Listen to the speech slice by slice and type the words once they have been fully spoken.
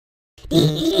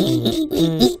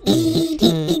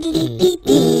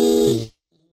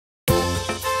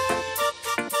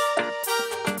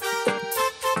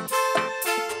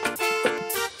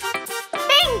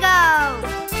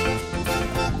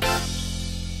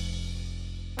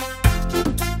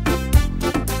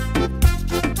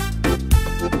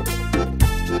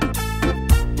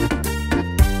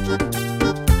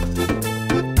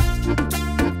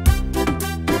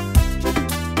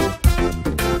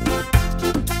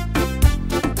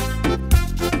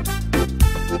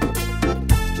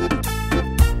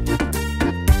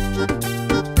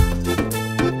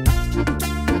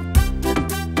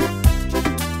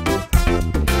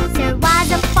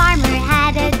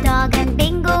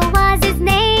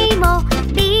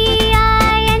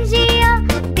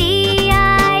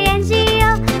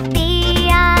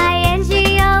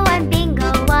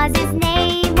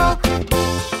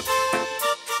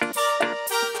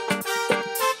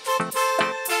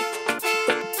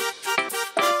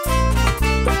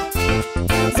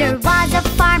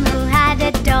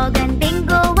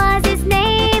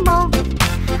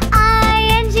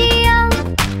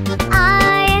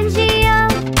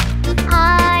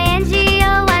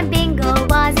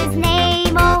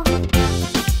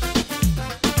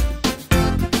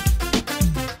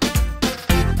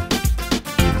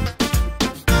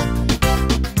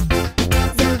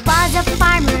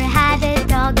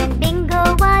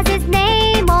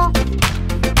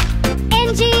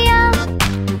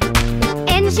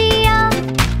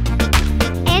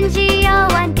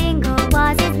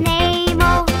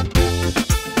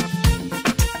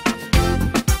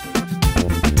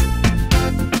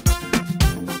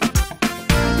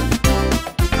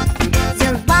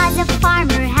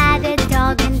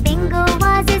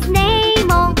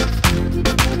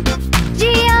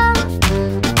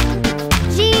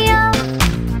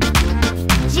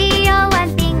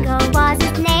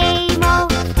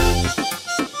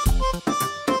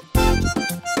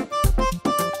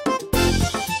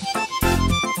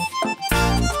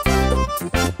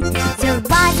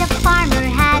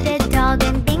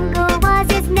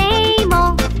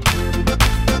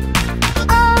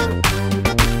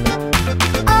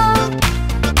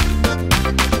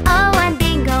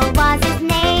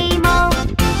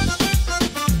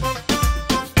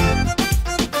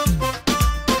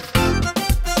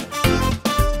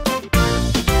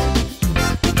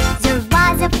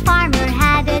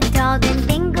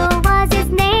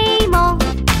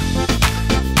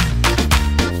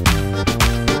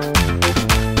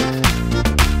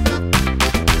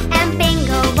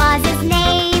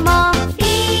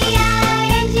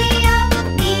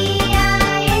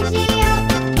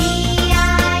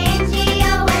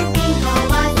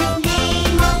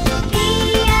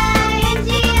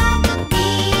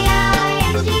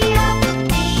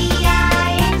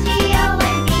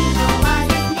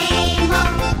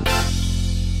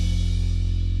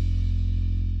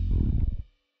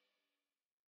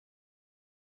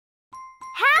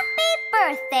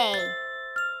birthday.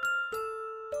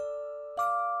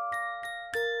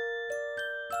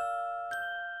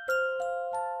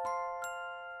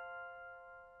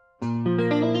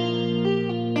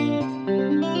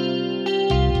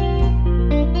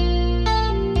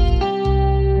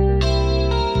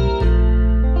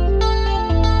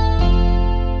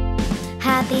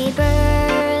 Happy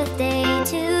birthday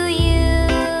to you.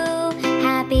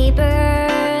 Happy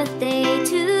birthday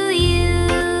to you.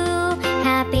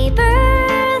 Happy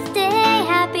birthday,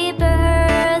 happy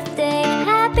birthday,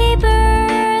 happy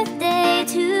birthday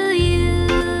to you.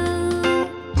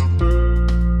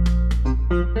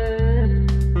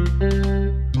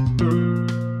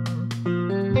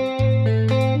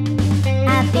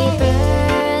 Happy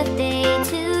birthday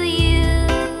to you.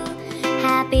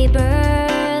 Happy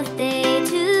birthday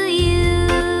to you.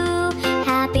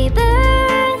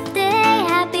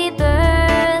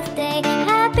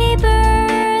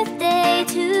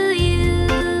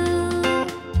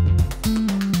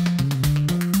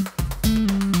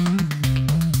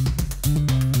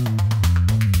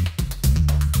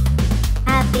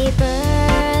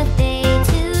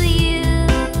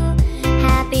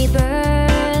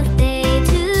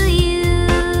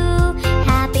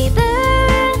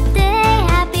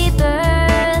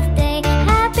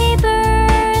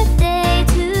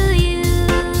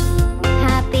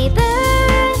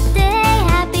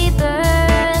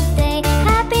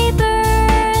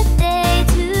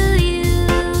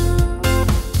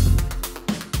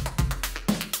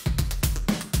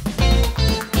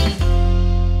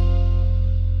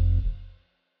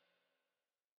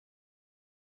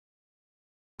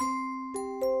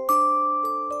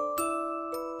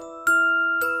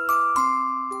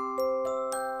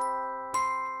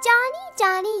 Johnny,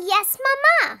 Johnny, yes,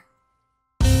 Mama.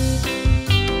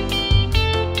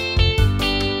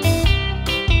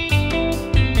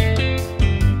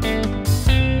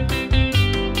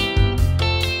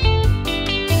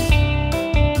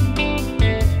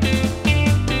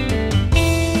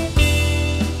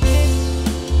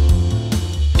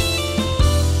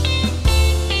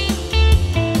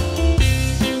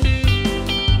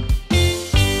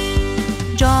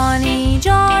 Johnny,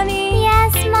 Johnny,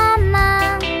 yes,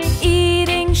 Mama.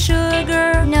 Eating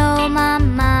sugar, no,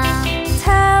 Mama.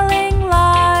 Telling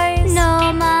lies,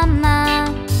 no,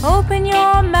 Mama. Open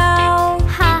your mouth,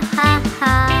 ha, ha,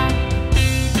 ha.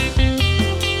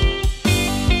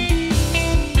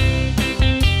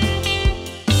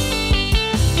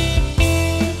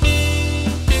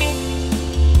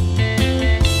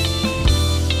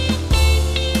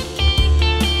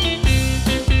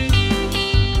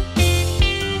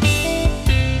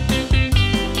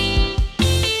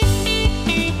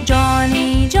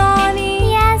 Johnny,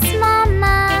 Johnny, yes,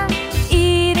 Mama.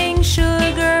 Eating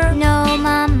sugar, no,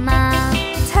 Mama.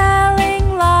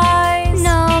 Telling lies,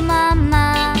 no,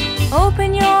 Mama.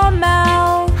 Open your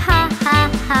mouth, ha, ha,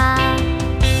 ha.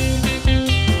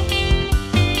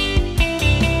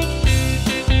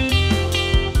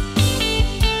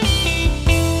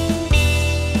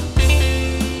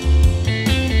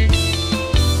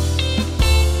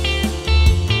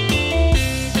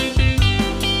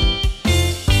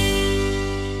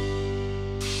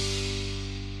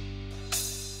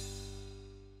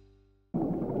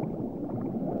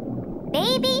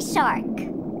 Baby shark.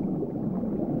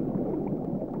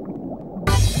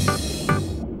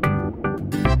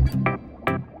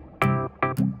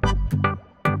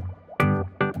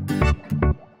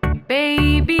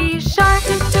 Baby shark,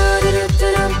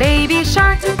 baby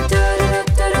shark,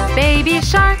 baby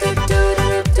shark,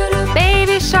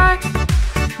 baby shark,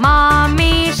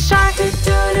 mommy shark,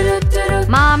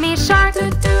 mommy shark,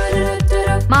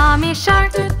 mommy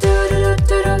shark,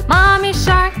 mommy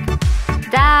shark,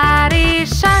 daddy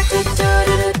shark,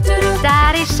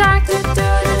 daddy shark,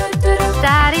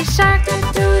 daddy shark,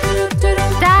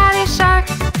 daddy shark,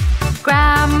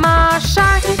 grandma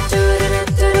shark,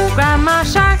 grandma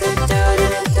shark,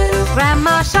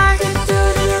 grandma shark,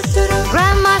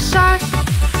 grandma shark,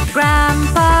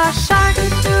 grandpa shark,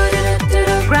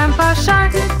 grandpa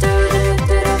shark,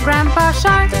 grandpa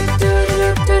shark,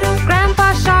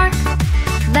 grandpa shark.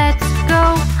 Let's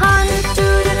go hunt,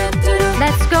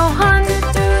 let's go hunt,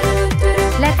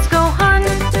 let's go hunt,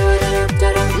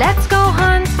 let's go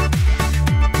hunt.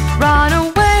 Run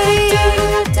away,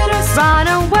 run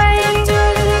away,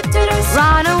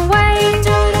 run away,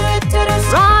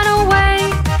 run away.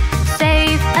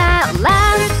 Safe at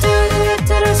last,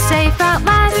 safe at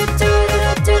last,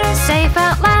 safe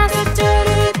at last,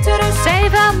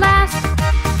 safe at last.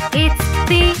 It's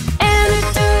the end,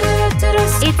 it's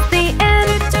the end,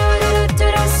 it's the end,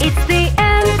 it's the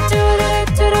end, it's the end,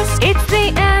 it's the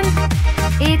end, it's the end,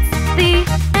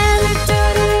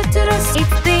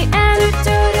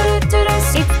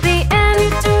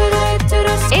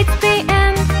 it's the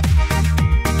end.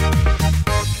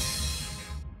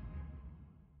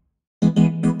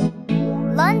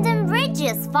 London Bridge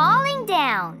is falling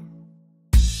down.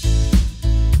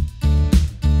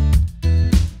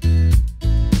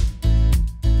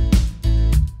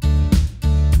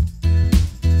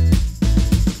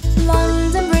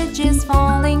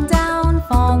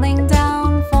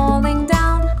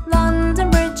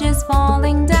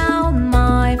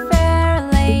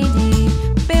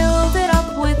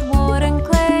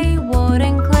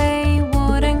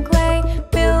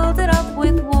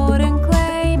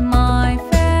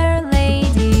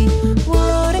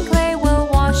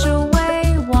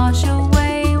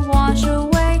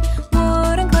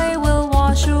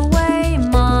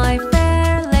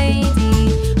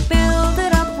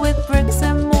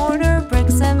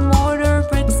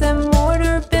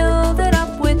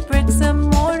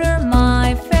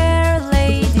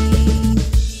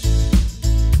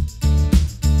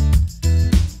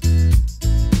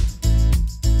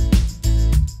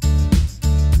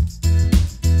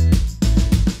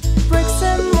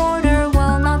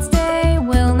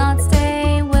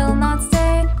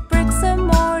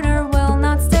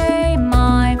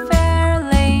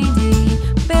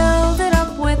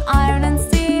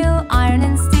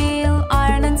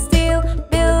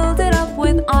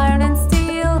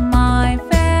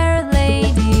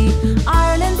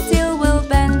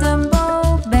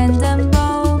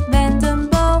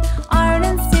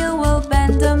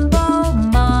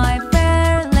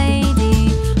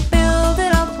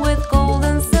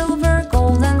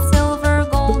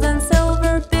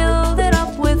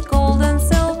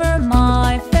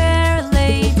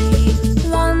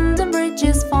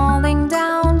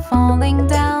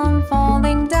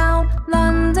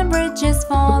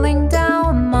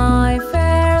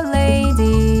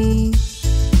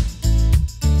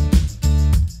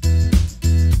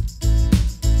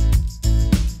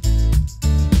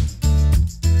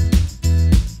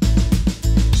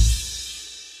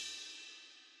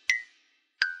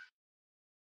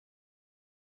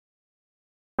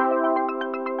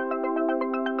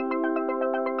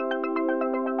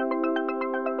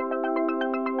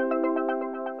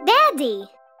 ready.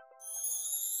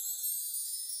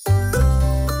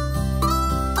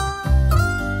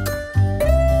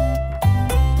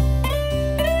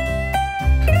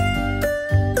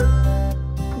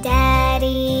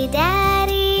 Daddy,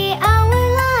 Daddy, our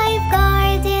life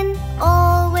guardian,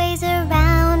 always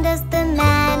around us, the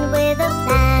man with a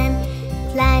plan,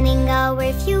 planning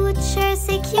our future,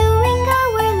 securing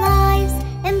our lives,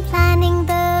 and planning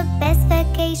the best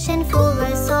vacation for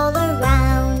us all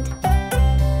around.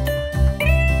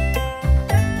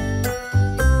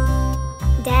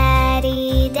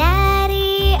 Daddy,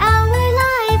 Daddy, our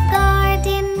life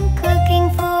guardian, cooking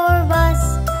for us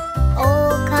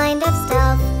all kind of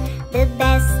stuff, the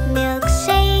best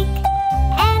milkshake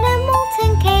and a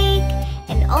molten cake,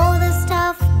 and all the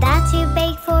stuff that you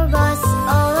bake for us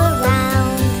all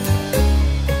around.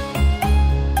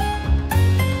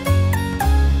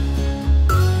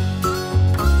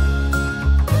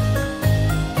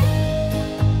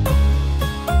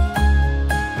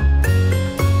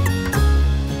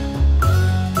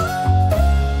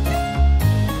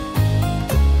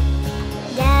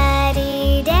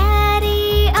 Daddy,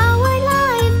 Daddy, our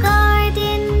life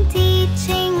guardian,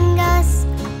 teaching us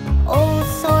all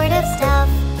sort of stuff,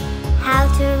 how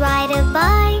to ride a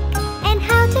bike and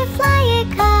how to fly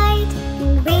a kite,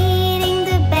 and reading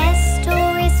the best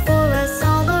stories for us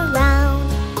all around.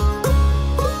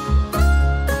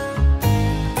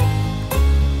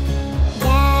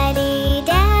 Daddy,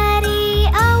 Daddy,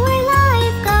 our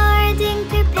life guardian,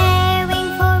 preparing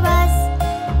for us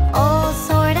all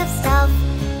sort of stuff,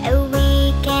 a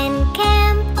weekend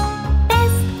camp,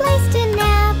 best place to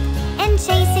nap, and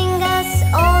chasing us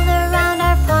all around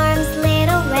our farm's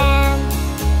little ram.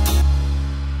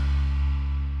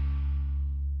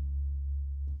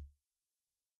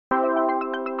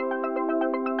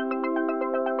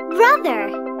 Brother.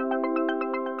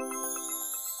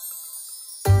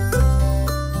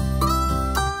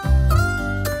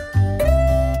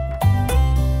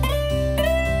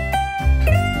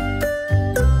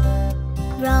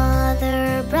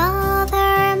 Brother,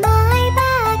 brother, my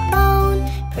backbone,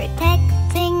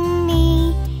 protecting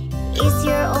me is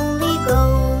your only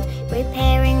goal.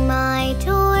 Repairing my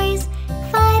toys,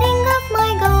 fighting off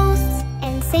my ghosts,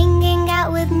 and singing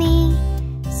out with me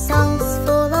songs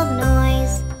full of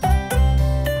noise.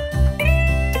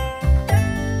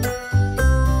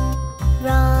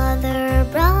 Brother,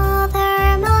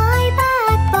 brother, my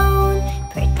backbone,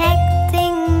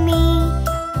 protecting me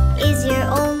is your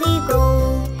only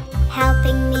goal.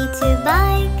 Helping me to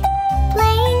bike,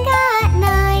 playing at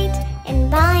night,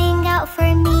 and buying out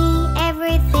for me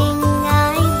everything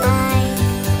I like.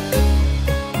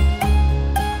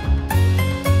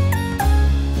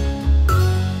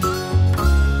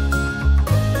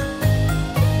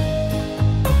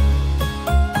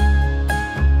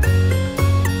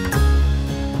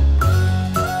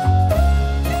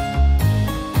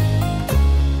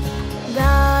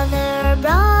 Brother,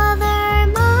 brother,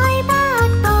 my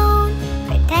backbone,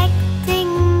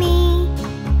 protecting me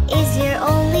is your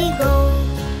only goal.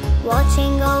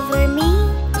 Watching over me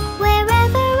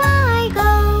wherever I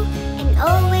go, and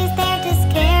always there to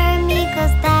scare me,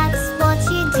 'cause that's what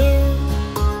you do.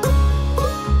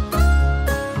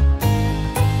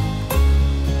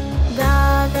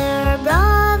 Brother,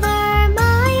 brother,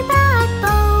 my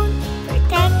backbone,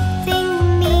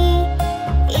 protecting me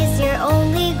is your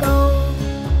only goal.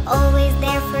 Always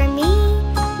there for me,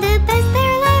 the best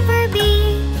there'll ever be,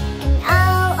 and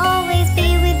I'll always be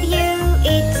with you,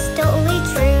 it's totally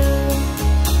true.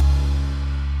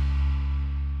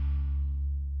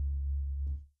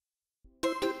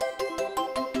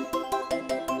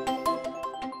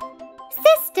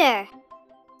 Sister.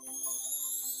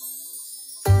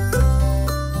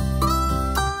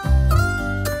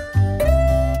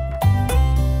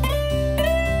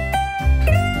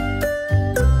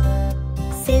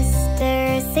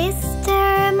 Sister,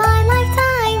 sister, my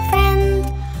lifetime friend,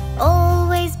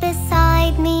 always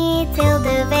beside me till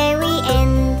the very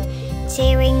end,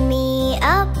 cheering me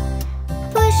up,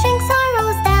 pushing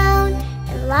sorrows down,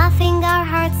 and laughing our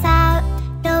hearts out,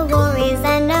 no worries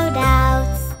and no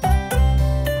doubts.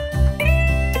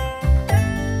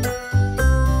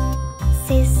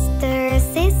 Sister,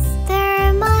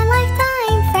 sister, my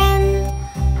lifetime friend,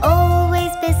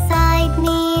 always beside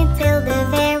me till the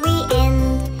very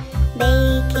end,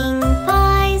 baking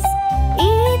pies,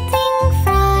 eating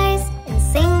fries, and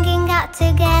singing out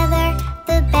together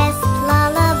the best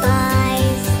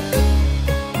lullabies.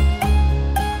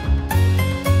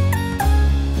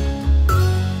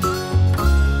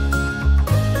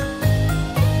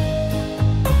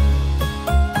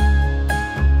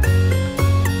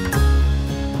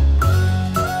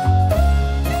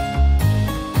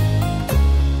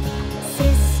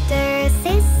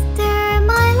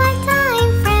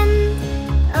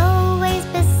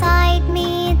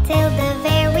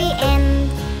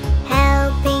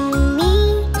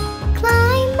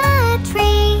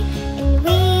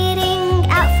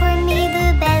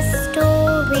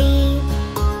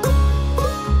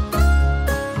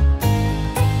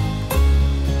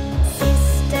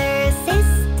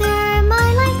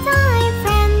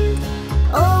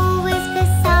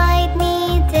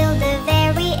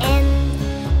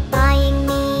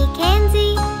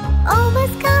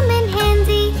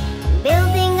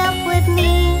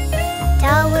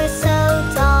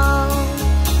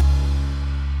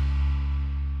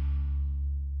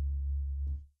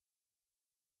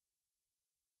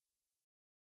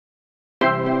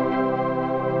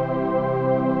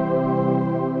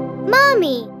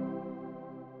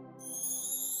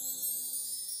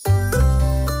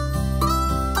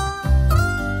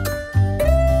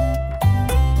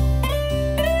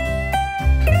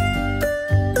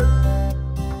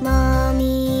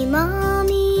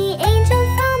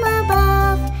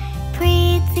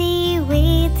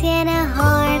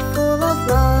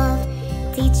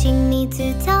 teaching me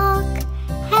to talk,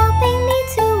 helping me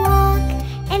to walk,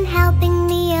 and helping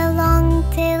me along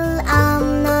till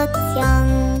I'm not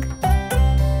young.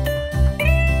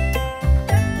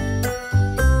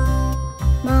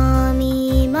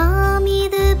 Mommy, Mommy,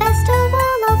 the best of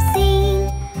all I've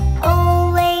seen,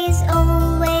 always,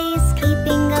 always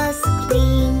keeping us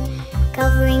clean,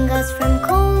 covering us from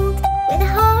cold with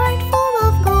a heart full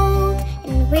of gold,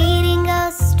 and reading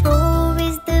us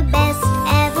stories the best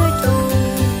ever told.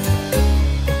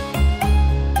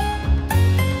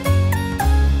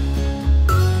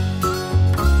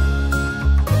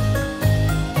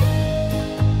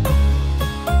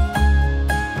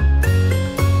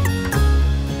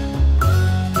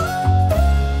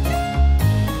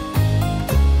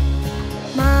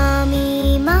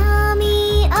 Mommy,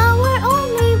 Mommy, our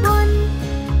only one,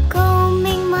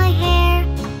 combing my hair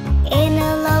in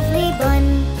a lovely bun,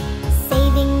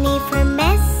 saving me from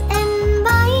mess and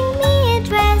buying me a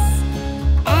dress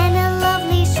and a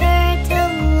lovely shirt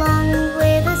along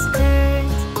with a skirt.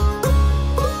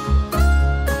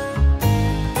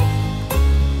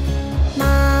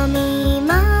 Mommy,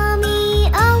 Mommy,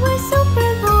 our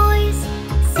super voice,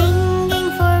 singing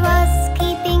for us,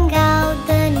 keeping out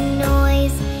the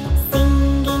noise,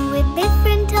 singing with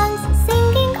different tongues,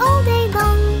 singing all day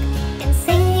long, and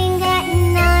singing at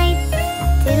night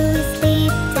till we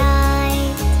sleep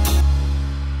tight.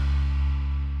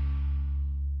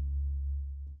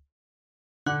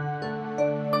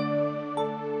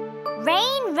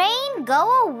 Rain, rain, go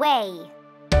away.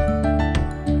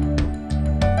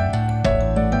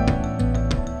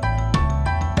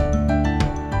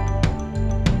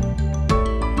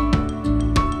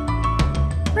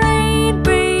 Rain,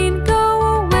 rain, go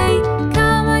away.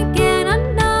 Come again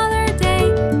another day.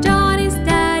 Johnny's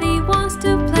daddy wants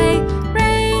to play.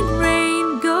 Rain,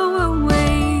 rain, go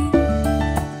away.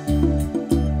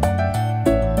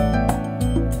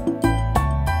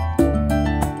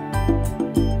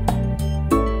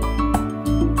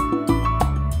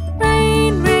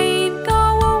 Rain, rain, go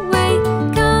away.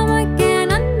 Come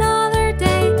again another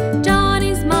day.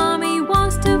 Johnny's mommy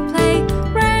wants to play.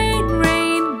 Rain,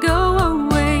 rain, go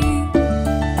away.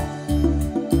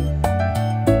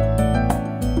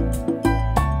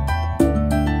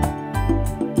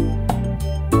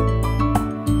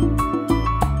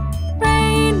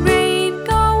 Rain, rain,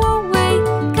 go away.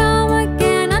 Come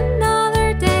again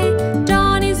another day.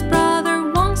 Johnny's brother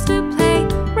wants to play.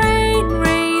 Rain,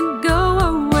 rain, go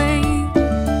away.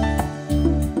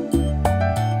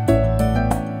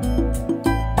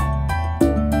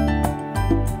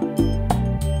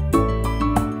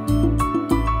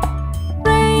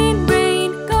 Rain,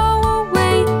 rain, go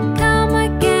away. Come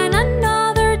again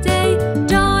another day.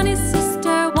 Johnny's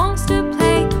sister wants to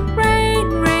play. Rain,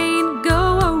 rain,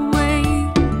 go away.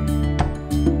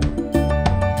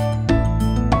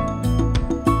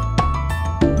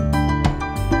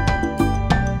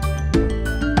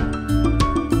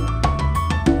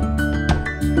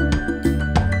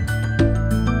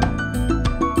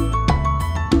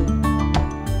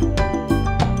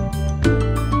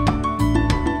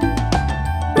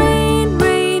 Rain,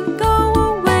 rain, go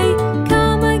away.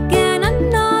 Come again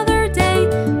another day.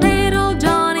 Little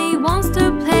Johnny wants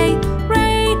to play.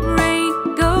 Rain, rain,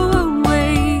 go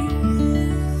away.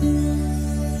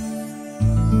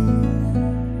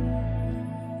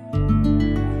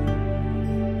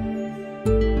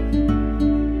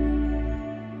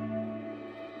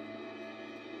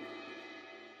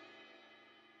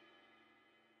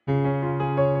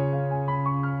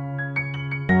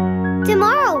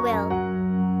 Tomorrow will.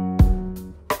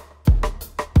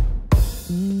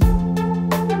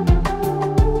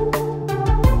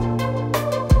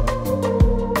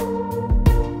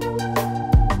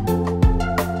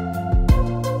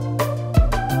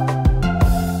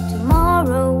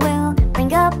 Tomorrow will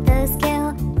bring up the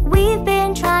skill we've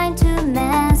been trying to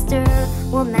master.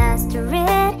 We'll master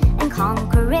it and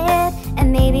conquer it,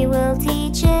 and maybe we'll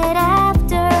teach it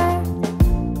after.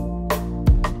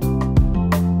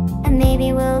 And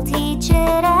maybe we'll teach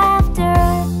it after.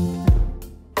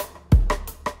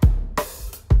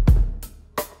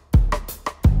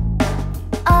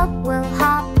 Up we'll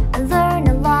hop and learn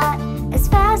a lot as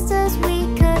fast as we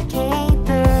could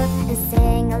caper, and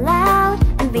sing aloud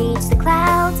and reach the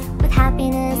clouds with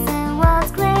happiness and wild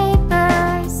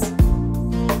scrapers.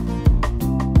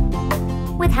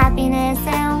 With happiness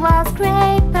and wild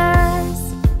scrapers.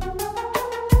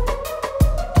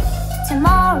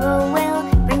 Tomorrow will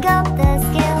bring up the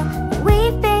skill that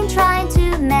we've been trying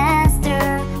to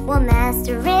master. We'll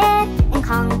master it and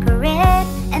conquer it,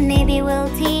 and maybe we'll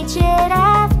teach it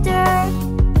after.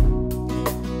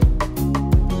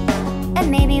 And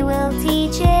maybe we'll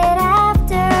teach it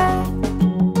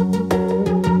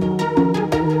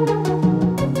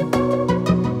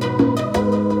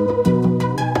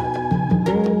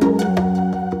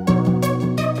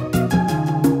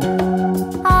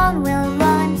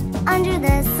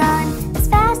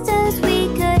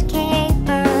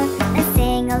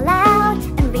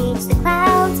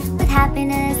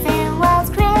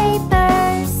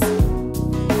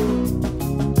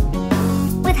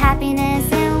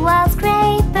happiness in wall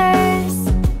scrapers.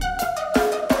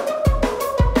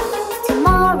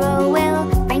 Tomorrow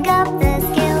we'll bring up the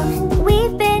skill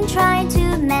we've been trying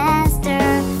to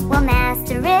master. We'll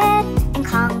master it and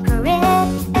conquer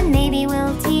it, and maybe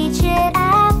we'll teach it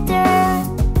after.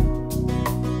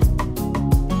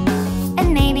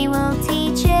 And maybe we'll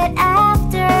teach it after.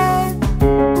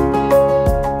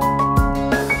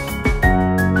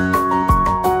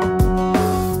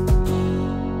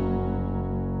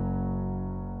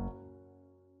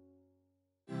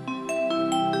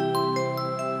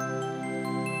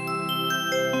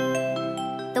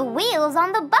 The wheels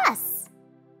on the bus.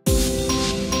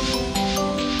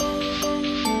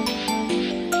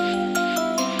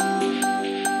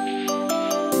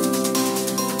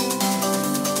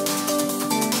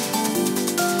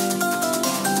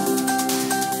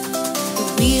 The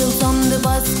wheels on the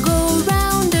bus go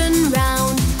round and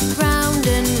round, round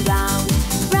and round,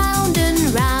 round and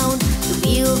round. The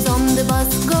wheels on the bus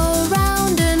go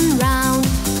round and round,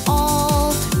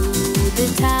 all through the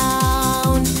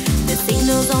town. The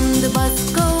signals on the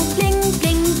bus go bling,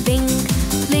 bling, bling,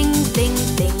 bling, bling,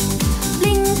 bling,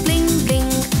 bling, bling, bling.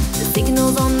 The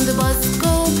signals on the bus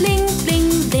go bling,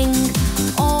 bling, bling,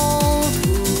 all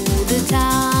through the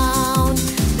town.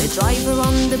 The driver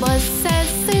on the bus says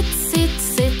sit, sit,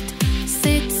 sit,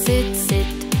 sit, sit, sit,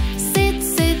 sit,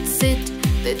 sit, sit.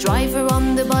 The driver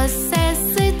on the bus says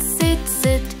sit, sit,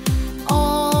 sit,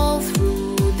 all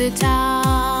through the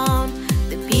town.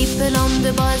 The people on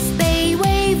the bus, they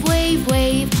wave, wave,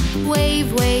 wave,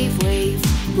 wave, wave, wave,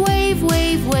 wave,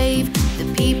 wave, wave. The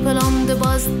people on the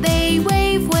bus, they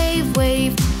wave, wave,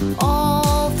 wave,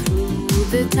 all through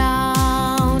the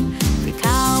town. The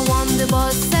cow on the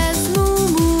bus says moo,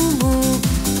 moo, moo,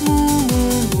 moo,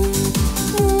 moo,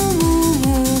 moo, moo,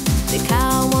 moo. The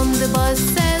cow on the bus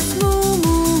says moo,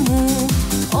 moo, moo,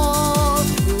 all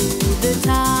through the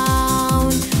town.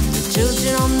 The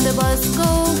children on the bus go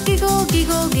giggle,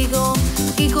 giggle, giggle,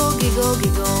 giggle, giggle,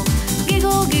 giggle,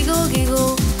 giggle, giggle,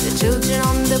 giggle. The children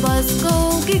on the bus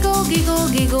go giggle, giggle,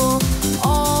 giggle,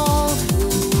 all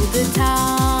through the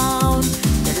town.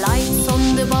 The lights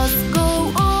on the bus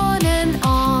go on and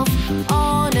off,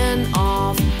 on and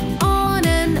off, on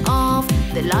and off.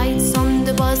 The lights on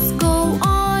the bus go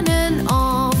on and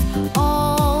off,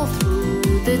 all through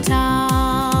the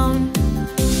town.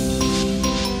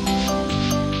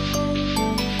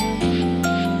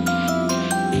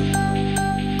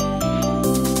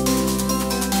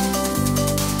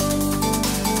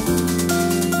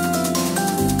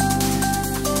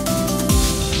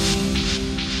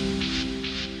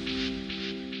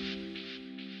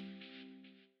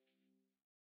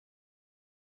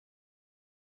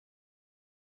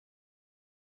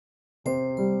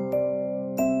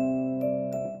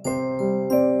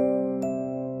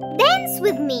 Dance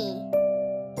with me.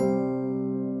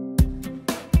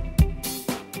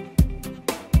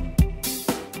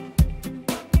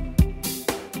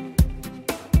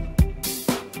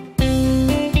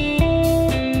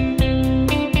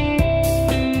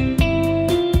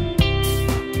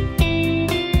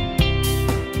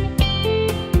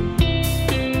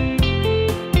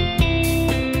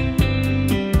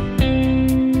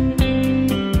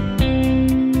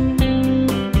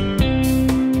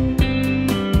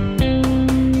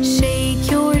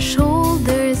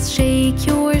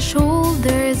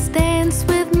 Shoulders, dance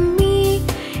with me,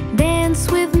 dance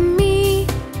with me.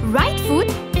 Right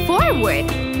foot forward,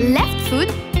 left foot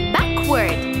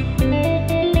backward.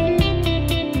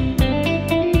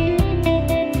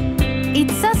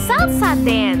 It's a salsa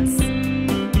dance.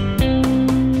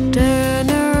 Turn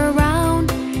around,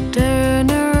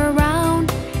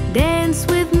 dance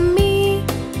with me,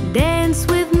 dance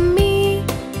with me.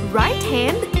 Right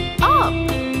hand up,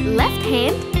 left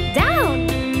hand down.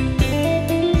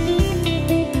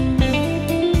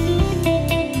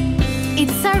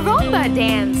 It's a rumba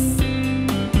dance.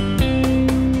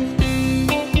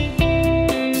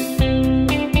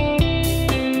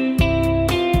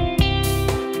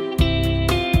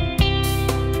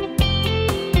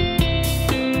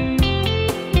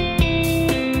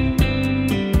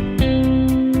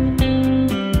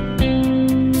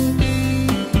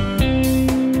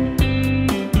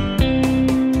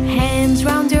 Hands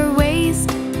round your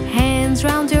waist, hands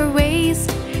round your waist.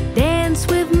 Dance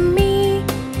with me,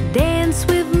 dance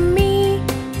with me.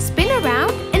 Spin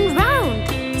around and round,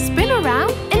 spin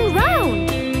around and round.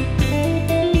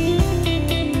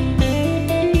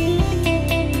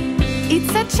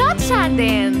 It's a cha-cha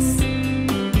dance.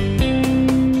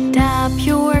 Tap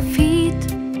your feet,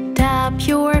 tap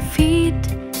your feet.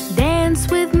 Dance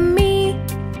with me,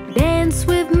 dance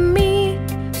with me.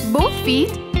 Both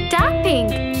feet tapping,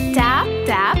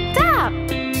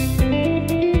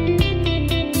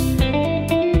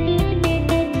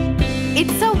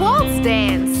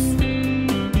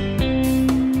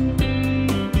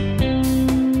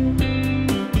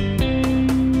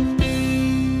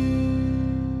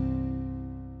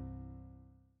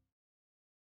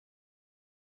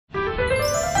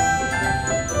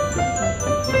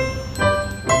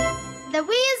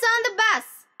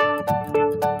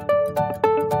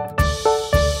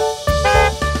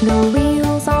 The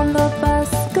wheels on the bus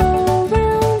go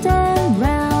round and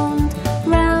round,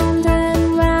 round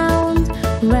and round,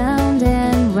 round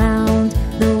and round.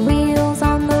 The wheels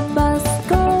on the bus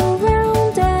go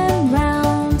round and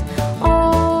round,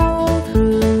 all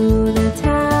through the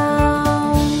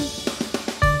town.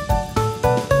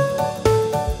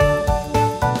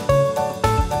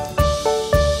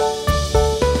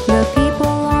 The people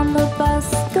on the bus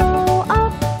go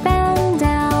up and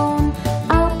down,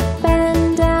 up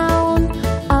and down,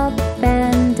 up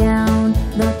and down.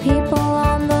 The people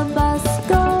on the bus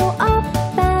go up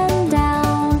and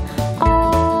down,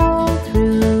 all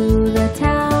through the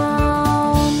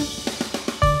town.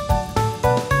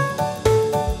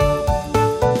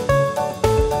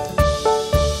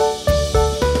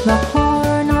 The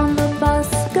horn on the bus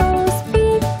goes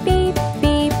beep, beep,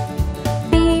 beep,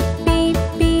 beep, beep,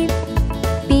 beep,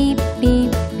 beep,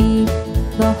 beep, beep.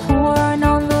 The horn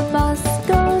on the bus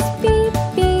goes beep,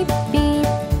 beep, beep,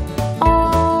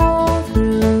 all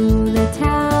through the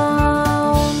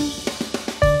town.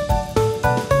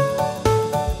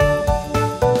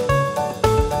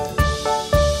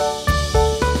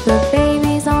 The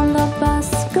babies on the bus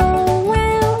go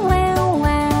wow, wow,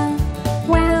 wow,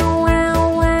 wow, wow,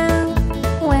 wow,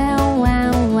 wow,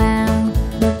 wow, wow.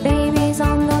 The babies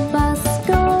on the bus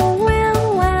go wow,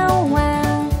 wow,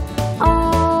 wow,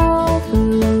 all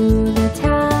through the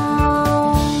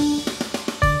town.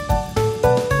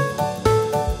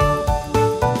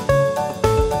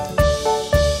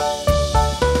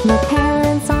 The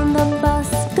parents on the bus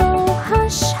go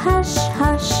hush, hush,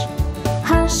 hush,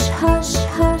 hush, hush,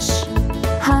 hush,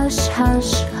 hush,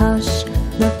 hush, hush.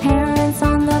 The parents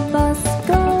on the bus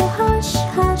go hush,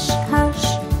 hush, hush,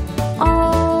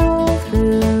 all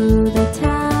through the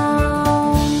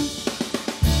town.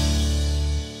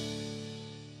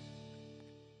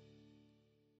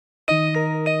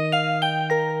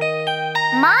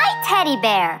 My teddy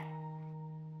bear.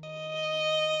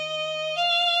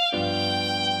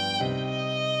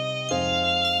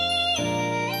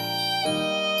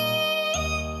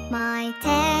 My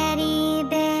teddy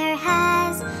bear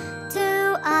has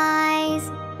two eyes,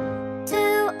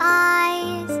 two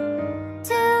eyes,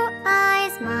 two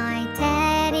eyes. My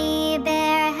teddy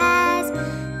bear has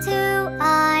two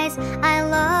eyes. I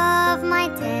love my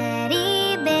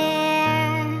teddy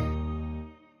bear.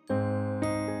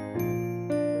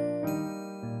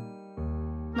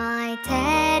 My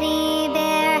teddy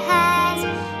bear has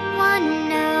one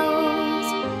nose,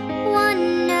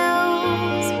 one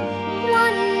nose,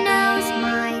 one nose.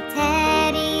 My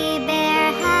teddy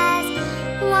bear has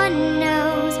one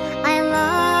nose. I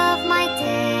love my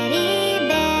teddy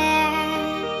bear.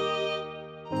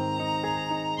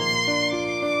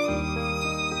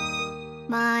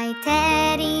 My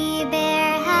teddy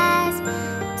bear has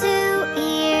two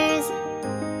ears,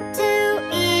 two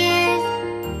ears,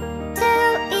 two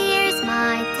ears.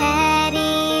 My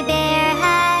teddy bear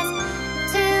has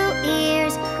two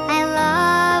ears. I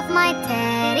love my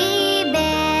teddy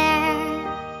bear.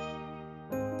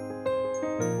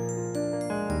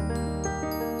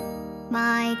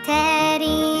 My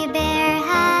teddy bear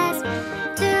has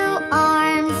two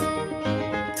arms,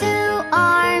 two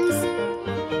arms,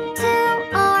 two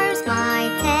arms. My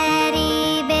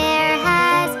teddy bear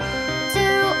has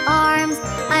two arms.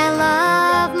 I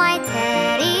love my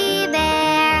teddy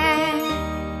bear.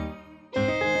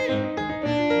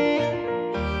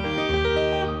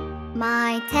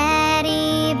 My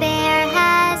teddy bear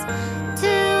has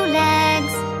two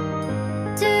legs,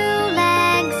 two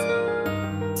legs,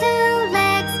 two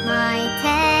legs. My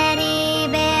teddy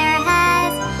bear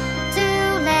has two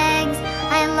legs.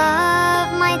 I love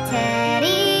my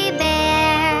teddy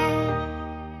bear.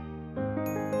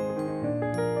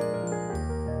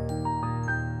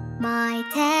 My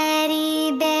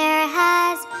teddy bear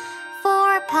has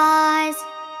four paws,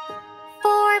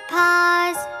 four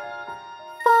paws,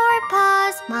 four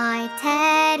paws. My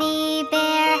teddy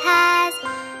bear has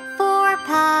four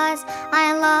paws.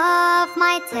 I love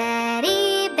my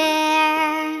teddy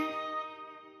bear.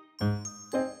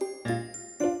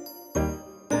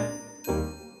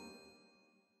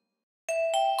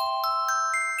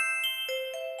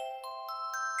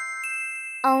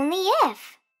 Only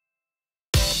if.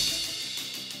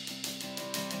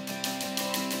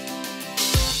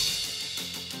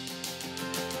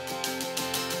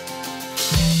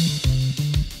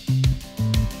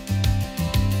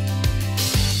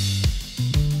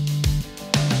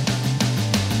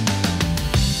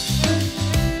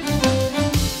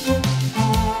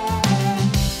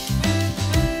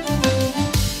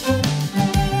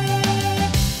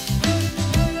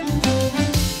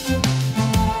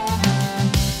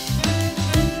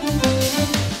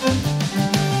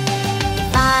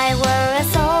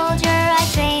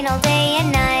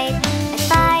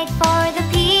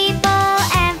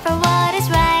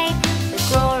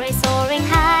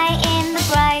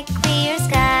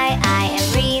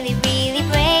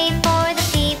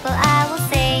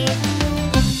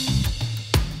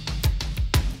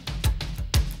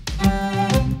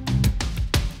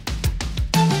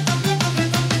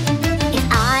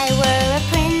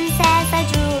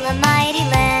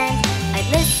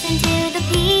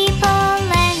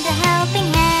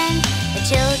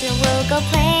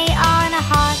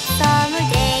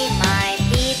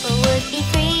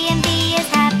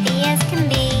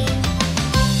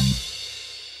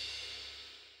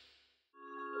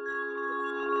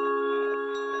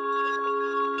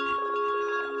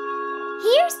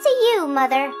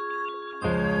 Mother.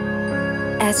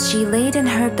 As she laid in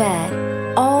her bed,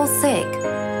 all sick,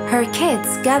 her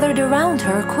kids gathered around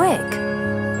her quick.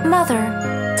 "Mother,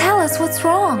 tell us what's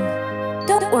wrong."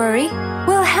 "Don't worry,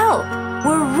 we'll help.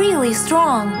 We're really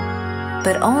strong."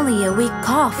 But only a weak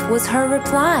cough was her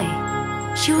reply.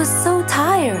 She was so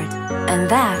tired, and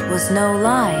that was no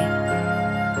lie.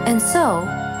 And so,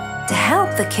 to help,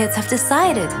 the kids have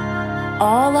decided,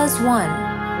 all as one,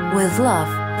 with love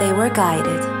they were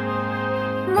guided.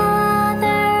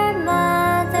 Mother,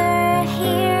 Mother,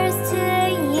 here's to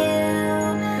you.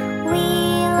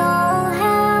 We'll all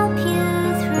help you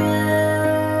through.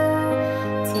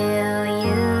 Till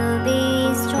you be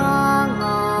strong,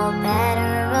 all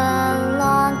better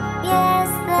along. Yes,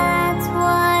 that's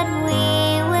what we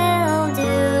will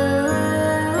do.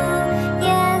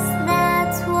 Yes,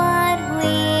 that's what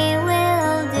we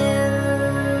will do.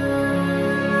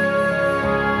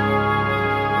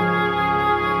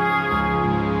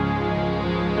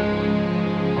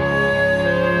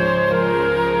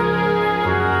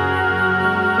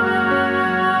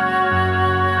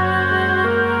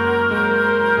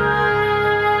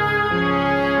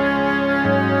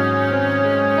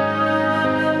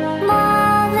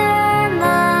 Mother,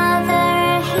 Mother,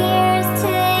 here's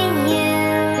to you.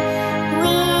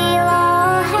 We'll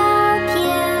all help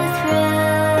you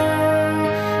through.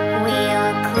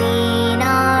 We'll clean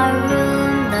our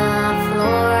room, the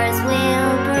floors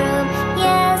will broom.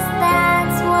 Yes,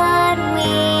 that's what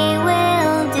we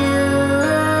will do.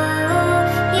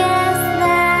 Yes,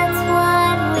 that's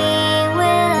what we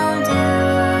will do.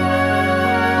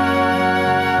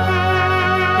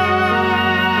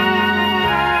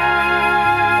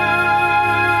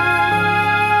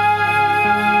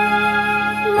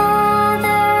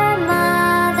 Mother,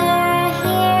 Mother,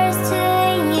 here's to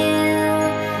you.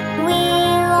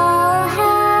 We'll all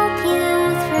help you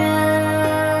through.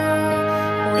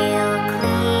 We'll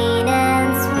clean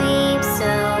and sweep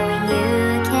so you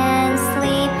can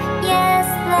sleep. Yes,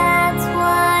 that's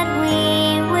what we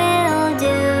will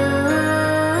do.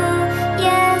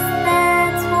 Yes,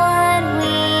 that's what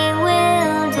we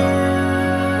will do.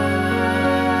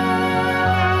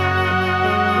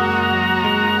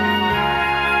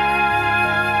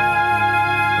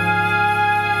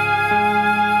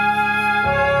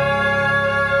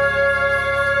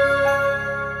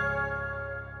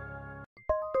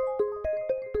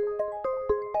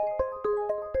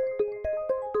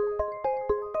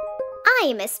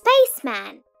 I'm a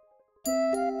spaceman.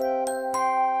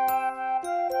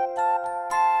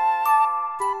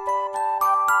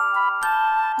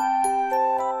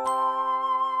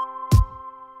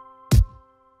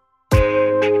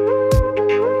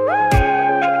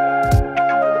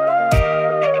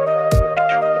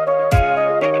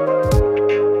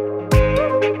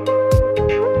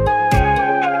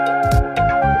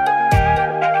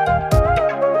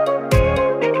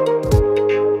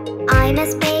 I'm a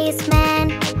spaceman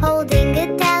holding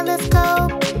a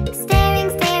telescope, staring,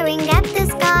 staring at the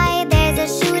sky. There's a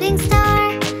shooting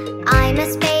star. I'm a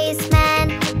spaceman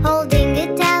holding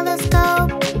a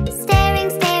telescope, staring,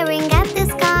 staring at the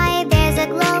sky. There's a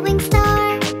glowing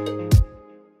star.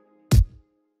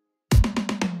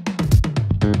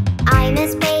 I'm a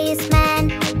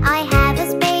spaceman. I have a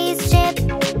spaceship.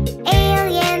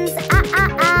 Aliens,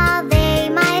 they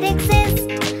might exist.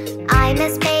 I'm a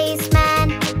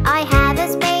spaceman. I have a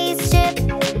spaceship.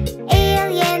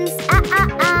 Aliens,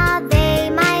 they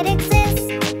might exist.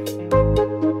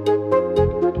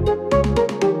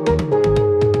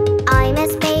 I'm a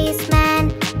spaceman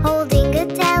holding a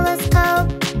telescope,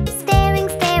 staring,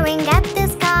 staring at the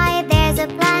sky. There's a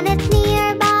planet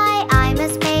nearby. I'm a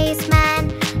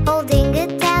spaceman holding a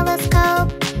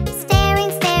telescope,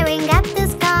 staring, staring at the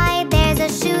sky. There's a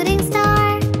shooting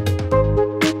star.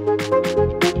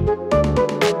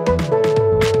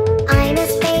 I'm a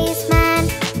spaceman.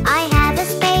 I have a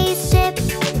spaceship.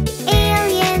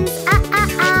 Aliens,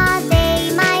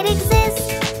 they might exist.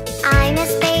 I'm a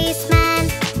spaceman.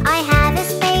 I have a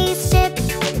spaceship.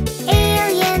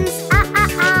 Aliens,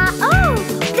 oh,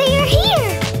 they are here.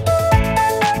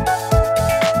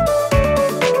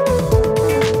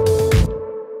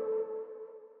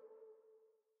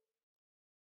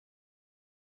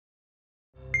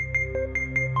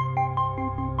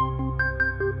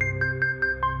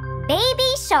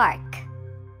 Baby shark.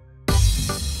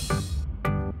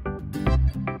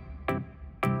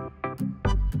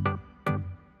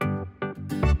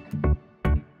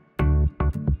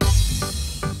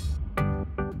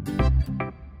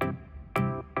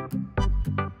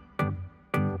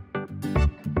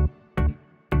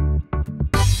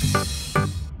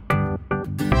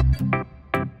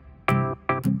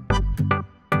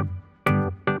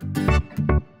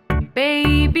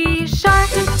 Baby shark,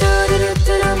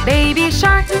 baby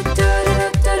shark,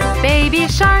 baby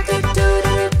shark,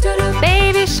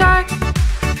 baby shark.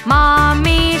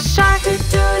 Mommy shark,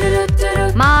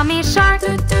 mommy shark,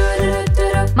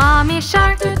 mommy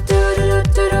shark,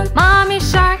 mommy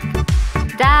shark.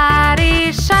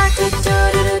 Daddy shark,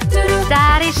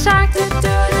 daddy shark,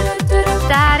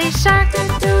 daddy shark,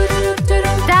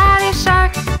 daddy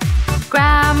shark.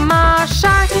 Grandma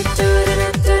shark,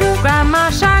 grandma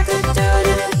shark,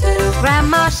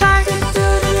 grandma shark,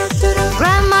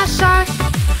 grandma shark.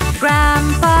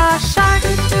 Grandpa shark,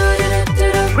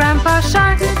 grandpa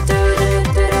shark,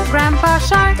 grandpa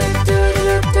shark,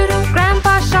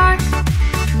 grandpa shark.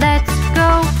 Let's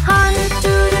go hunt,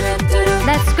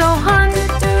 let's go hunt,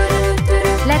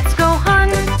 let's go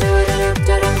hunt,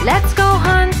 let's go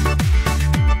hunt.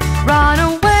 Run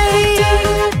away,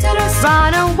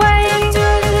 run away,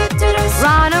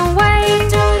 run away,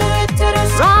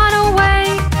 run away.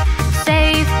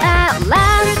 Safe at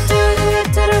last,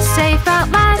 safe at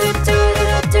last,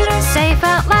 safe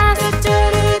at last,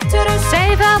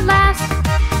 safe at last.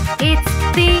 It's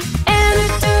the end,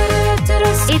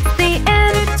 it's the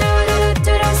end, it's the end,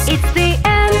 it's the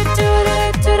end, it's the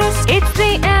end,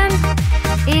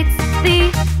 it's the end,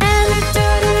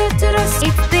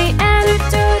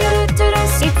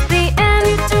 it's the end,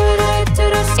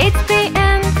 it's the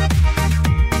end.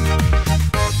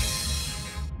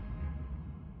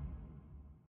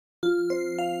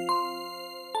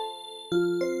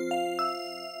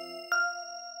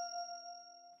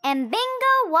 And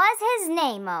Bingo was his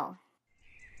name-o.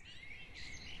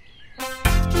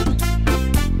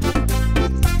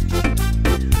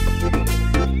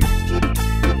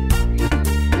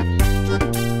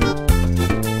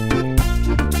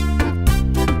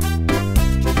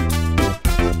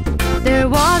 There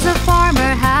was a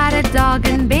farmer, had a dog,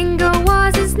 and Bingo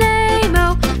was his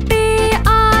name-o.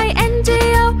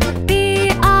 B-I-N-G-O,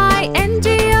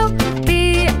 B-I-N-G-O,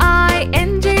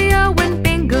 B-I-N-G-O, when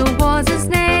Bingo was his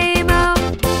name-o.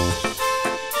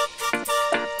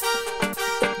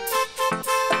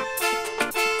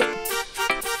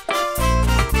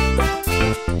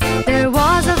 There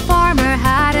was a farmer,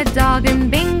 had a dog, and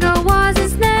Bingo was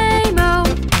his name-o.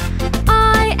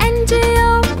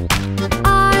 I-N-G-O,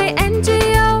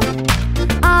 I-N-G-O,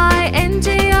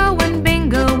 I-N-G-O, when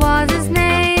Bingo was his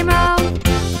name-o.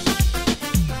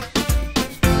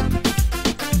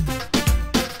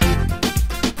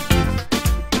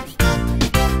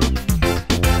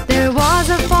 There was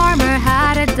a farmer,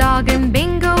 had a dog, and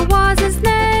Bingo was his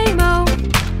name-o.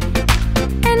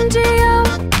 N-G-O,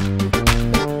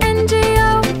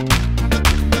 N-G-O,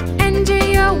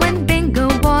 N-G-O, when Bingo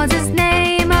was his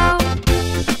name-o.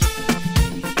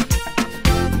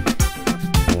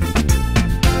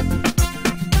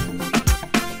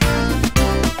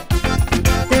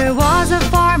 There was a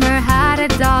farmer, had a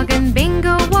dog, and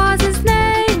Bingo was his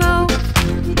name-o.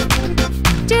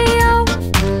 G-O,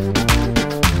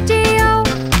 G-O,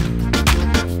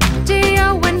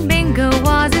 G-O, when Bingo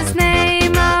was his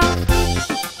name-o.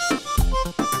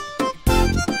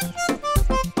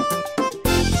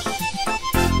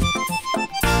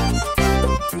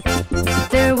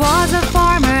 There was a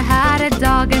farmer, had a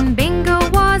dog, and Bingo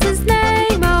was his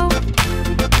name-o.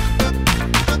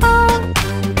 Oh,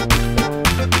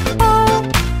 oh,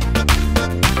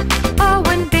 oh,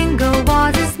 when Bingo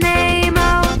was his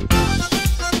name-o.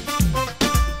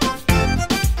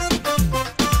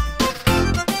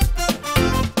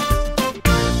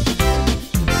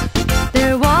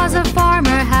 There was a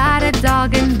farmer, had a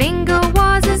dog, and Bingo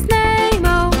was his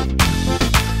name-o.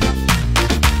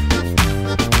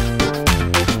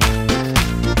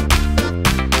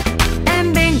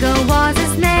 And Bingo was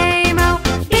his name-o.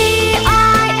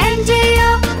 B-I-N-G-O,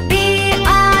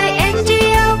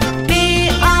 B-I-N-G-O,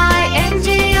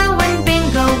 B-I-N-G-O, when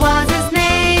Bingo was his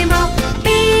name-o.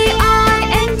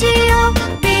 B-I-N-G-O,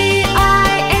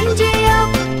 B-I-N-G-O,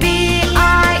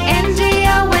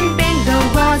 B-I-N-G-O, when Bingo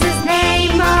was his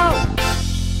name-o.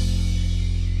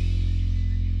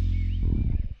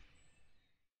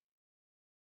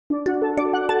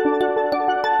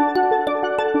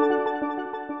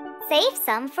 Save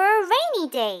some for a rainy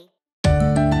day.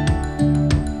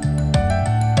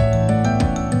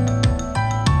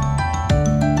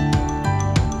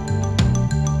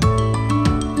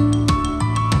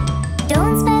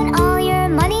 Don't spend all your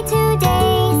money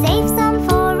today. Save some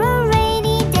for a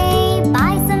rainy day.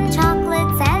 Buy some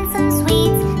chocolates and some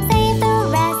sweets. Save the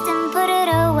rest and put it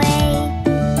away.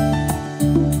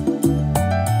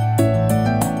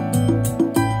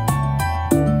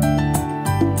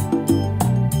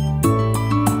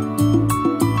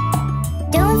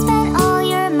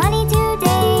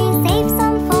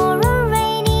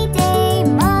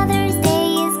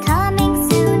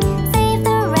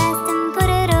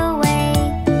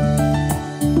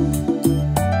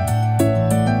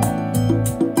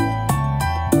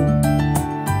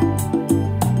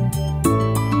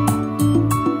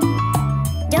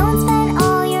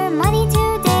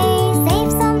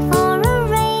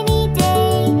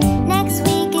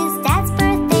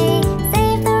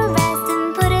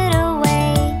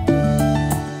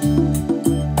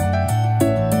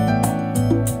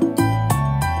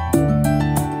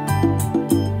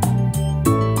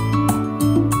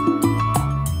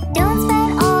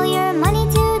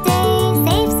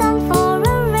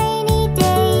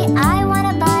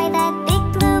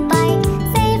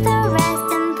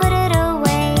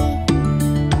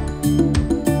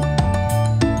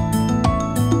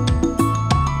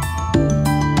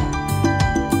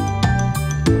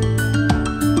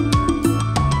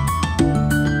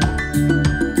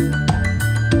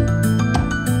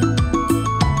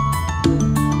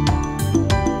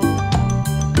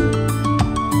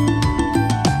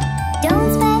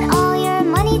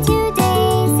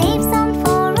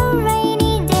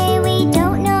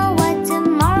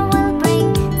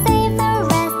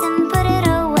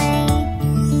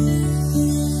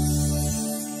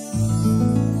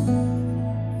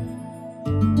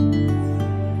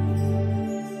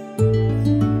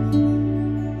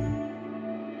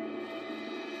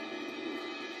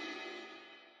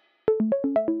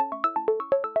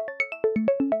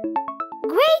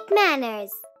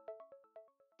 manners.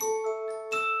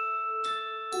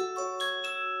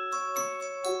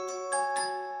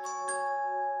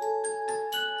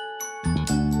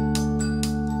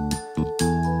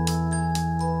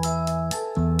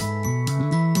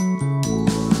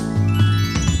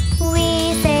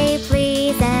 We say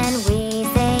please and we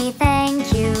say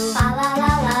thank you. La la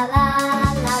la la la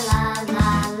la la la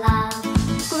la.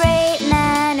 Great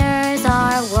manners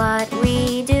are what we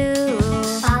do.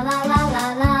 La la la la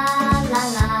la la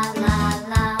la la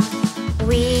la.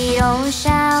 We don't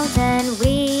shout and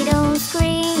we don't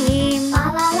scream. La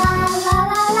la la la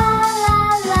la la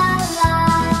la la.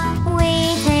 We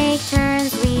take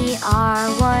turns, we are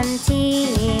one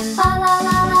team. La la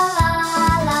la la la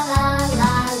la la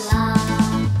la la.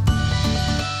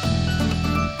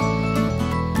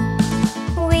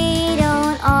 We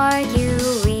don't argue,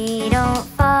 we don't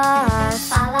fuss.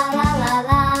 La la la la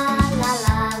la la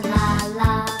la la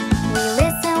la. We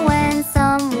listen when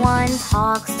someone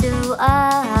talks to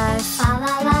us. La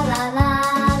la la la la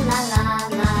la la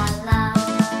la la.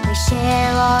 We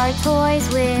share our toys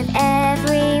with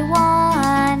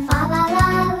everyone. La la la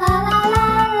la la la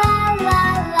la la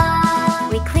la.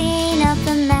 We clean up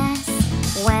the mess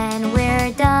when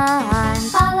we're done.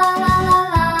 La la la la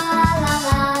la la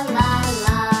la la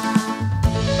la.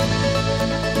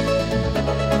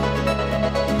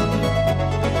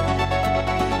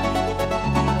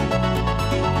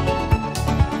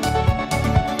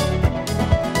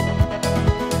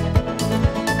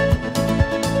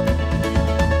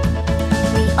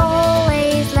 We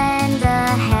always lend a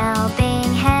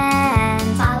helping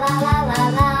hand. La la la la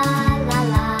la la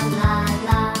la la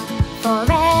la. For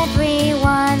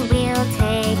everyone we'll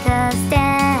take a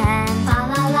stand. La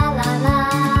la la la la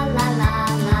la la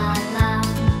la la.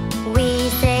 We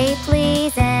say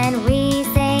please and we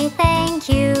say thank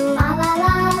you. La la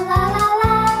la la la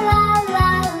la la la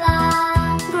la.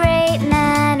 Great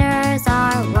manners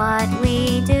are what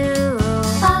we do.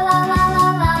 La la la la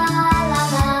la la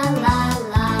la la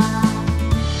la.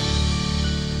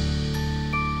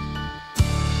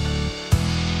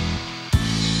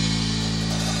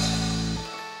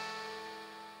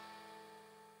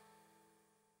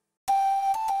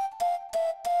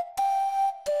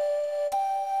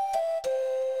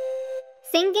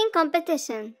 Singing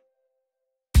competition.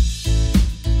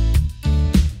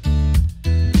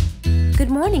 Good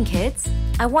morning, kids.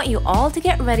 I want you all to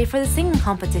get ready for the singing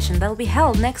competition that will be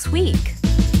held next week.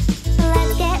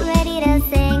 Let's get ready to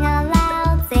sing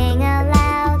aloud, sing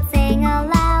aloud, sing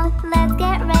aloud. Let's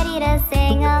get ready to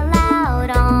sing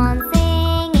aloud on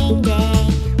singing day.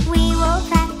 We will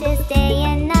practice day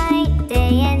and night,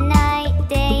 day and night,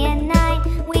 day and night.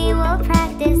 We will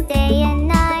practice day and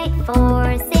night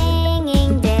for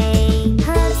singing day.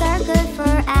 Herbs are good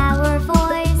for our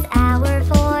voice, our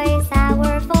voice,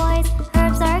 our voice.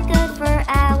 Herbs are good for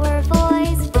our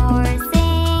voice for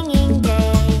singing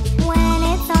day. When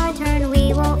it's our turn,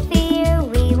 we won't fear,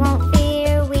 we won't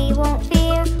fear, we won't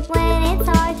fear. When it's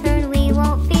our turn, we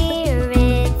won't fear.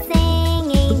 It's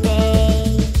singing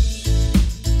day.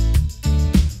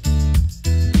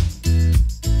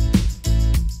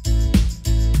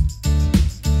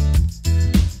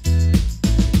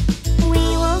 We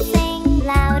will sing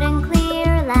loud and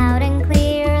clear, loud and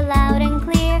clear, loud and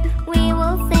clear. We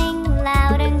will sing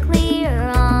loud and clear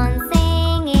on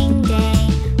singing day.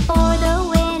 For the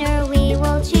winner we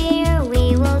will cheer,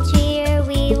 we will cheer,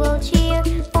 we will cheer.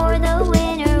 For the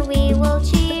winner we will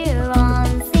cheer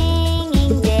on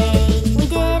singing day. We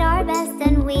did our best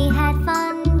and we had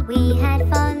fun, we had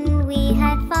fun, we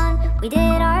had fun. We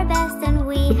did our best and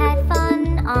we had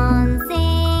fun on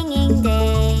singing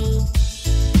day.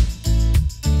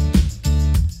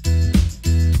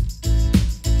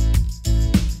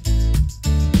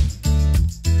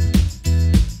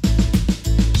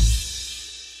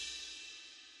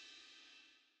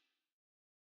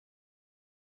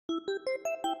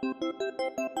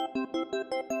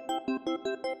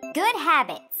 Good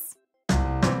habits.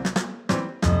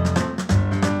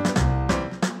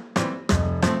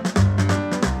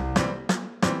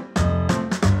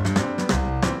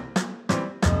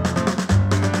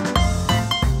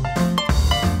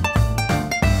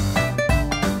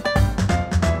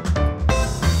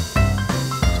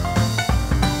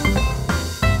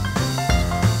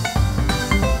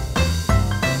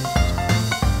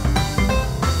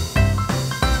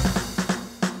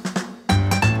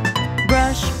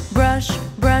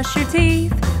 Brush your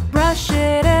teeth, brush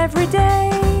it every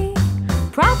day.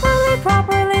 Properly,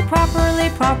 properly, properly,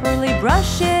 properly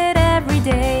brush it every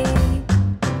day.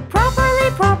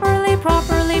 Properly, properly,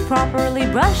 properly, properly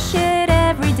brush it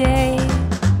every day.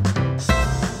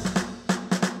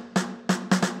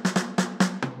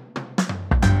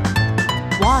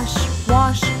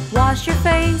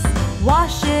 face.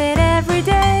 Wash it every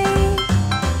day.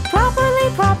 Properly,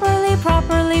 properly,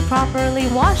 properly, properly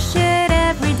wash it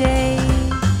every day.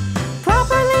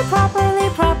 Properly, properly,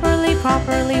 properly,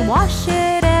 properly wash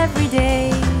it every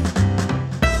day.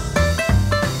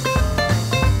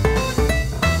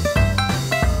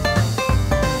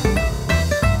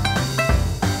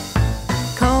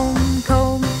 Comb,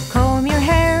 comb, comb your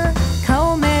hair.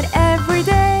 Comb it every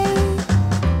day.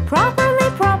 Properly,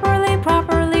 properly,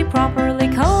 properly, properly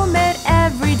comb it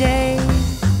every day.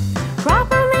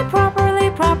 Properly, properly,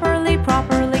 properly,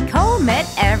 properly comb it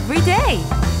every day.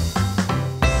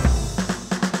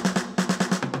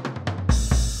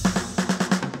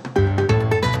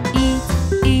 Eat,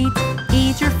 eat,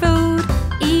 eat your food.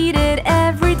 Eat it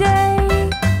every day.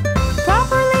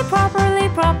 Properly, properly,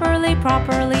 properly,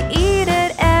 properly eat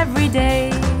it every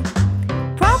day.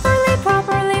 Properly,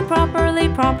 properly, properly,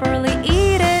 properly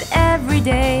eat it every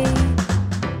day.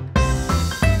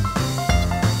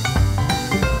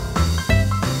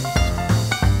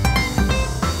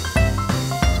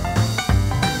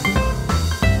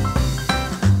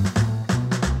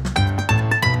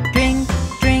 Drink,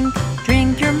 drink,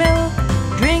 drink your milk.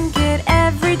 Drink it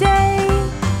every day.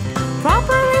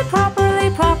 Properly, properly,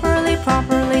 properly,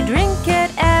 properly drink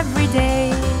it every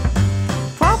day.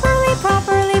 Properly,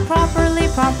 properly, properly,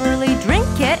 properly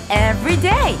drink it every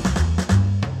day.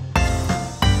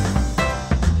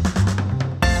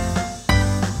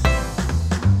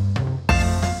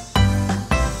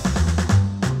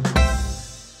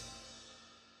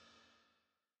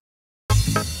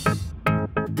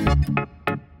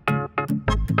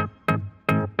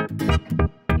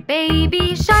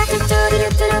 Baby shark,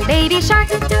 baby shark,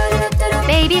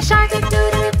 baby shark,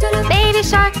 baby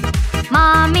shark.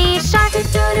 Mommy shark,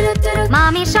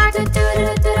 mommy shark,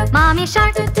 mommy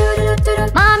shark,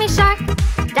 mommy shark.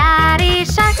 Daddy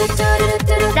shark,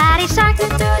 daddy shark,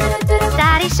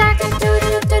 daddy shark,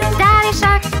 daddy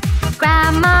shark.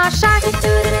 Grandma shark,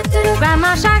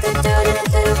 grandma shark,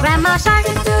 grandma shark,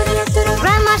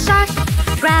 grandma shark.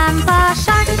 Grandpa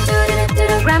shark,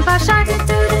 grandpa shark,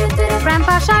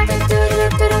 grandpa shark,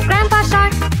 grandpa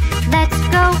shark. Let's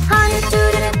go hunt,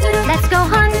 let's go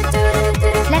hunt,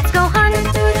 let's go hunt,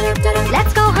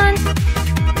 let's go hunt.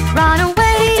 Run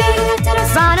away,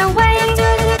 run away,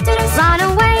 run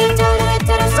away,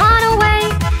 run away.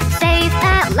 Safe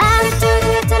at last,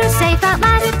 safe at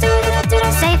last,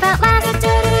 safe at last,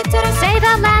 safe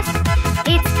at last.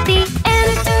 It's the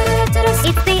end,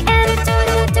 it's the end,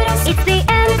 it's the end, it's the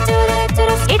end,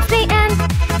 it's the end,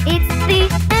 it's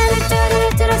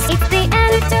the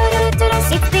end,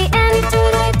 it's the end,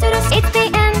 it's the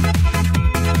end.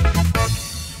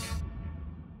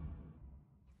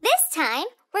 This time,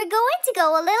 we're going to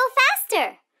go a little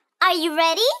faster. Are you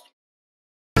ready?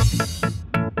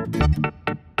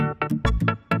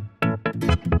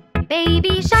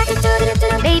 Baby shark,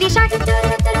 baby shark,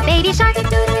 baby shark,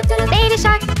 baby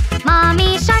shark.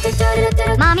 Mommy shark,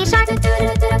 mommy shark,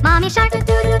 mommy shark,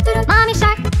 mommy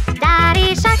shark.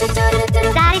 Daddy shark,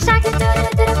 daddy shark,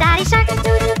 daddy shark,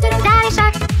 daddy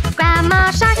shark.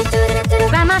 Grandma shark,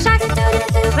 grandma shark,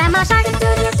 grandma shark,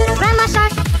 grandma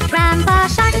shark. Grandpa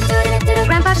shark,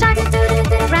 grandpa shark,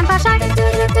 grandpa shark,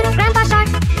 grandpa shark.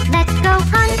 Let's go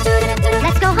hunt,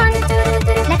 let's go hunt,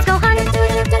 let's go hunt,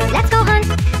 let's go hunt.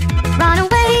 Run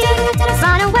away,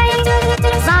 run away,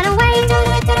 run away,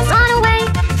 run away.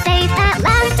 Safe at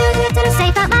last,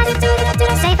 safe at last,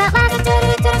 safe at last,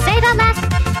 safe at last.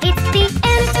 It's the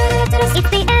end, it's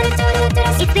the end,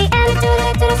 it's the end,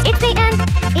 it's the end,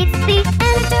 it's the end,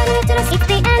 it's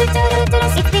the end,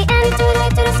 it's the end,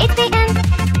 it's the end.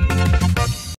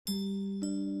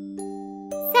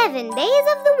 7 days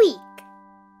of the week.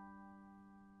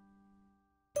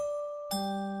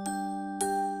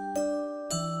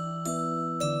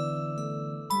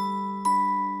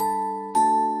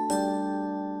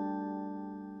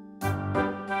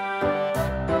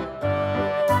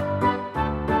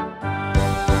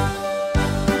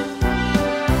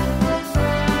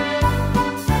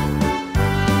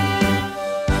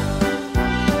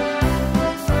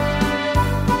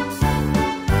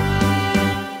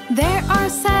 There are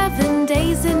 7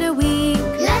 days in a week.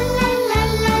 La la la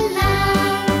la la.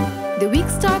 The week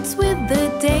starts with the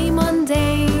day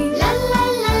Monday. La la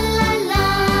la la la.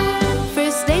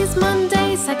 First day's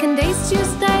Monday, second day's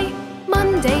Tuesday.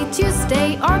 Monday,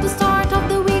 Tuesday are the start of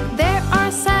the week. There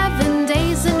are 7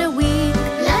 days in a week.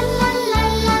 La la la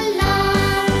la la.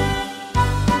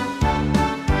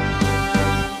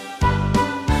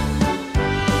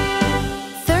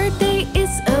 Third day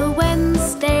is a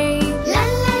Wednesday. La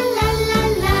la la la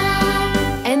la.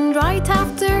 And right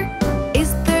after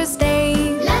is Thursday.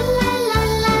 La la la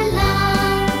la la.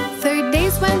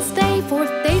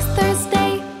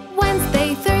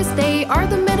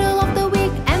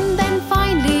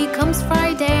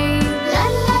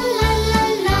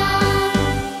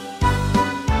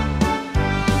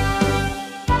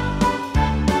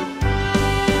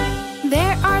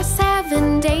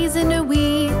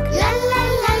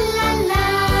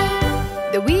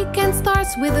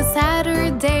 starts with a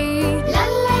Saturday. La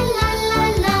la la la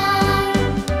la.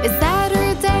 A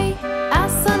Saturday, a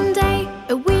Sunday,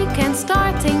 a weekend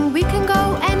starting. We can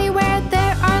go anywhere.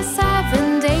 There are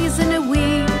 7 days in a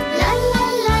week. La la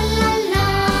la la la.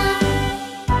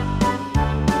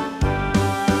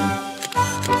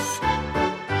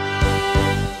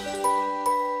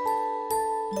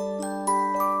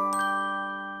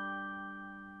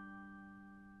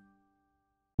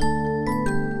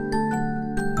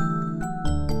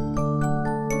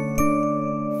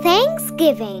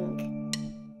 Thanksgiving.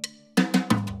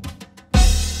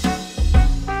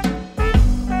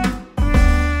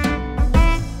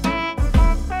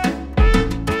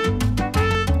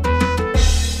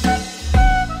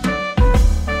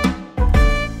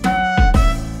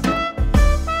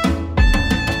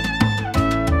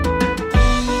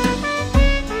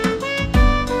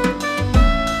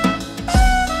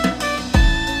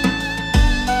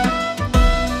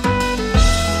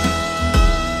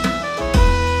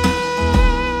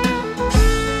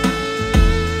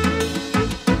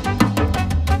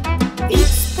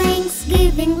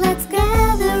 Let's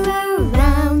gather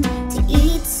around to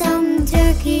eat some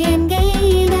turkey and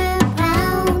gain a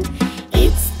pound.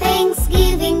 It's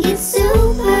Thanksgiving, it's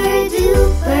super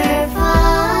duper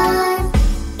fun.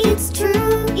 It's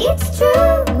true,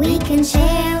 we can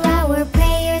share our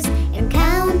prayers and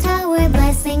count our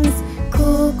blessings.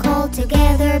 Cook all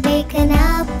together, bake an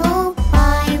apple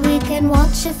pie. We can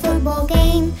watch a football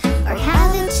game or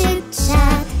have a chit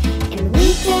chat, and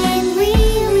we can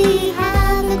really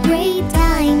have a great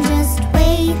time. Just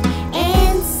wait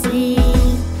and see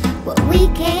what we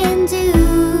can do.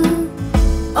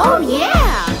 Oh yeah!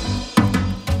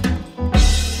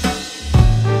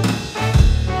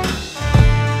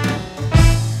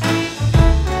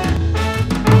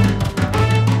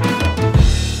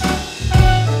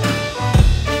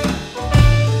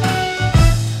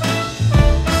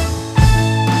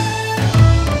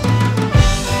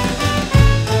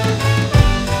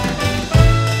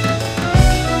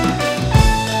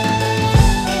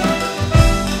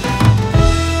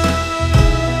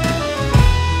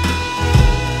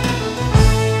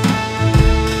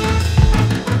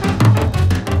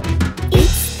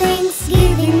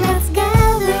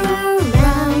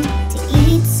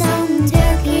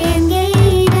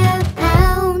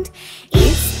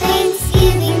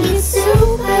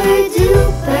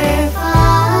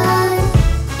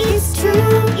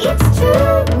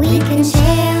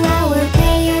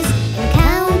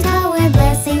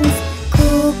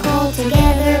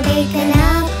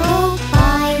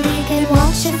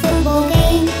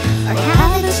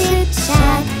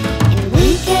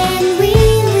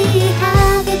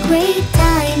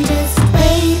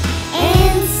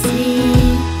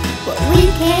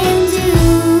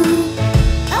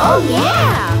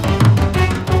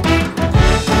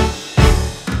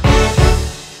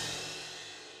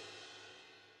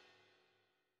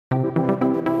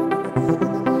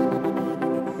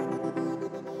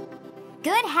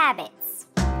 Good habits.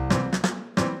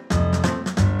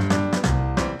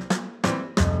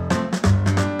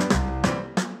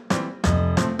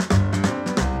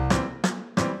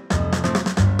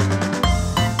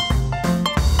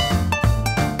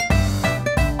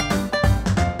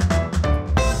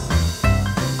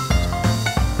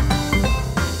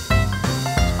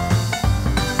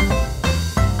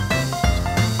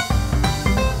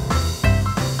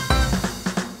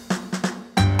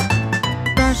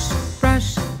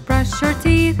 Brush your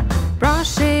teeth,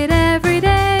 brush it every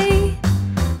day.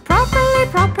 Properly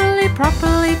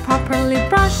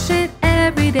brush it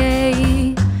every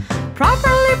day.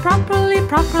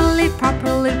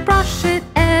 Properly brush it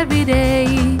every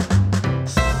day.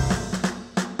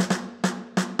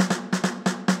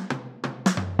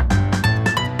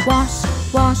 Wash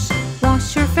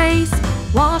your face,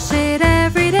 wash it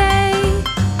every day.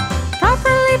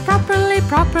 Properly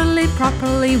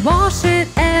wash it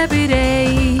every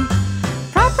day.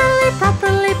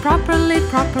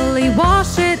 Properly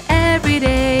wash it every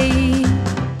day.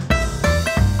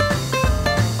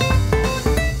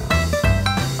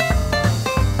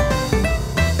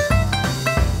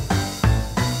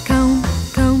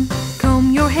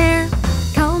 Comb your hair,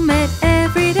 comb it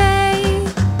every day.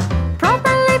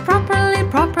 Properly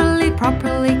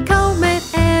comb it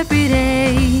every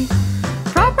day.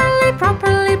 Properly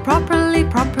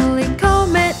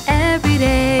comb it every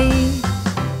day.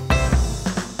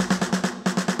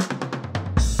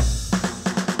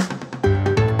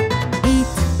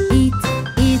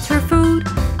 Eat your food,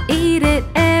 eat it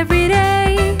every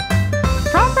day.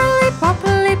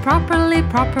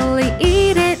 Properly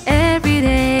eat it every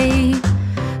day.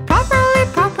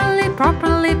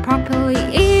 Properly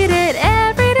eat it every day.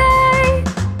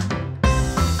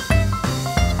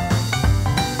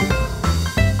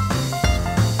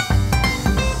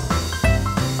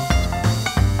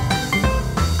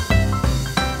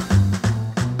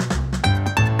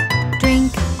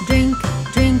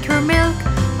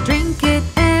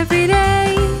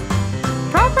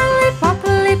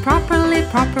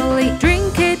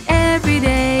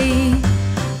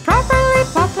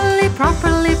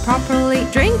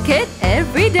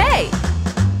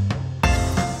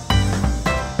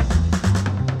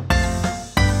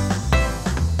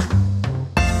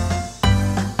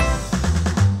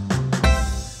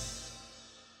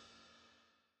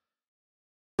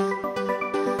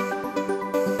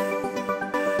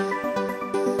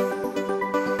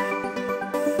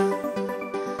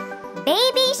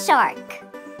 Baby shark.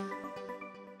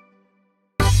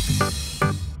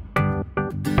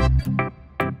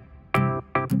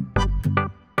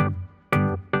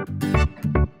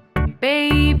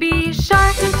 Baby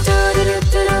shark,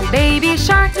 baby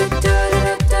shark,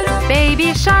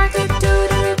 baby shark,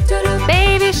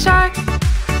 baby shark,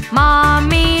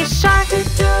 mommy shark,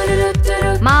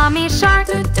 mommy shark,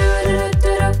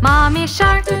 mommy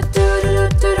shark,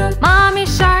 mommy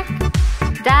shark,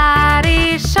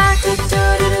 daddy shark,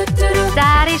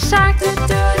 daddy shark,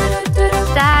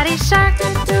 daddy shark,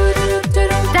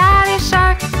 daddy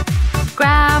shark,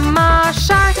 grandma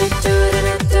shark,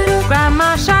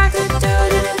 grandma shark,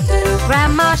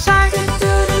 grandma shark,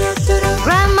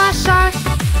 grandma shark,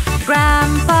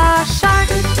 grandpa shark,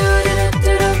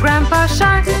 grandpa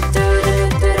shark,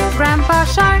 grandpa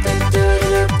shark,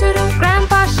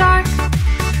 grandpa shark.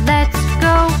 Let's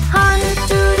go hunt,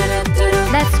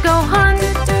 let's go hunt,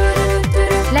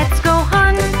 let's go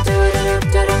hunt,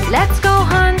 let's go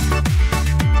hunt.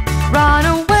 Run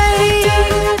away,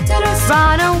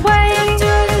 run away,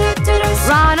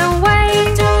 run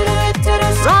away,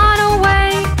 run away.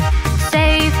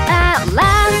 Safe at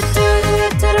last,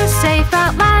 safe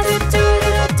at last,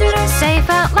 safe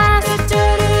at last,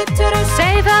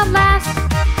 safe at last.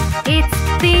 It's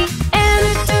the end,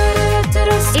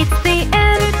 it's the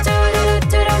end, it's the end,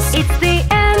 it's the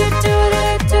end, it's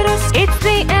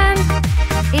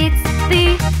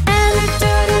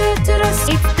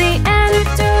the end, it's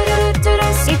the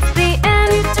end, it's the end,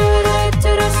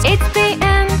 it's the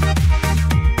end.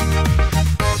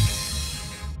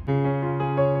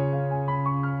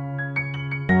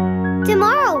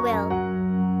 Tomorrow will.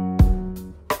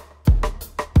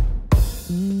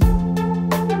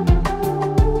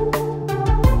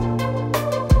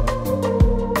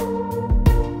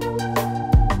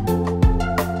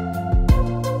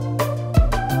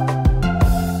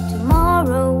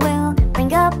 Tomorrow will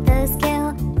bring up the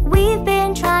skill we've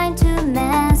been trying to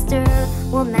master.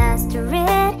 We'll master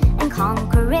it and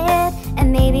conquer it,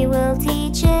 and maybe we'll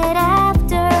teach it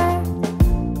after.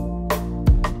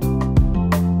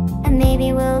 And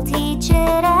maybe we'll teach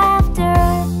it after.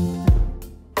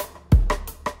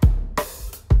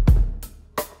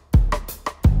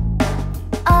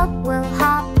 Up we'll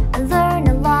hop and learn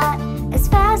a lot as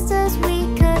fast as we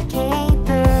could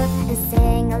caper, and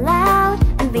sing aloud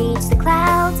and reach the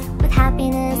clouds with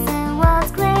happiness and wild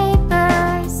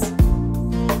scrapers.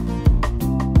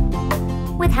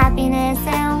 With happiness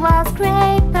and wild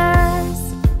scrapers.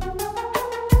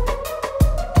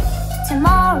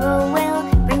 Tomorrow will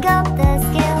bring up the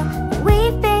skill that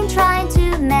we've been trying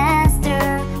to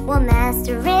master. We'll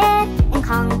master it and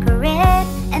conquer it,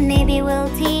 and maybe we'll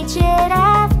teach it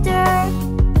after.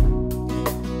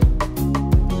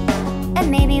 And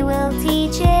maybe we'll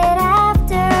teach it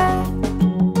after.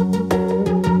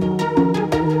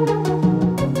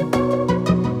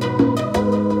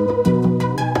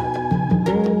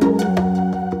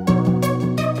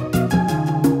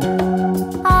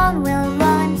 On we'll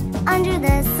run under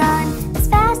the sun as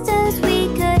fast as we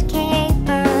could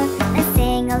caper, and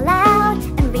sing aloud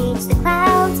and reach the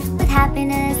clouds with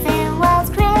happiness and wild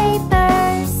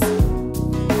scrapers.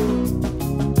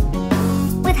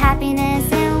 With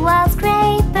happiness and wild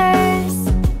scrapers.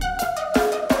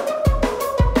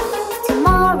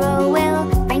 Tomorrow will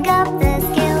bring up the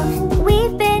skill that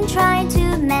we've been trying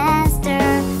to master.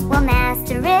 We'll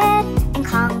master it and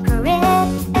conquer it,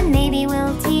 and maybe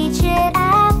we'll teach it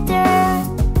after.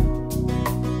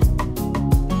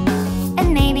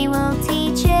 And maybe we'll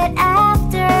teach it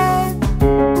after.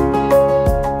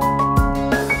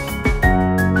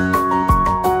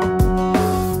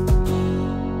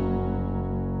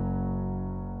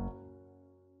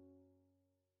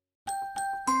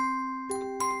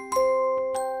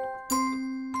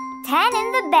 Ten in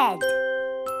the bed.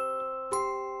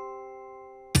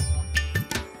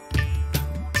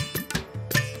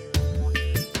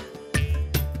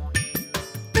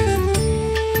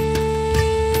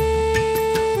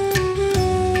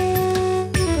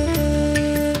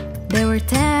 There were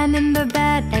 10 in the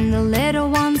bed, and the little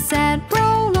one said,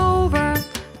 roll over,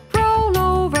 roll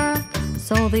over.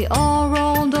 So they all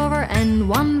rolled over, and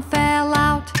one fell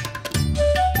out.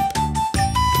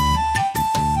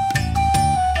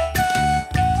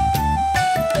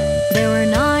 There were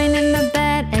 9 in the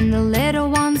bed, and the little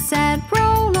one said,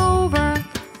 roll over,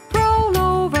 roll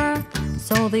over.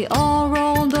 So they all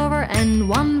rolled over, and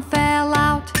one fell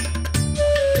out.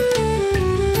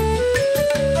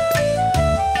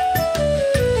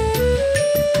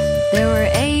 There were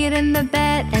 8 in the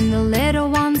bed, and the little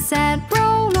one said,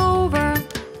 roll over,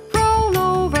 roll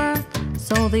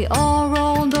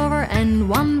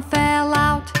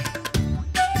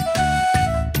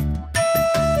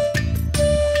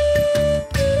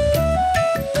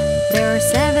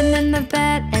in the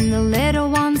bed, and the little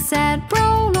one said,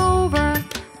 roll over,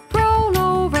 roll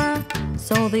over.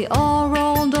 So they all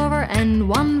rolled over and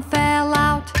one fell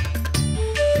out.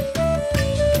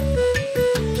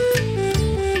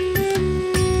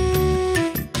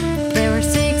 There were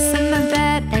 6 in the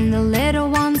bed, and the little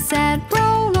one said,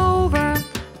 roll over,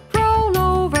 roll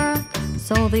over.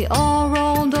 So they all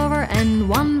rolled over and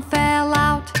one fell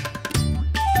out.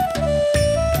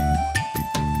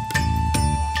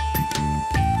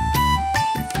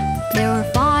 There were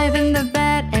 5 in the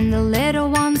bed, and the little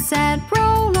one said,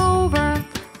 roll over,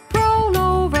 roll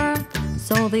over.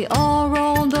 So they all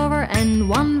rolled over and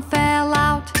one fell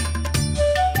out.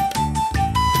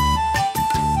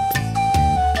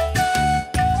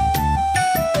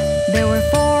 There were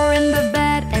 4 in the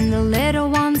bed, and the little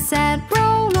one said,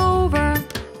 roll over,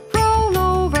 roll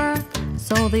over.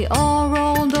 So they all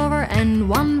rolled over and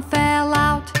one fell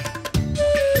out.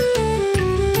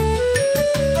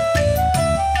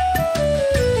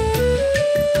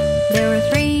 There were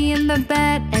 3 in the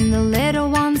bed, and the little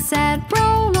one said,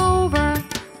 roll over,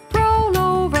 roll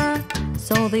over.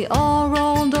 So they all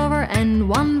rolled over and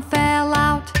one fell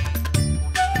out.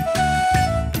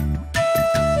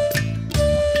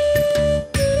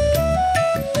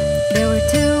 There were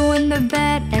 2 in the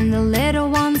bed, and the little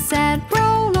one said,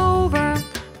 roll over,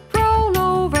 roll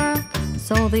over.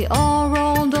 So they all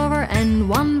rolled over and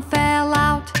one fell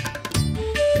out.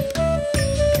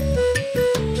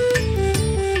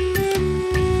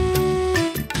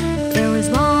 There was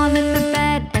 1 in the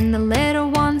bed, and the little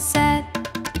one said,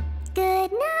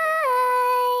 Good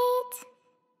night.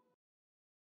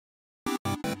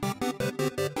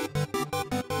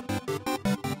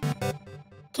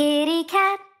 Kitty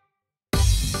cat.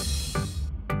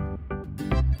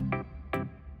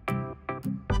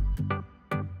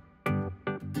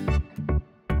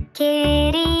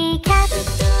 Kitty cat.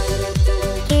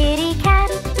 Kitty cat.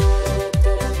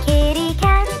 Kitty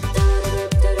cat.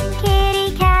 Kitty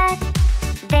cat.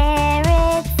 There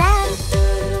it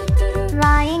sat,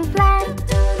 lying flat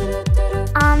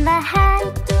on the hat.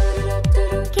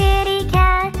 Kitty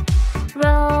cat,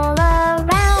 roll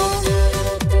around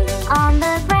on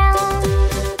the ground.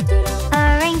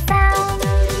 Purring sound,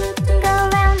 go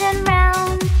round and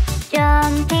round.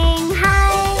 Jumping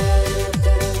high,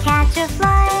 catch a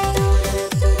fly.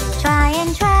 Try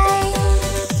and try,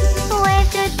 wave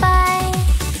goodbye.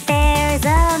 There's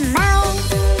a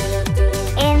mouse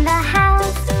in the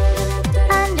house,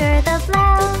 under the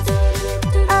blouse.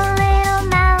 A little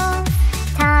mouse,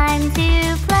 time to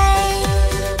play.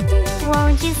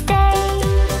 Won't you stay?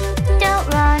 Don't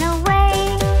run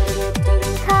away.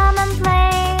 Come and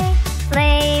play,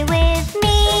 play with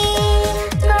me.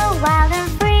 Go wild and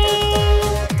free.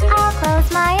 I'll close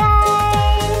my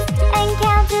eyes and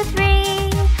count to 3.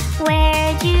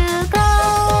 Where'd you go?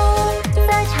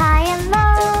 Such high and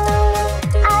low.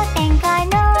 I think I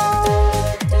know.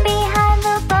 Behind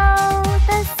the bow,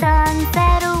 the sun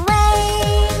set away.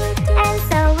 And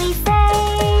so we say,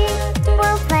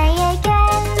 we'll play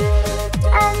again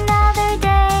another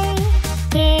day.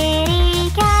 Kitty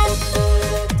cat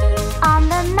on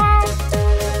the mat.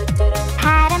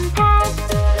 Pat and pat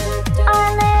our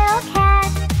little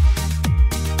cat.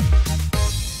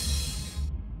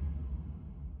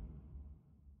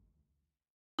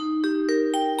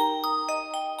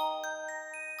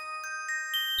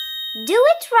 Do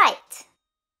it right.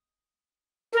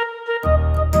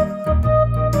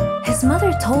 His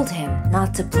mother told him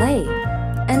not to play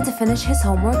and to finish his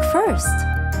homework first.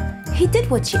 He did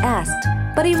what she asked,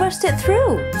 but he rushed it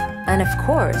through. And of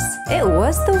course, it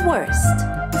was the worst.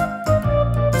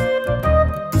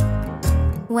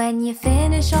 When you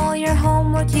finish all your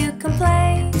homework, you can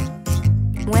play.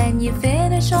 When you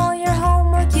finish all your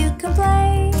homework, you can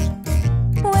play.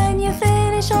 When you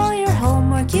finish all your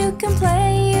homework, you can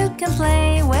play, you can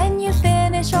play. When you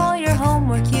finish all your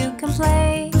homework, you can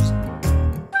play.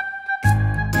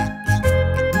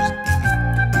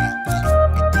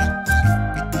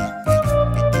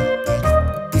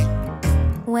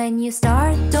 When you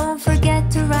start, don't forget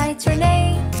to write your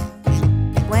name.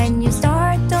 When you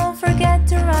start, don't forget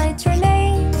to write your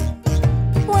name.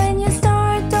 When you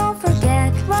start, don't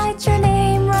forget, write your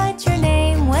name, write your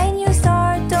name. When you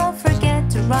start, don't forget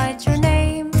to write your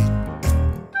name.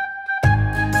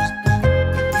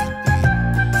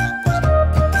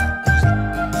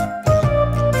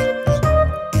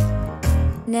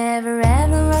 Never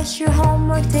ever rush your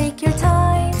homework, take your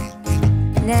time.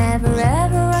 Never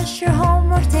ever rush your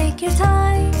homework, take your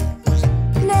time.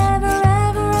 Never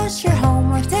ever rush your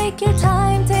homework, take your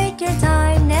time, take your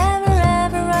time. Never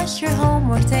ever rush your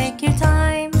homework, take your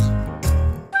time.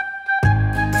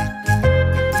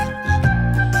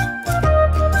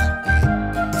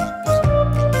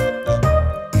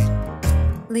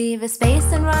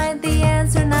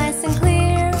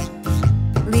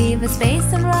 Leave a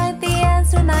space and write the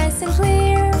answer nice and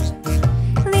clear.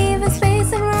 Leave a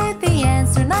space and write the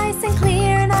answer nice and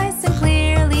clear, nice and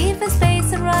clear. Leave a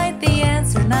space and write the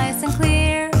answer nice and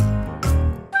clear.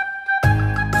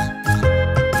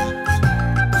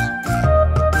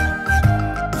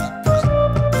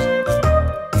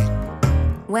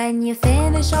 When you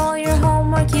finish all your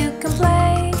homework, you can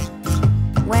play.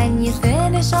 When you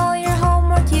finish all your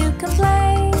homework, you can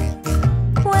play.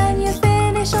 When you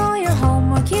finish all your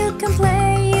homework, you can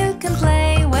play, you can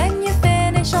play. When you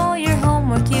finish all your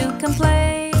homework, you can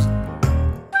play.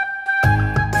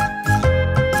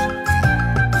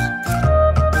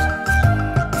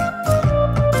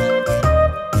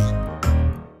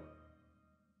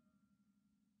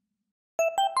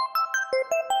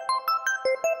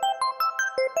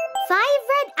 Five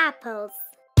red apples.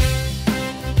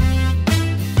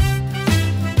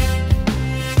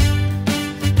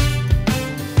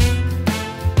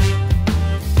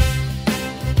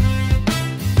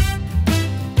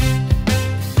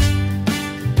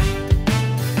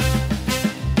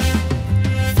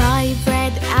 Five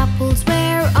red apples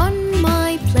were on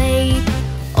my plate,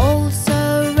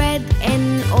 also red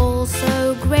and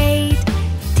also great.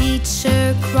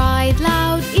 Teacher cried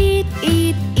loud, eat,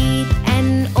 eat, eat,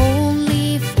 and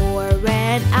only four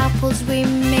red apples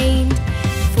remained.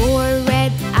 Four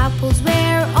red apples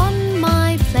were on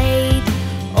my plate,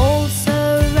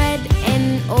 also red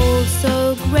and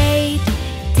also great.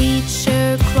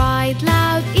 Teacher cried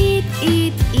loud, eat,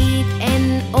 eat, eat,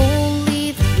 and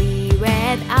only three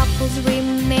red apples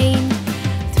remained.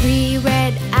 Three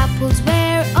red apples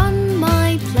were on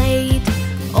my plate,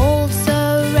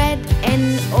 also red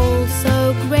and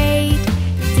also great.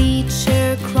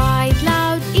 Teacher cried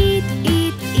loud, eat,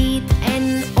 eat, eat,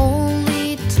 and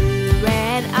only two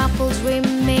red apples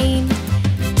remained.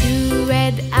 Two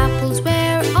red apples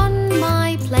were on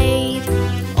my plate,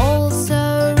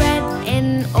 also red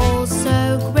and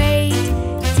also great.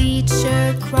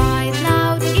 Teacher cried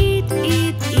loud, eat,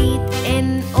 eat, eat,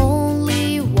 and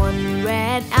only one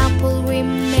red apple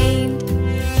remained.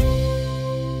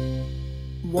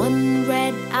 One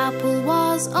red apple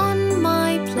was on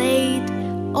my plate,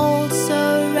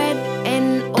 also red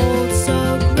and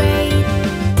also great.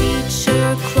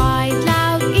 Teacher cried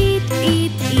loud, eat,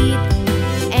 eat, eat,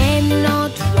 and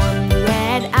not one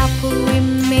red apple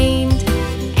remained.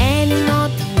 And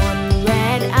not one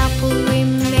red apple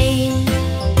remained.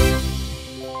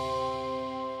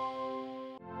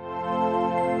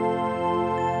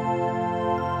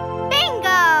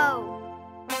 Bingo!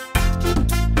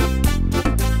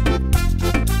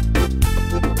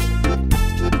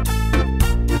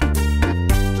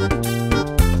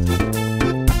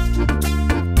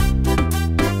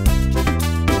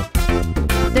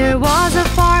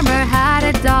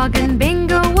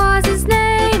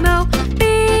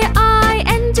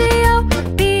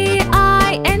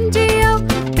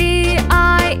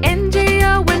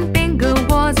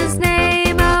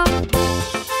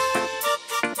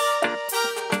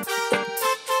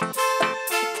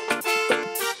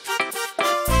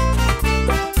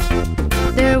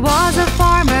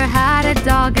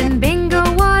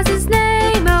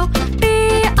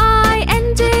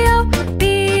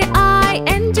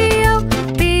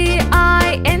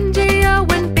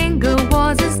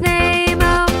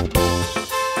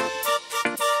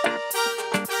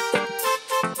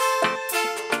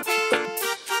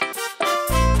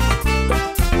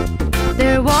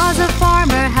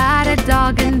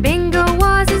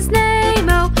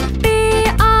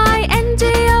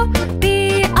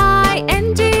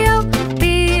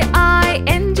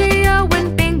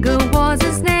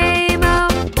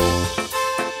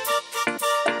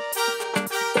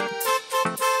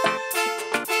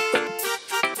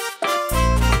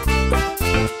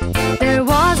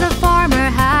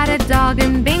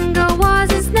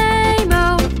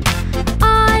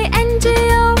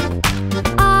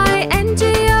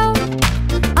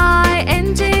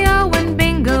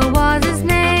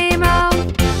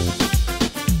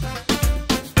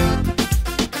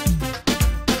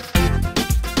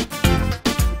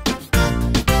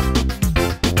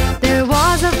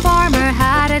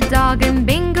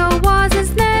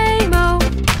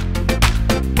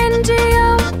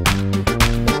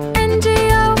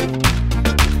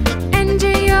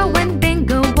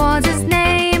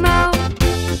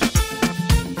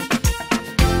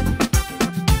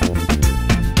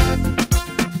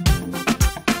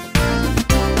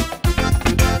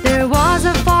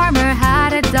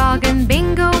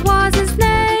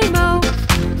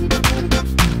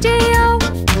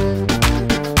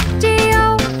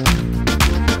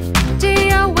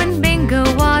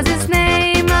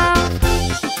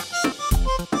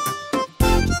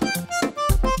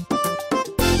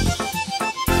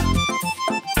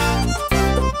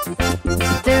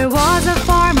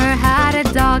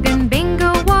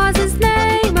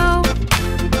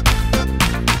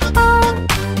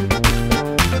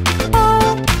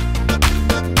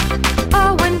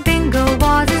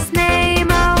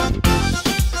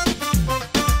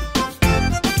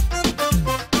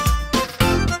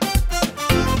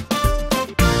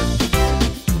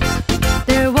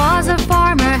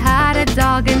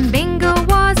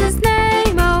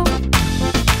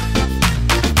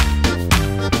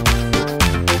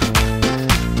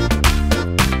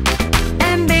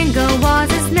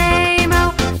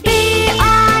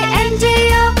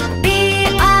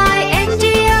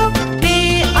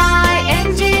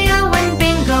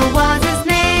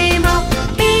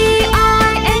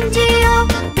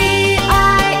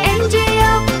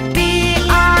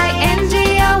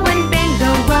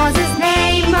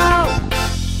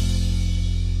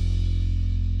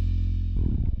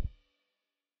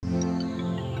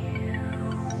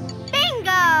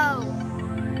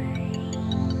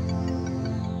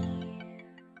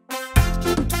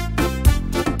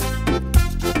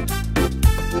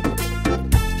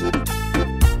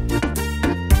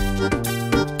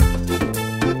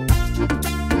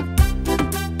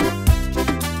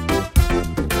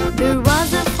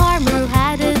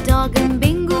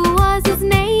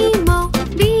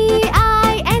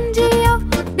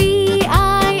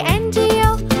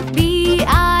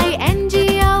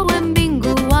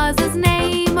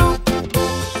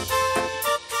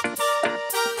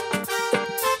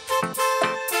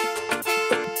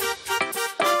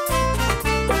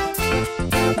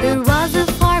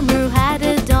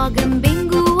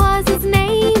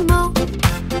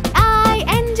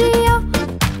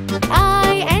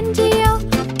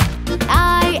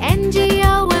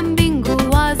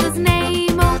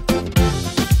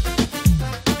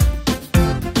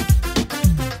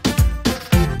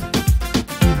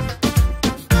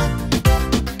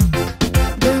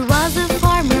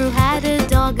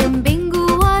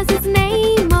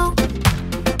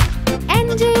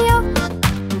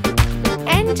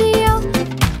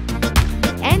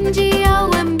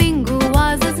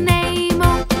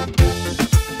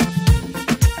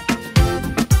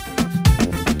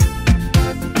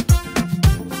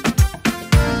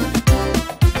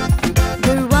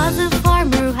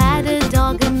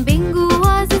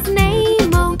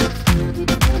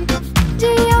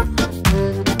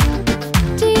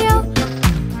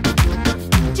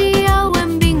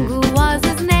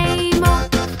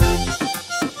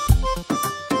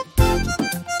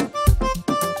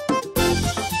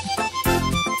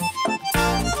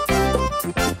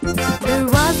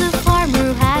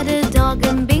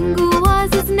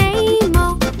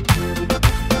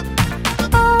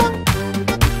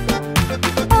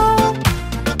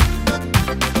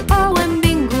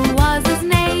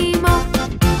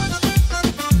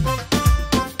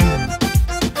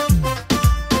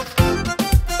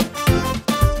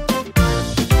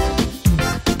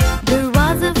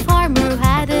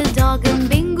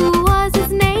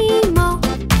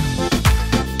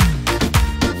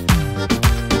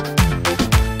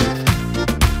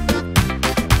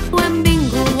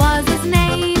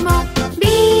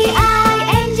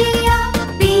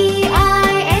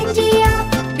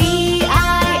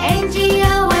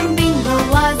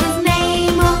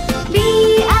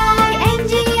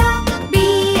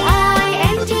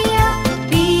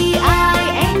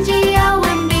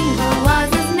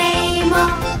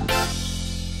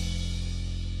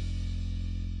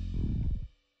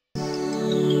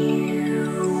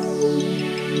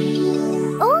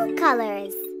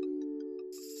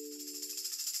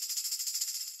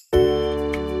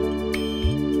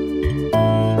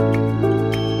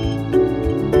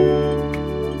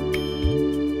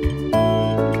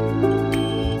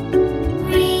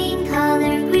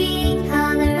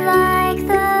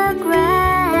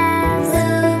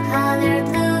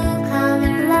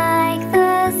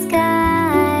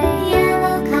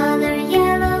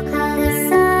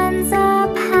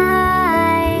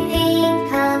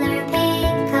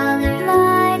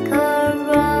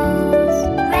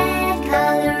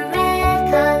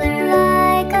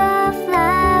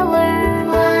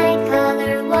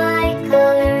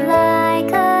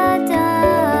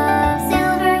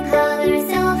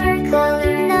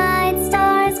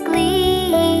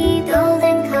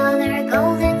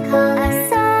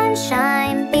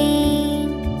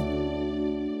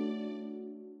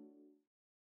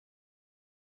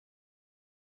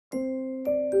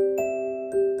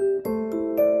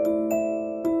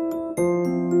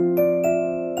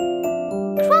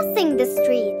 crossing the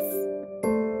streets.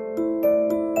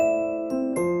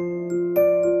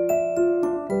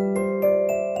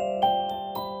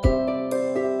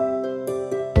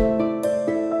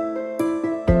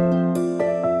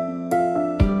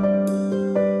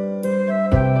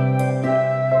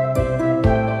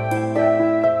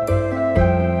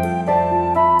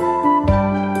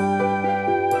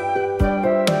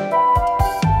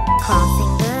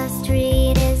 Crossing the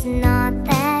street is not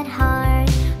that hard.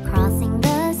 Crossing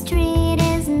the street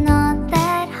is not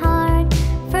that hard.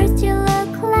 First you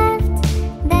look left,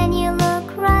 then you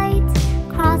look right.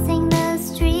 Crossing the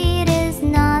street is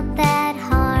not that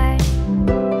hard.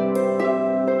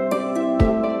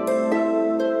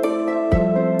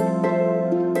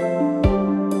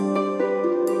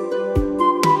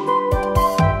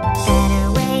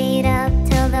 Better wait up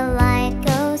till the light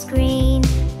goes green.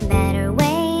 Better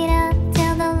wait up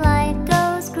till the light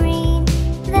goes green.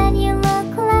 Then you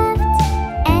look left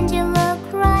and you look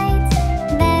right.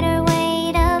 Better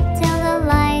wait up till the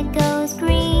light goes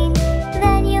green.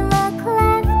 Then you look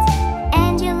left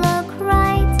and you look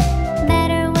right.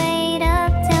 Better wait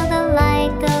up till the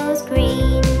light goes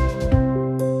green.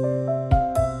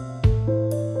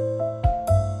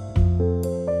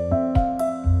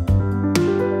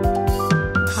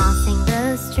 Crossing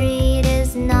the street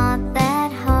is not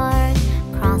that hard.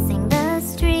 Crossing the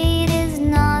street is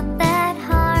not that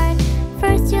hard.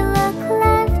 First you look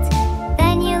left,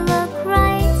 then you look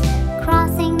right.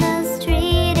 Crossing the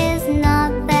street is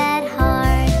not that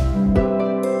hard.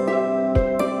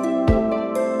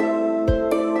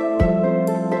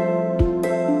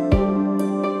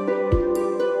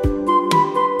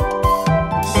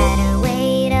 Better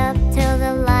wait up till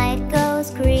the light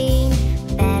goes green.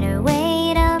 Better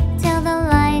wait up till the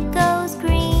light goes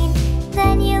green.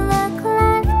 Then you look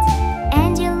left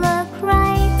and you look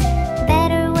right.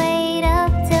 Better wait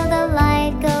up till the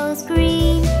light goes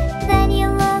green. Then you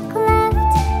look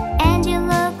left and you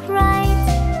look right.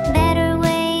 Better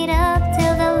wait up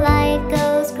till the light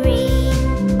goes green.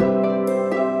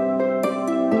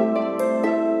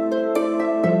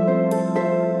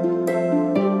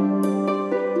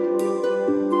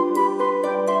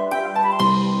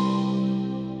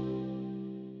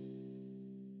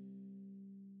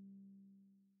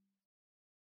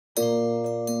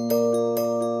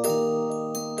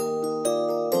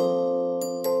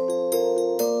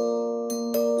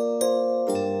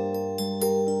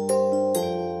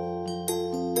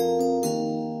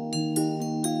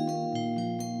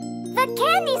 The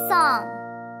candy song.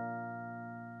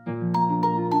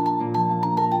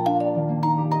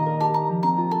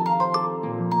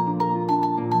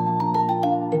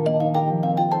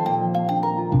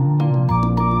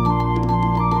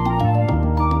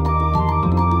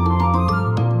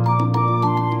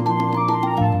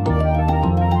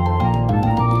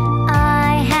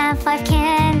 I have 5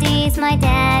 candies, my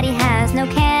daddy has no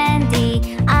candy.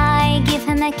 I give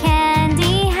him a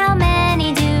candy, how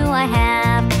many do I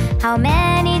have? How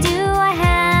many do I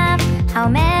have? How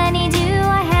many do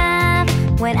I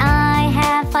have? When I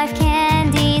have 5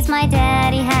 candies, my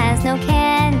daddy has no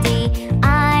candy.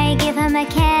 I give him a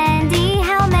candy,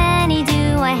 how many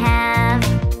do I have?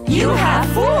 You have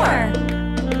 4.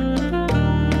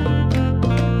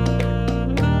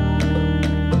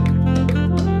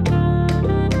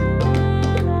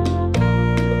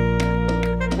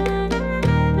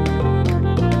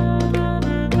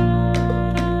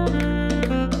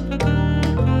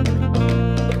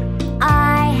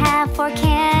 I have 4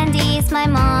 candies, my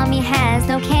mommy has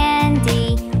no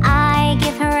candy. I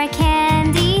give her a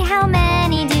candy, how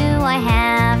many do I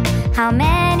have? How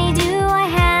many do I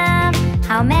have?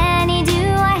 How many do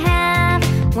I have?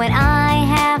 When I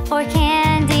have 4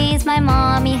 candies, my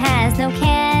mommy has no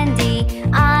candy.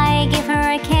 I give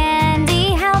her a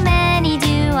candy, how many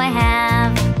do I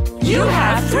have? You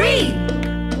have 3.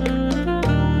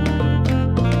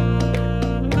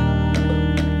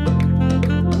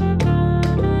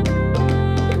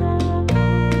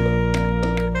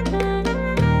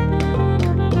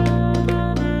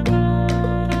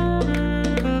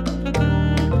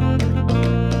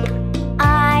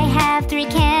 I have 3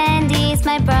 candies,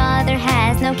 my brother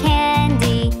has no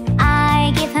candy.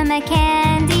 I give him a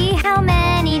candy, how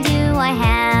many do I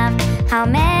have? How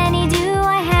many do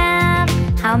I have?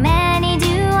 How many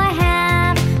do I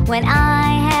have? When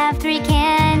I have 3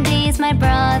 candies, my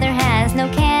brother has no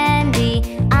candy.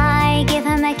 I give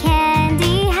him a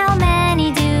candy, how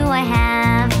many do I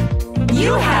have?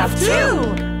 You have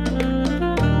 2.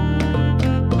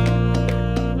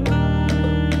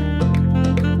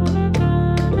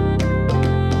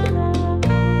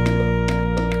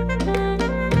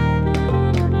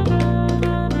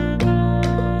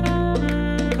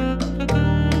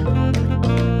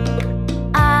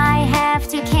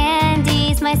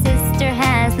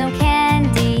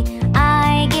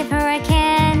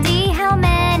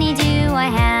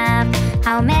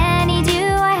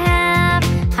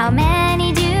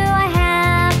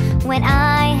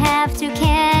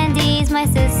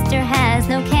 sister has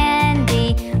no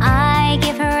candy. I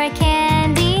give her a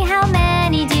candy. How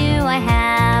many do I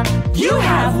have? You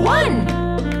have one!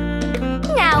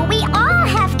 Now we all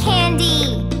have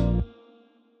candy!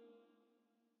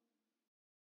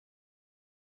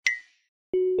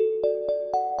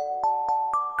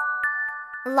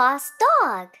 Lost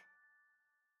dog.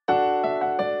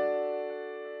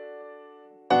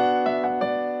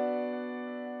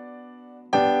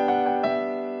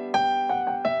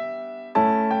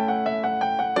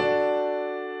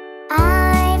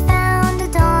 I found a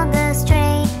dog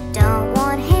astray. Don't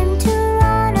want him to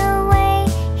run away.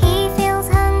 He feels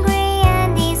hungry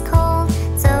and he's cold,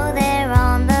 so there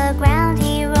on the ground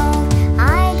he rolled.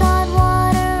 I got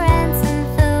water and some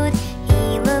food.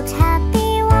 He looked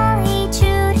happy while he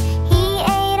chewed. He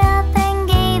ate up and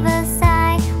gave a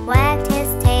sigh, wagged his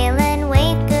tail and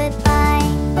waved goodbye.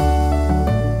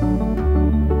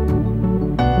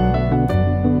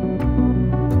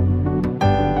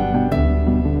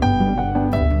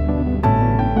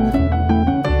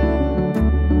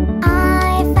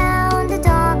 I found a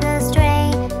dog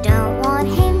astray. Don't want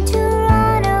him to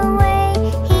run away.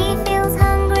 He feels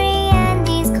hungry and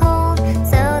he's cold,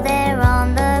 so there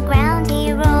on the ground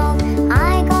he rolled.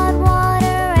 I got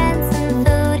water and some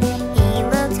food. He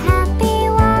looked happy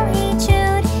while he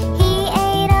chewed. He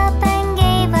ate up and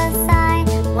gave a sigh,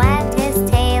 wagged his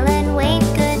tail and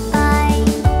waved goodbye.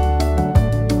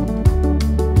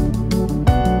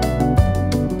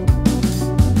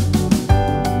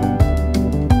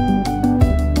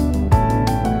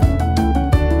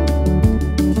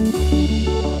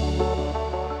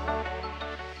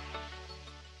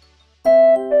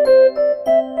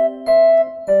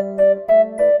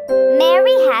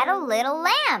 Mary had a little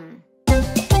lamb.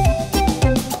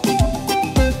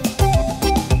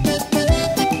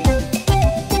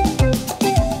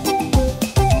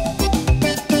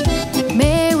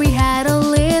 Mary had a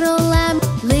little lamb,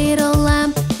 little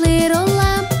lamb, little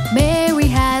lamb. Mary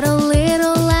had a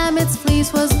little lamb, its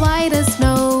fleece was white as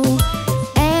snow.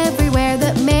 Everywhere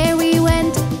that Mary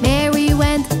went, Mary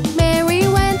went, Mary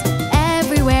went.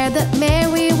 Everywhere that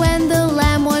Mary went, the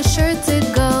lamb was sure to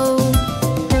go.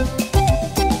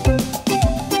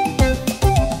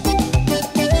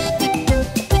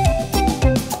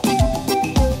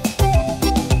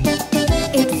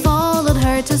 It followed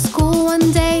her to school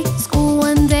one day, school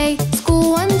one day,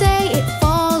 school one day. It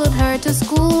followed her to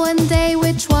school one day,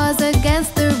 which was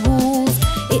against the rules.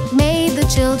 It made the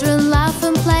children laugh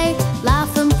and play,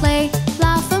 laugh and play,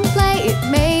 laugh and play.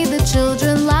 It made the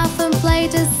children laugh and play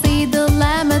to see the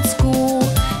lamb at school.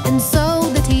 And so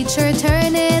the teacher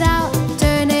turned it out,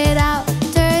 turn it out,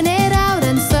 turn it out.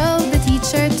 And so the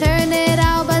teacher turned it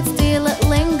out, but still it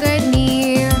lingered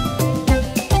near.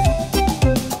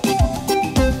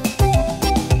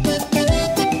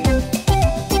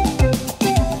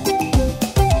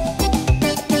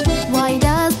 Why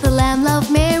does the lamb love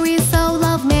Mary so,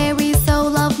 love Mary so,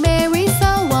 love Mary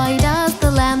so? Why does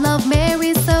the lamb love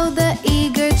Mary so? The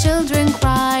eager children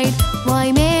cried.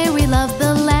 Why Mary loved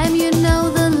the lamb, you know,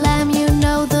 the lamb, you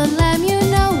know, the lamb, you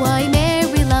know. Why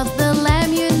Mary loved the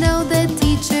lamb, you know, the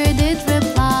teacher did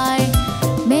reply.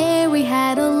 Mary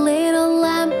had a little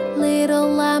lamb, little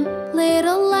lamb,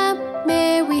 little lamb.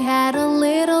 Mary had a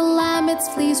little lamb, its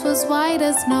fleece was white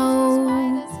as snow.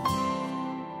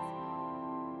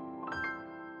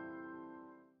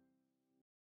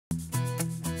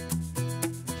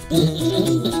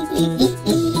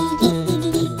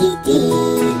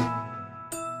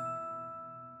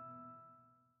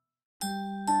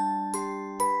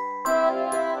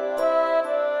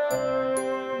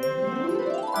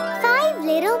 Five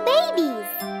little babies.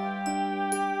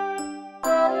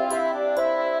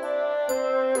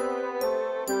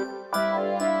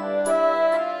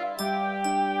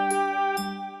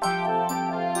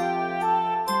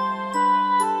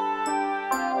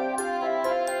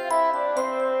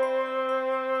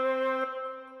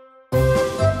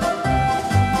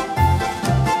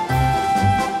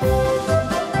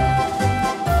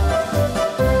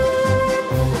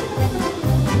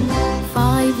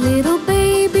 Five little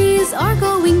babies are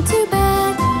going to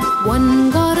bed. One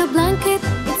got a blanket,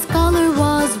 its color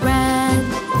was red.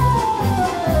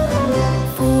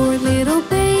 Four little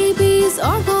babies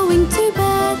are going to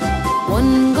bed.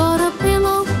 One got a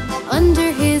pillow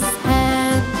under his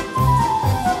head.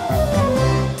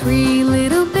 Three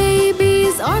little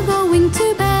babies are going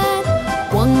to bed.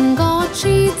 One got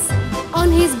sheets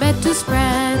on his bed to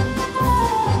spread.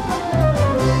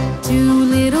 Two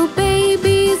little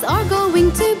babies are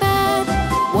going to bed.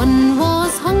 One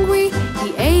was hungry,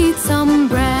 he ate some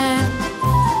bread.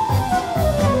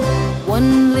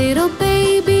 One little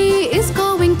baby is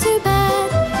going to bed.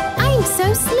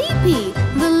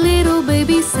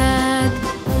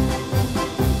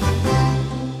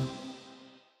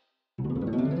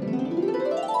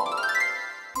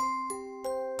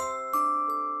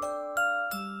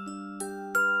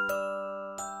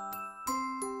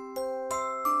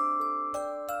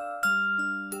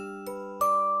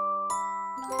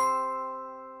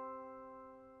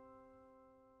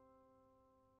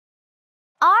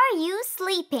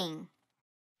 sleeping?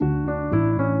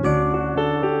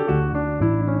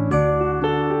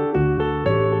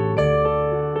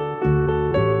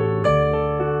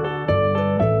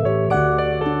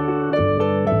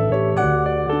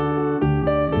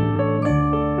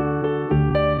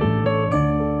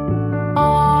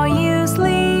 Are you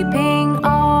sleeping?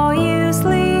 Are you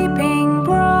sleeping,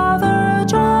 Brother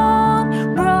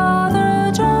John?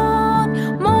 Brother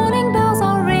John, morning bells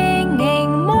are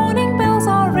ringing, morning bells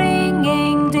are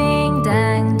ringing, ding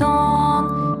dang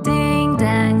dong, ding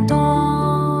dang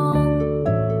dong.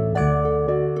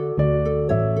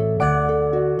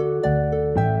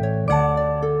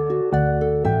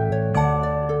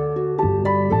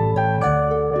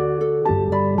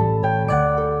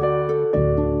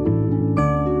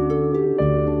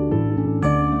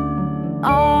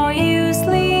 Are you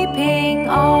sleeping?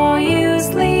 Are you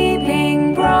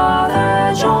sleeping,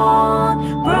 Brother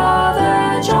John?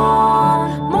 Brother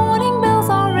John, morning bells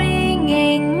are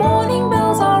ringing, morning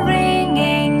bells are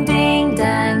ringing, ding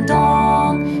dang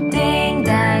dong, ding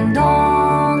dang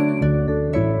dong.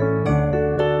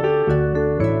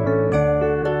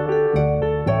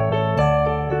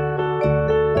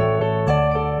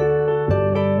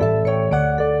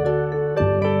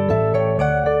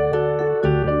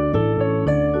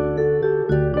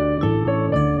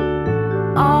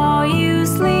 Are you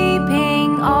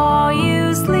sleeping? Are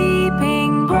you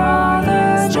sleeping,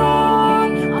 Brother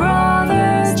John?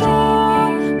 Brother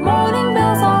John, morning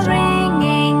bells are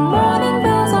ringing, morning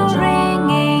bells are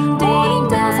ringing, ding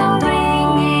bells are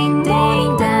ringing,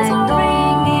 ding dang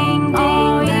ringing.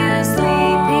 Are you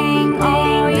sleeping?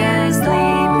 Are you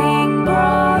sleeping,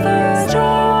 Brother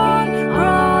John?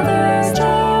 Brother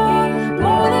John,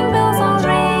 morning bells are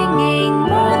ringing,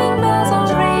 morning bells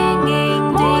are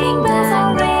ringing, ding bells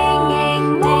are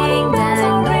ringing, ding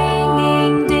dang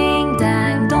ringing, ding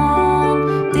dang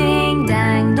dong, ding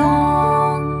dang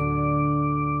dong.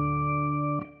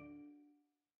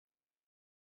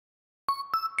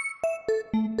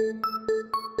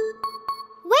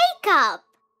 Wake up!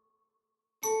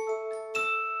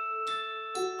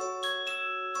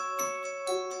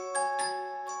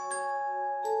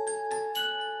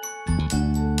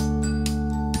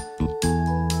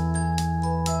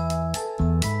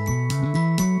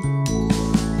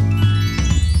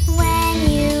 When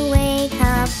you wake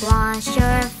up, wash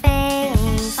your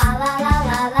face. La la la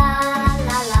la la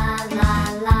la la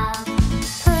la.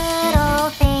 Put all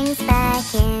things back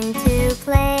into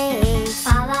place.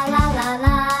 La la la la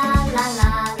la la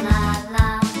la la.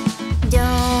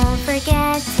 Don't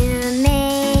forget to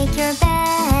make your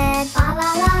bed. La la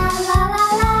la la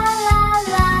la la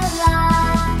la la.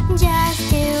 Just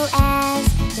do as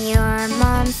your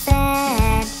mom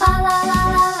said. La la la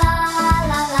la la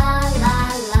la la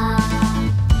la.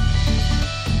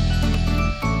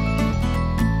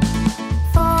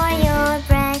 For your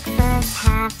breakfast,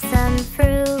 have some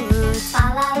fruit. La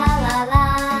la la la la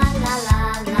la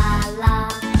la la.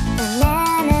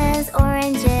 Bananas,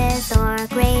 oranges, or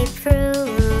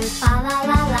grapefruit. La la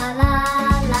la la la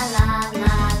la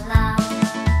la la.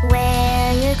 Wear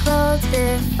your clothes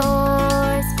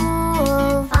before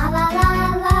school. La la la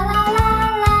la la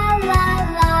la la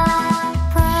la.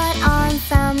 Put on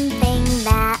something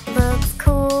that looks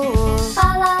cool. La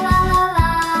la la la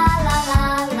la la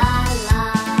la la.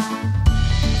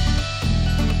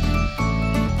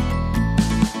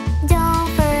 Don't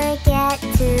forget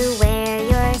to wear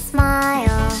your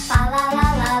smile. La la la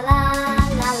la la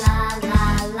la la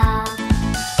la.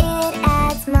 It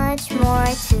adds much more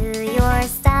to your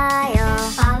style.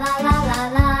 La la la la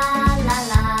la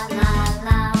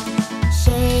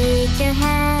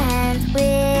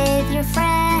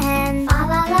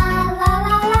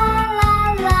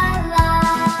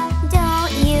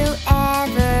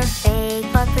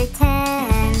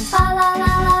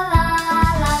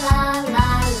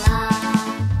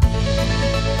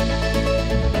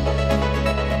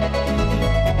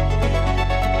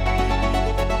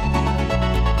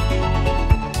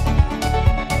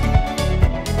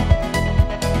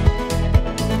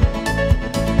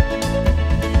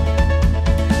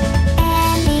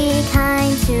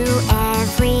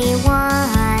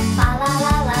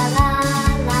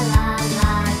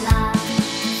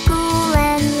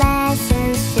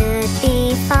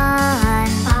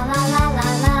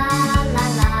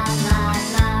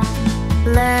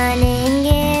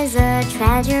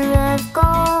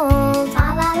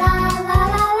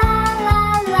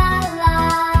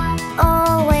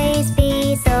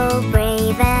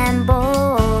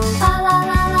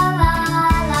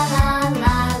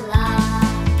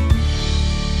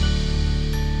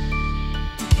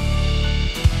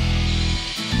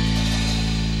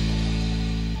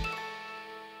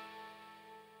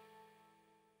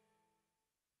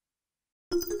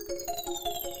Six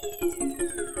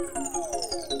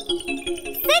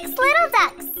little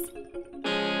ducks.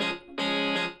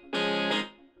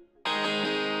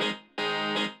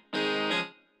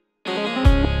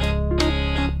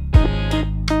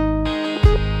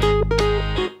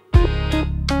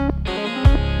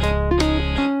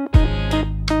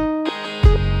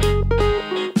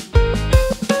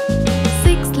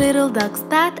 Little ducks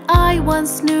that I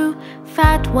once knew,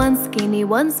 fat, one skinny,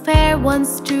 one's fair,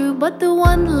 one's true. But the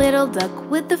one little duck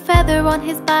with the feather on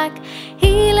his back,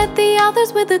 he led the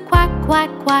others with a quack, quack,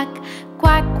 quack,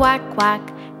 quack, quack,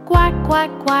 quack, quack, quack,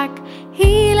 quack.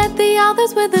 He led the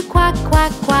others with a quack,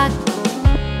 quack, quack.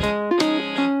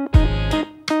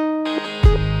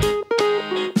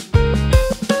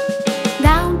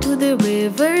 Down to the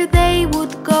river they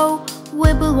would go,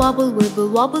 wibble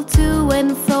wobble to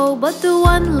and fro. But the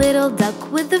one little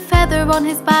duck with the feather on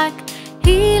his back,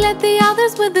 he led the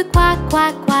others with the quack,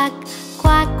 quack, quack,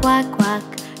 quack, quack, quack,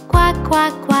 quack,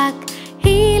 quack, quack.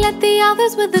 He led the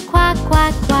others with the quack,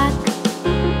 quack, quack.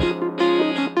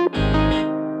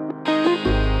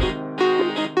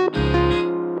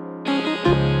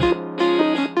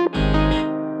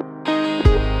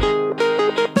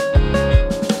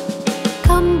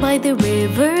 Come by the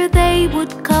river they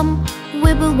would come,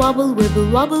 wibble wobble,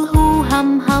 hoo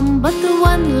hum hum. But the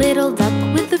one little duck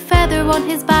with the feather on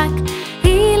his back,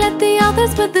 he led the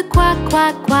others with the quack,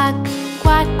 quack, quack,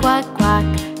 quack, quack, quack,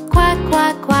 quack,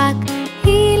 quack, quack.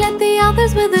 He led the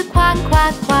others with the quack,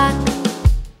 quack, quack.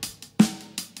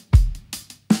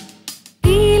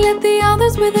 He led the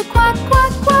others with the quack,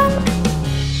 quack, quack.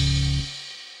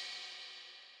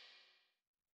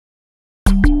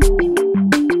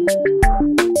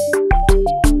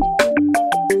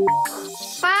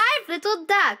 Little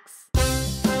ducks.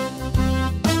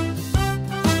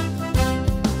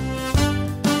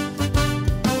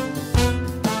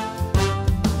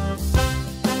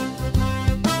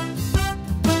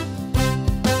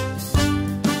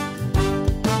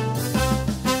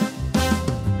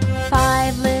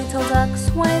 Five little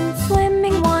ducks went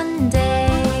swimming one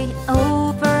day,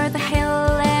 over the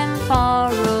hill and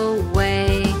far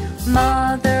away.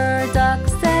 Mother duck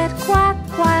said quack,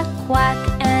 quack, quack,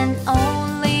 and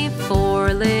only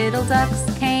four little ducks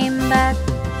came back.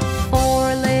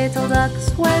 Four little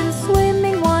ducks went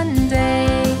swimming one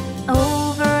day,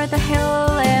 over the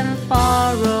hill and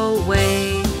far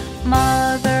away.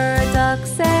 Mother duck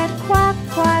said quack,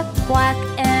 quack, quack,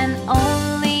 and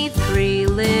only three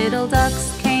little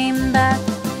ducks came back.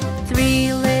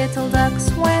 Three little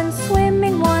ducks went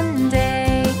swimming one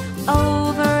day,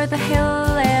 over the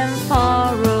hill and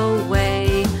far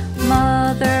away.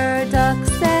 Mother duck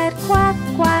said quack,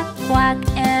 quack, quack,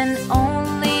 and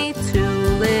only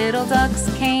two little ducks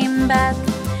came back.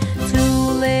 Two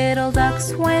little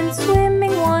ducks went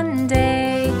swimming one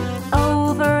day,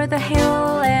 over the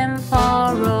hill and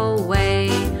far away.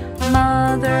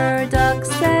 Mother duck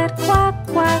said quack,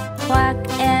 quack, quack,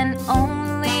 and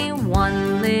only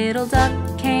one little duck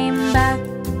came back.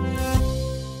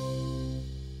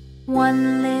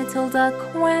 One little duck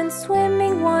went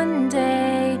swimming one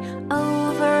day,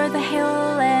 over the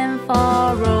hill and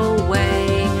far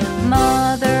away.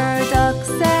 Mother duck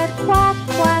said quack,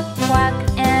 quack, quack,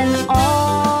 and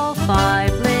all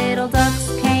five little ducks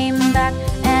came back.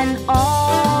 And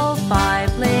all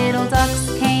five little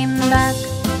ducks came back.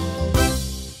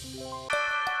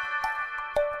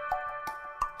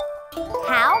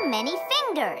 How many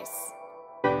fingers?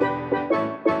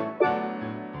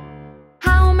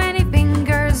 How many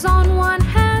fingers on one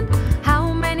hand?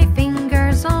 How many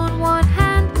fingers on one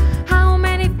hand? How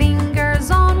many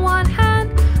fingers on one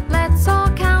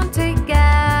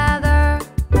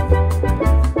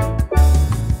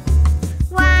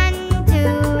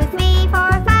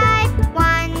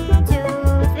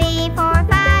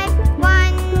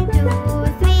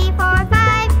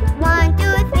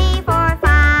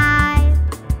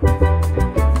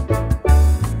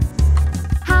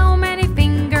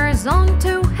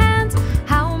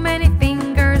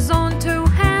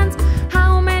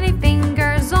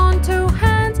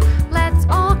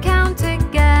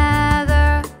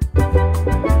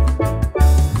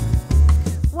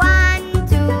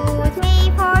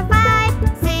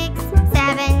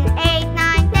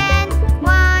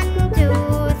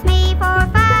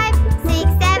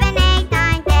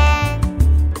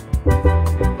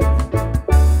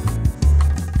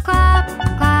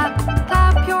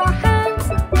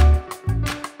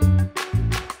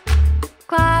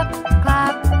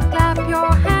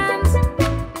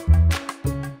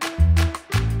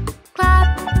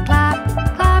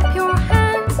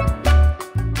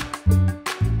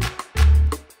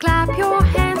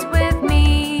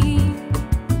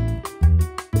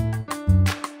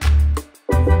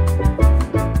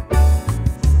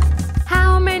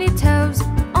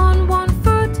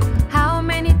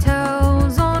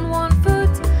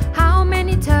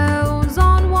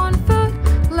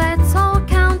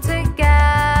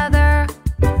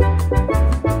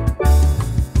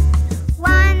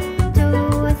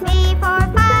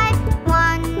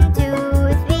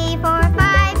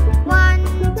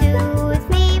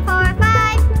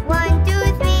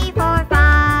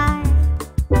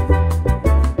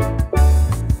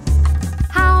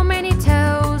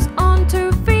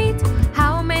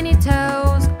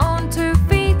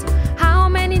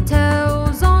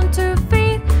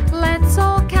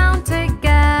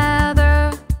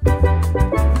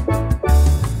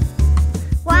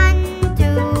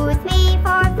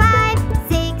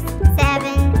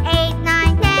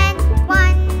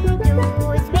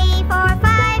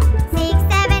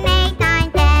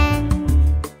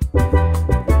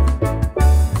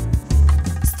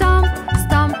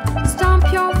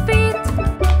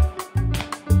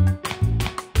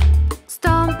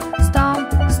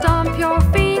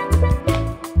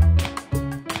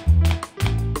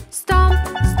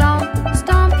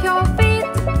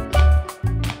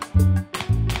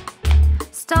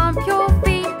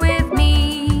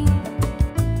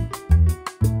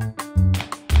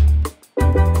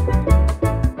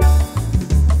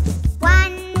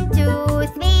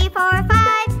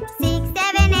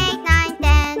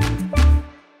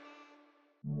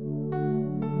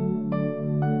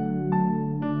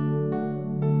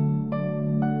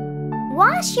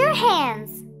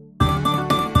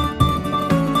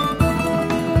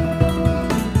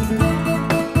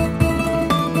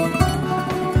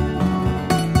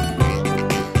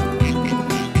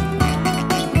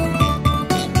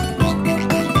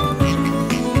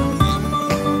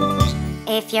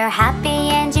If you're happy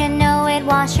and you know it,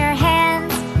 wash your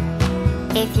hands.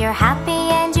 If you're happy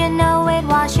and you know it,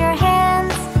 wash your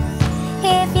hands.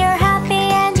 If you're happy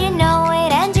and you know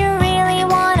it and you really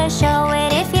want to show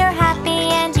it, if you're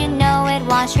happy and you know it,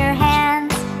 wash your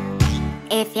hands.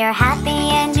 If you're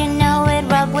happy and you know it,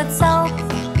 rub with soap.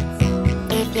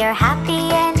 If you're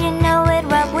happy and you know it,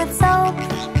 rub with soap.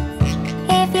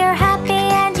 If you're happy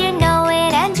and you know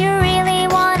it and you really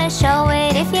want to show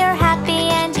it, if you're happy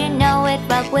and you know it,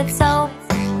 rub with soap.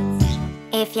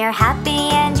 If you're happy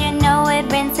and you know it,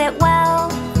 rinse it well.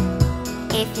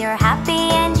 If you're happy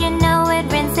and you know it,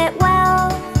 rinse it well.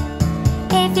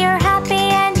 If you're happy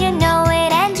and you know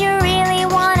it and you really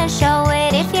want to show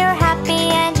it, if you're happy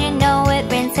and you know it,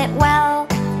 rinse it well.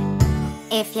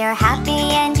 If you're happy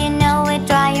and you know it,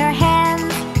 dry your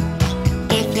hands.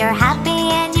 If you're happy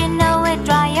and you know it,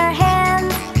 dry your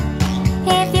hands.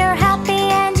 If you're happy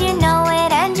and you know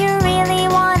it and you really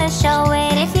want to show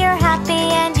it, if you're happy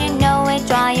and you know it,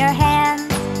 dry your hands.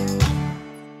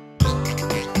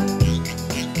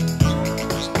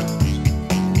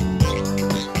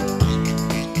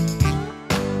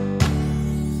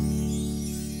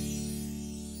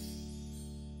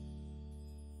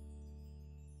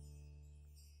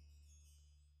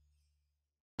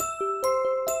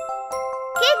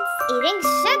 Kids eating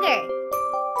sugar.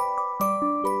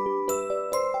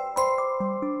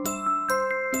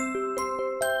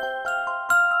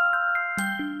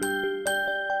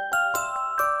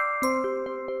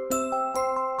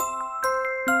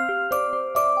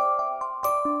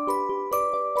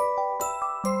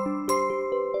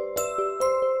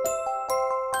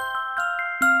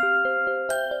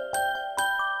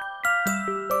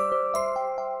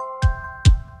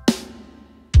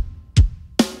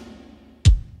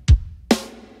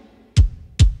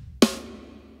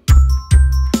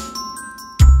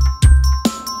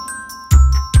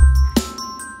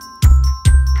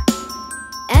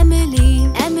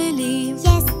 Emily,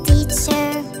 Yes,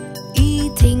 teacher.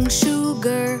 eating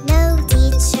sugar, No,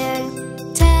 teacher.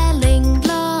 telling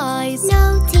lies.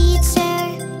 No, teacher.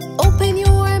 Open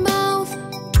your mouth.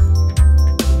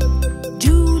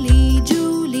 Julie,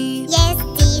 Yes,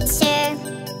 teacher.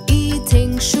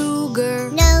 eating sugar,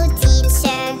 No,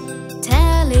 teacher.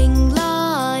 telling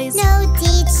lies. No,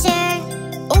 teacher.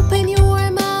 Open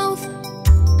your mouth.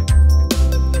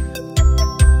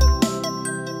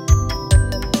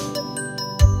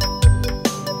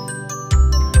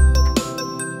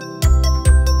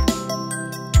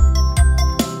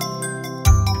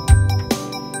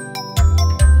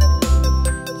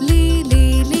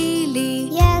 Lily,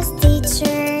 Yes,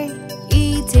 teacher.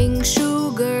 eating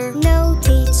sugar, No,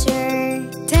 teacher.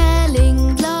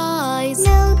 telling lies.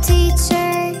 No,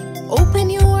 teacher. Open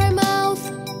your mouth.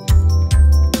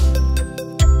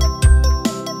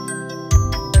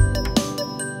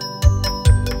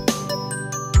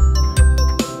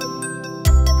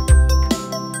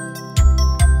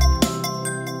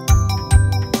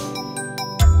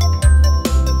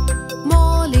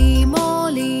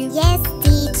 Molly, Yes,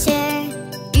 teacher.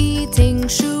 eating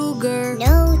sugar,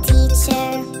 No,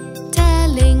 teacher.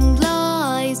 telling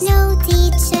lies. No,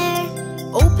 teacher.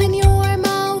 Open your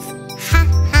mouth. Ha,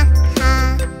 ha,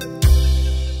 ha.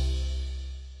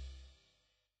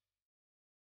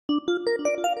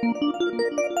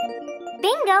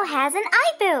 Bingo has an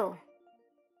eyeboo.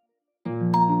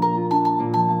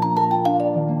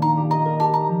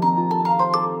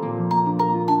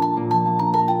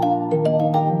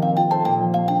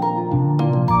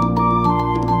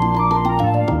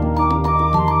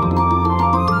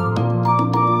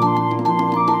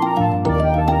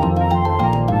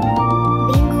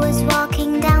 Bingo was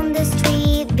walking down the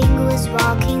street. Bingo was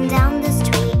walking down the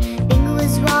street. Bingo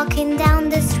was walking down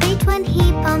the street when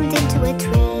he bumped into a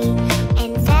tree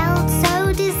and felt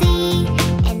so dizzy.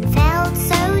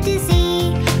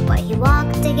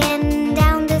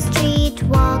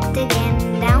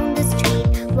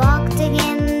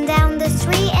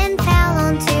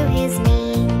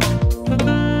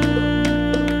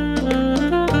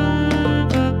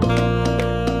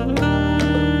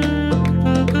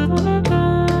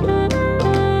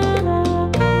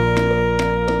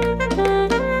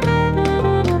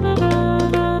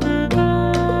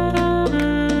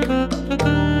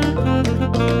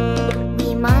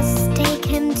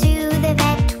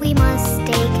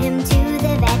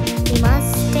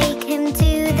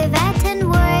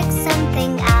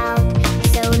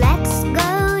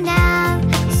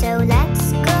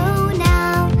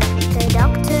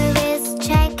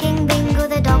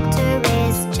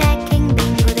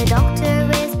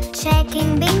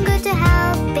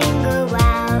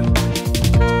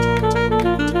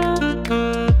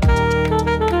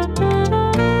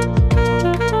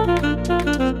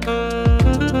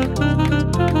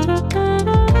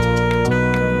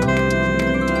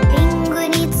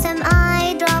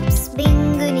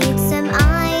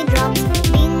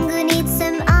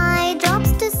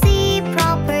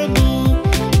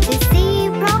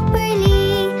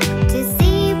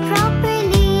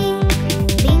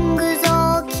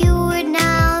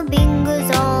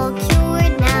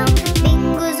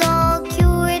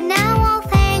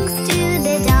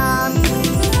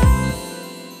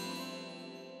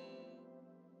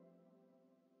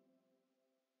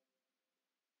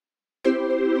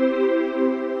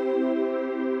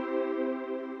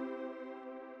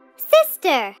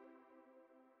 sugar.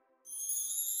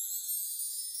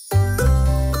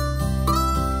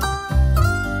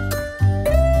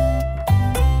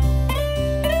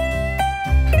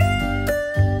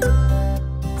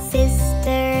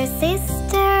 Sister,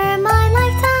 sister, my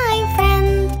lifetime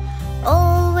friend,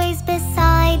 always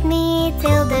beside me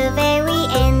till the very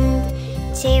end,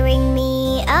 cheering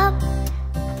me up,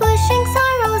 pushing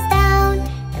sorrows down,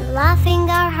 and laughing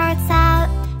our hearts out,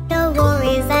 no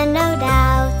worries and no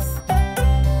doubts.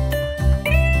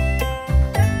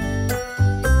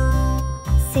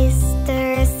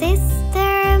 Sister,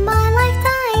 sister, my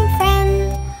lifetime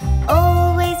friend,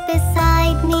 always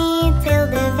beside me till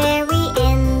the very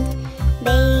end,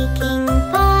 baking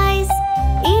pies,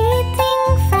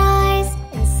 eating fries,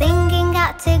 and singing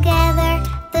out together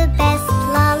the best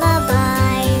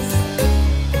lullabies.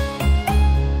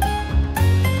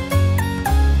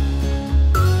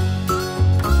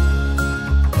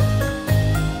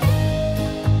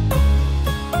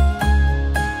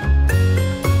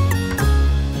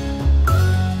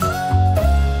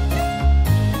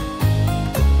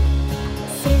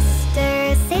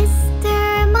 Sister, sister,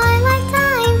 my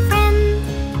lifetime friend,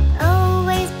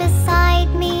 always beside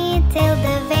me till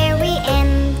the very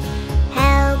end,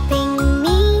 helping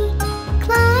me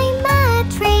climb a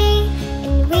tree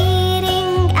and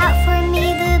reading out for me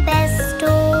the best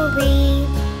story.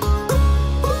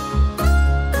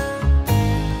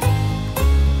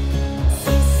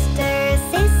 Sister,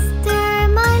 sister,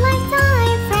 my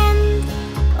lifetime friend,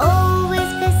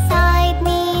 always beside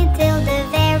me till the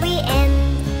very end,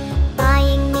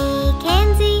 buying me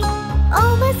candy,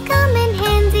 always come in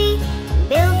handy,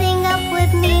 building up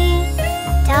with me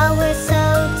towers so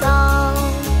tall.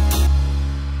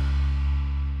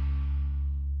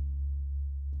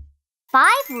 5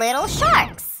 little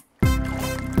sharks.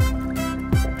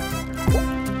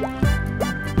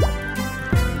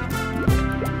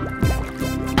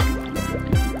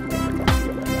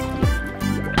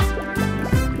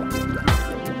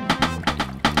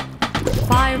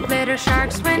 Five little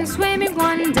sharks went swimming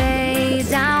one day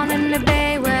down in the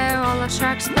bay where all the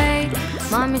sharks played.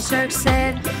 Mommy shark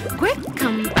said, "Quick,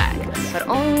 come back!" But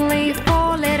only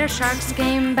 4 little sharks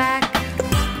came back.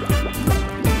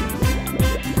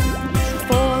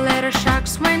 4 little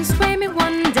sharks went swimming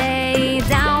one day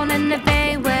down in the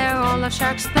bay where all the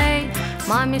sharks played.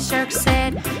 Mommy shark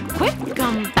said, "Quick,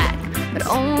 come back!" But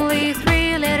only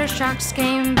 3 little sharks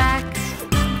came back.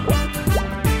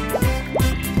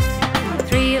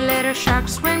 3 little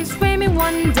sharks went swimming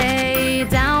one day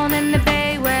down in the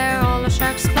bay where all the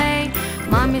sharks play.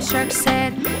 Mommy shark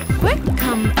said, "Quick,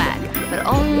 come back!" But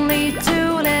only 2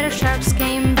 little sharks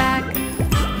came back.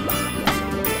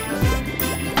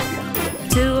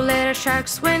 2 little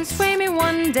sharks went swimming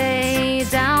one day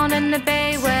down in the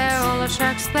bay where all the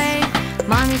sharks play.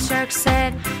 Mommy shark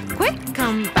said, "Quick,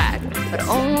 come back!" But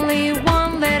only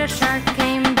 1 little shark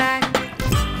came back.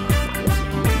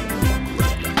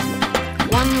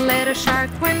 1 little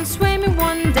shark went swimming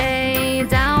one day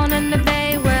down in the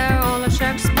bay where all the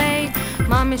sharks play.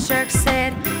 Mommy shark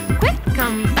said, "Quick,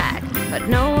 come back!" But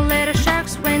no little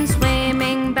sharks went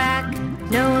swimming back.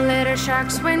 No little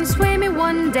sharks went swimming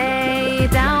one day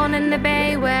down in the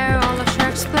bay where all the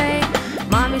sharks play.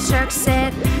 Mommy shark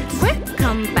said, "Quick,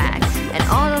 come back!" And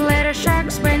all the little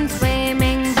sharks went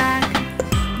swimming back.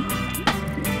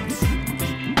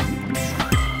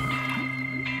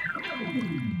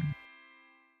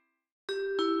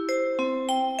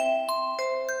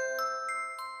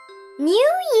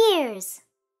 New Year's.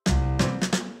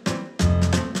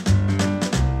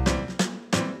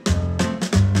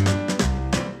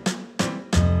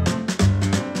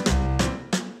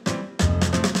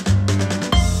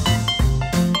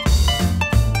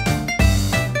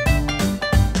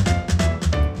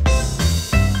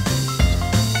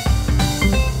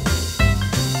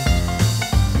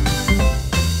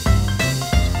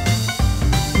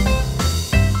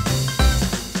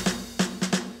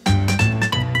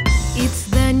 It's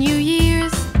the New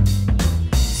Year's,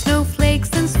 snowflakes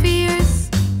and spheres,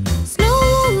 snow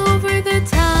all over the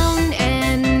town,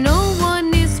 and no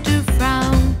one is to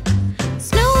frown.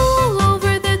 Snow all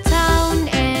over the town,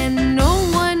 and no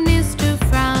one is to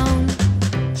frown.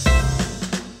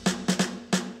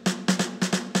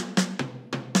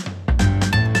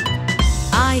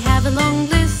 I have a long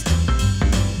list,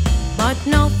 but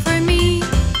not for me.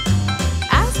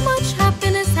 As much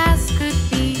happiness as could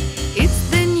be. It's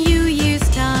the New Year's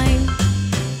time.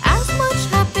 As much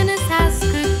happiness as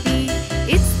could be.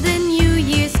 It's the New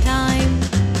Year's time.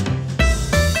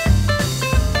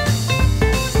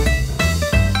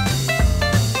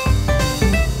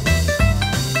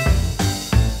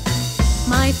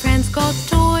 My friends got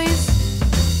toys,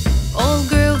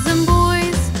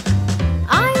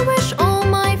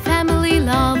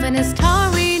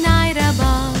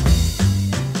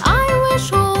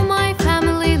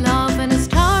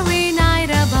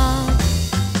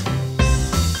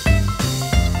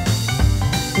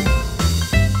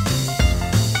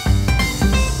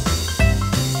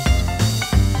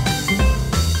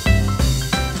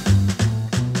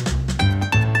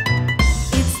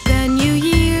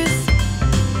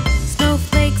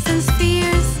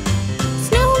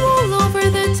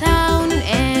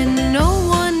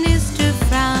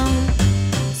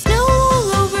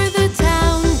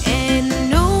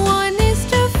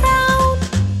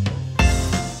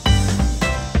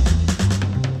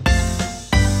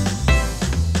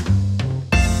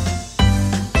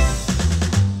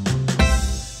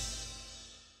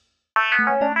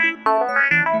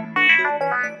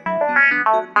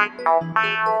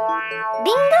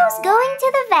 Bingo's going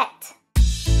to the vet.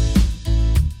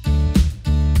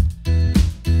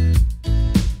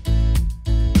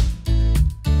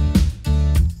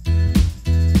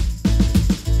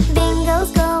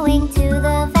 Bingo's going to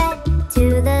the vet,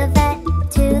 to the vet,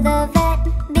 to the vet.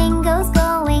 Bingo's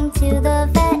going to the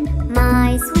vet,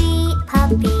 my sweet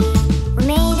puppy. We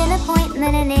made an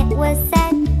appointment and it was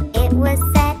set, it was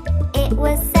set, it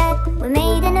was set. We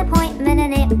made an appointment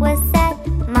and it was set,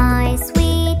 my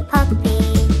sweet puppy.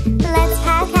 Let's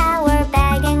pack our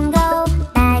bag and go,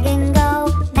 bag and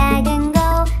go, bag and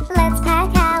go. Let's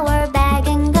pack our bag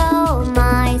and go,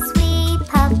 my sweet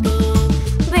puppy.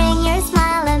 Bring your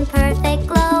smile and perfect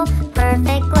glow,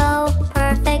 perfect glow,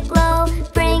 perfect glow.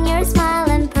 Bring your smile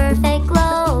and perfect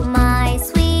glow, my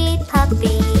sweet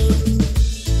puppy.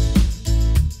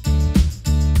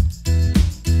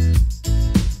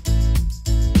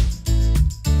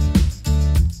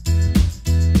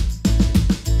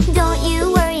 Don't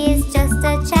you worry, it's just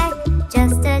a check,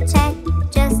 just a check,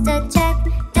 just a check.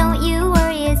 Don't you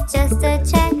worry, it's just a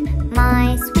check,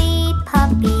 my sweet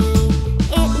puppy.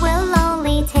 It will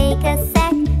only take a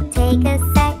sec, take a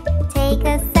sec, take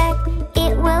a sec.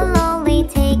 It will only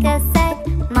take a sec,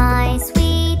 my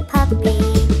sweet puppy.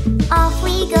 Off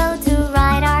we go to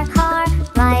ride our car,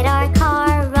 ride our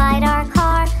car, ride our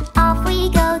car. Off we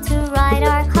go to ride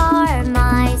our car,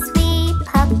 my sweet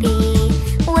puppy.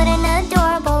 What an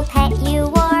adorable pet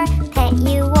you are, pet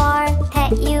you are,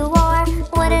 pet you are.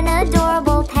 What an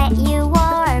adorable pet you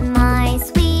are, my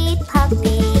sweet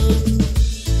puppy.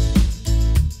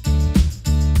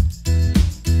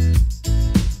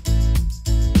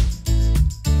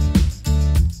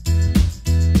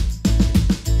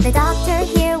 The doctor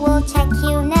here will check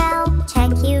you now,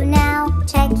 check you now,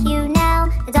 check you now.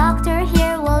 The doctor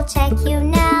here will check you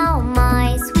now,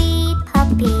 my sweet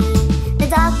puppy. The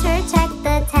doctor checked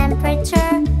the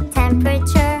temperature,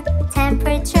 temperature,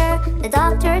 temperature. The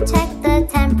doctor checked the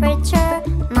temperature,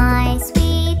 my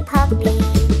sweet puppy.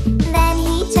 Then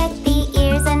he checked the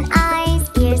ears and eyes,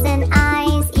 ears and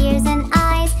eyes, ears and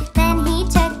eyes. Then he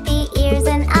checked the ears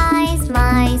and eyes,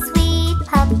 my sweet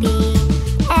puppy.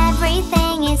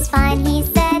 Everything is fine, he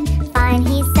said, fine,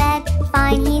 he said,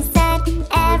 fine, he said.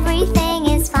 Everything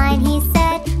is fine, he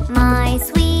said, my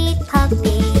sweet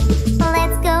puppy.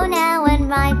 Let's go now and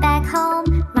ride back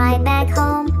home, ride back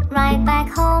home, ride back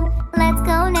home. Let's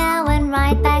go now and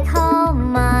ride back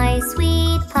home, my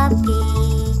sweet puppy.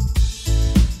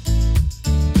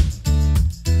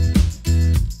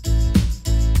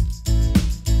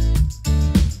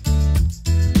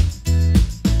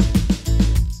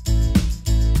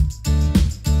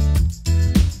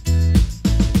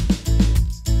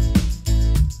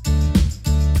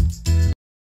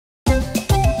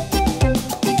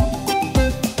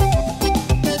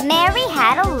 Mary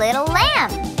had a little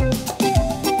lamb.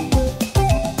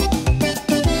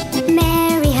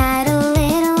 Mary had a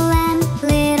little lamb,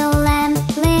 little lamb,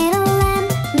 little lamb.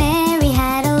 Mary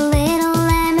had a little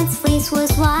lamb, its fleece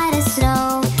was white as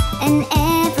snow. And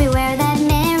everywhere that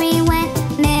Mary went,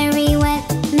 Mary went,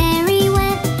 Mary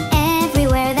went.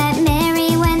 Everywhere that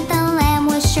Mary went, the lamb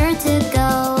was sure to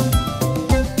go.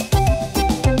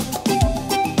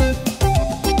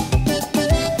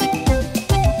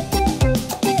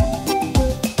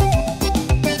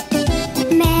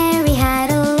 Mary had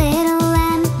a little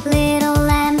lamb, little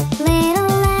lamb, little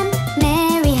lamb.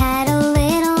 Mary had a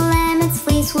little lamb, its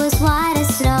fleece was white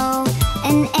as snow.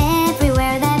 And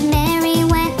everywhere that Mary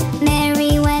went,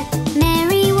 Mary went,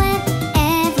 Mary went.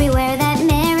 Everywhere that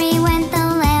Mary went, the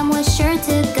lamb was sure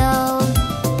to go.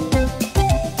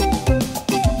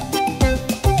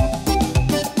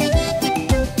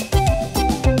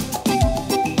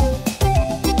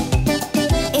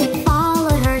 It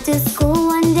followed her to school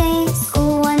one day,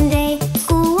 school one day,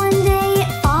 school one day.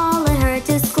 It followed her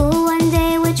to school one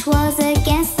day, which was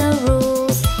against the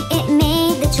rules. It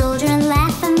made the children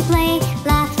laugh and play,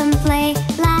 laugh and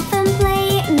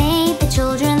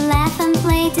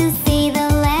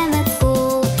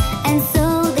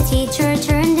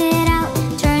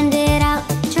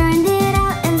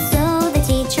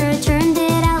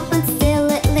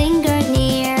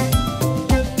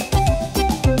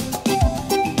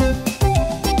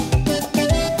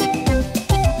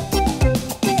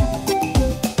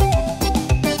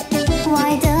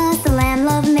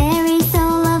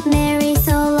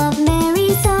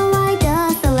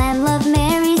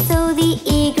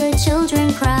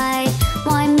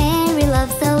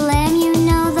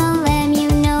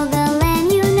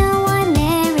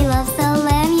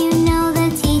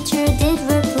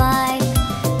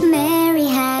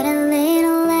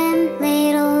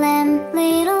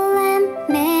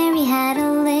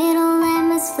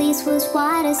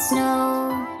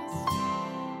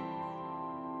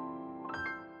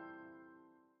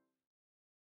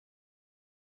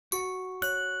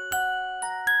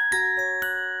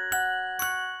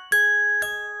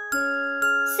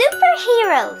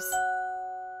superheroes.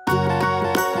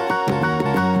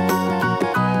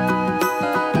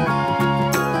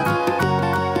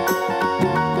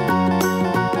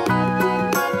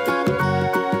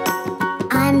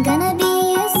 I'm gonna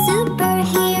be a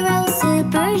superhero,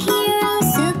 superhero,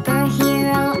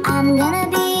 superhero. I'm gonna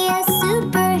be a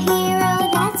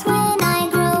superhero, that's when I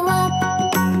grow up.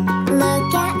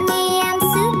 Look at me, I'm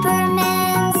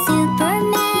Superman,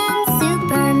 Superman,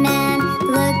 Superman.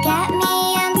 Look at me,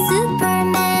 I'm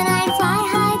Superman, I fly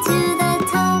high to the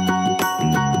top.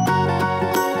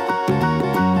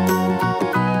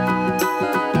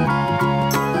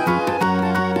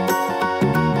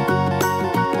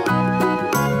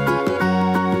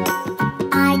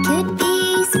 I could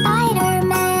be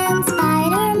Spider-Man,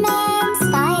 Spider-Man,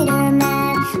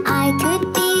 Spider-Man. I could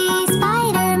be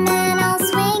Spider-Man, I'll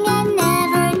swing and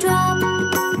never drop.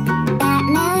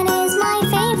 Batman is my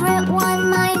favorite one,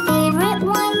 my favorite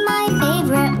one, my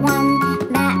favorite one.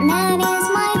 Batman is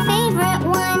my favorite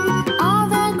one, all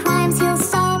the crimes he'll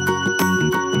stop.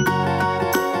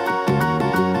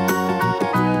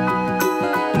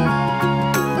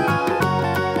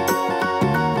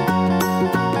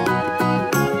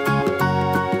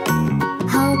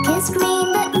 Hulk is green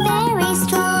but very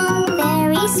strong,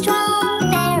 very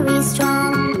strong, very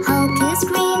strong. Hulk is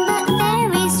green but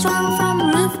very strong, from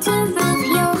roof to roof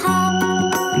he'll hop.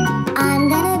 I'm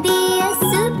gonna be a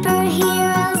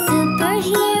superhero,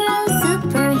 superhero,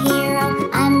 superhero.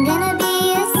 I'm gonna be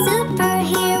a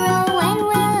superhero, when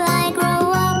will I grow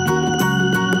up?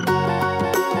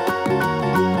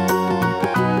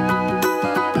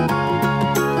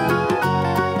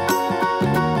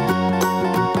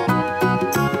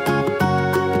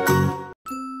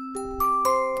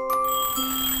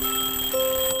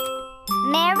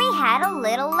 Mary had a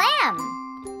little lamb.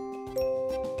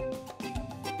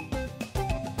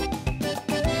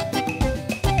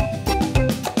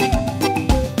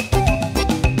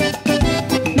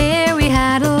 Mary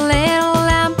had a little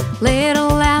lamb, little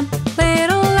lamb,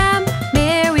 little lamb.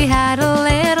 Mary had a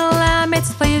little lamb,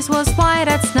 its fleece was white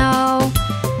as snow.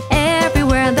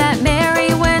 Everywhere that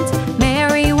Mary went,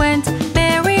 Mary went,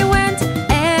 Mary went.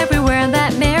 Everywhere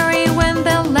that Mary went,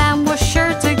 the lamb was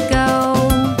sure to go.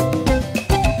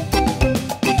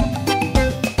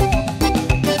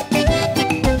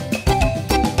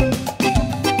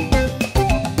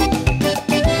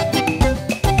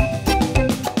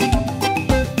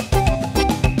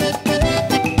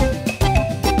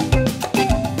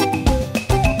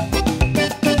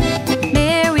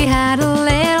 Mary had a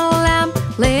little lamb,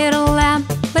 little lamb,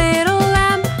 little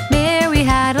lamb. Mary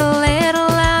had a little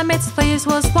lamb, its fleece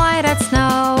was white as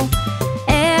snow.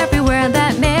 Everywhere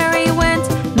that Mary went,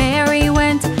 Mary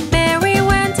went, Mary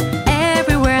went.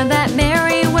 Everywhere that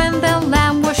Mary went, the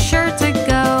lamb was sure to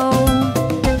go.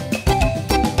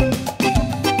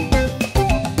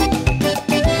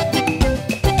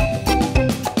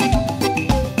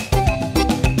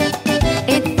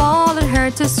 It followed her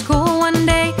to school one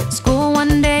day, school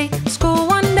one day, school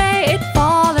one day. It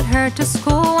followed her to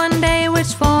school one day,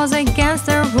 which was against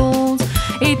the rules.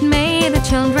 It made the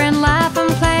children laugh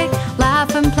and play,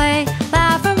 laugh and play,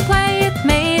 laugh and play. It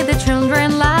made the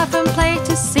children laugh and play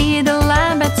to see the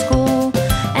lamb at school.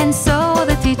 And so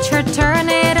the teacher turned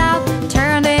it out,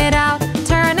 turned it out,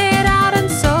 turned it out. And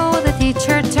so the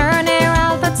teacher turned it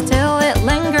out, but still it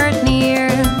lingered near.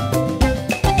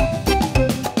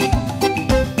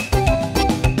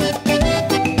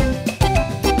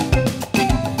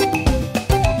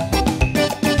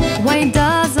 Why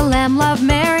does the lamb love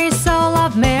Mary so,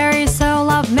 love Mary so,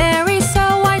 love Mary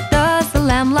so? Why does the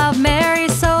lamb love Mary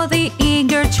so? The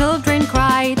eager children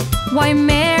cried. Why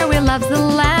Mary loves the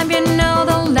lamb, you know,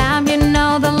 the lamb, you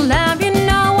know, the lamb, you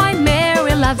know. Why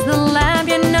Mary loves the lamb,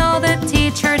 you know, the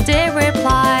teacher did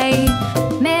reply.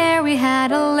 Mary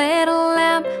had a little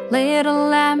lamb, little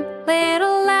lamb,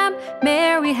 little lamb.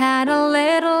 Mary had a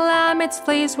little lamb, its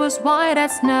fleece was white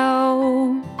as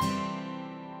snow.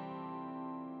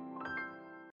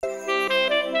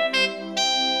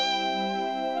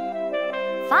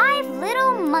 Five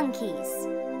little monkeys.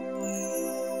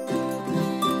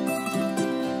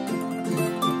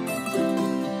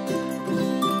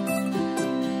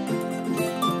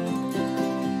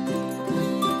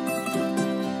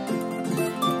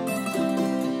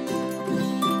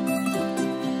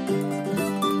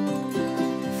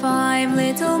 Five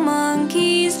little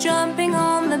monkeys jumping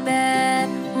on the bed.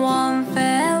 One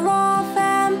fell off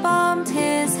and bumped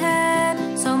his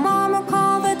head. So Mama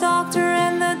called the doctor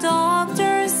and the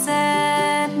doctor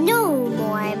said, No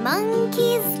more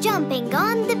monkeys jumping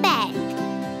on the bed.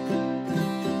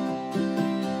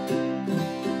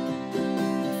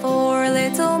 Four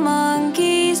little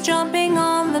monkeys jumping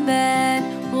on the bed.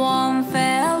 One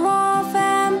fell off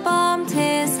and bumped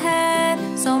his head.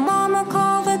 So Mama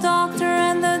called the doctor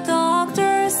and the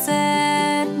doctor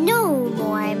said, No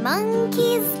more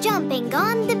monkeys jumping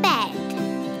on the bed.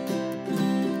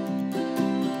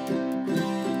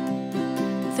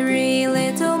 3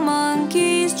 little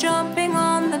monkeys jumping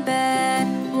on the bed.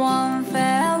 One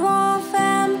fell off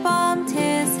and bumped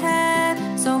his head.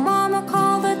 So Mama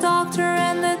called the doctor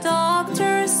and the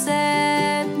doctor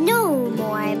said, No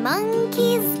more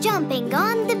monkeys jumping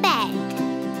on the bed.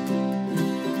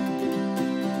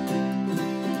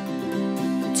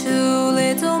 2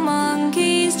 little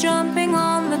monkeys jumping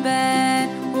on the bed.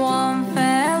 One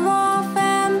fell off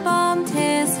and bumped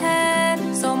his head.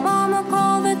 So Mama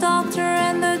called the doctor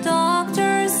and the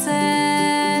doctor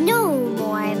said, No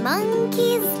more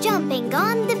monkeys jumping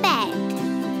on the bed.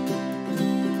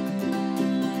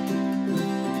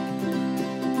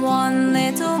 1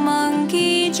 little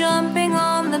monkey jumping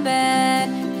on the bed.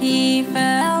 He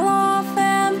fell off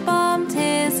and bumped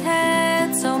his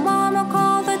head. So Mama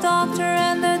called the doctor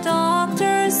and the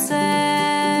doctor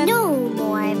said, No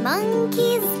more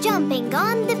monkeys jumping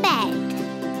on the bed.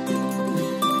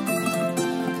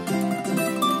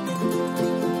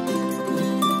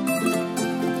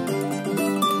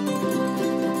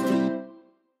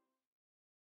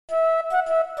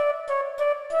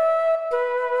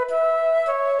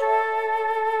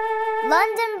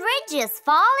 London Bridge is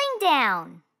falling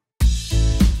down.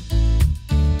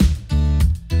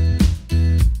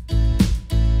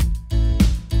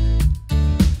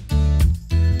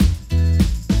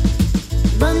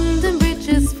 London Bridge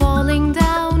is falling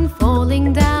down,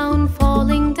 falling down,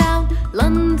 falling down.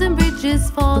 London Bridge is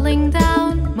falling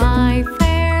down, my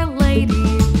fair lady.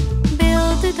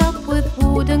 Build it up with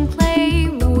wooden clay,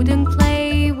 wooden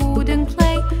clay, wooden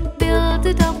clay. Build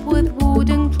it up with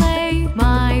wooden clay,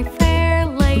 my fair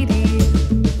lady.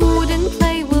 Wooden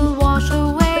clay will wash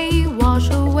away, wash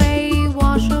away,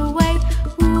 wash away.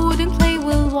 Wooden clay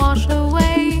will wash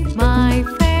away, my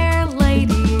fair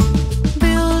lady.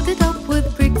 Build it up with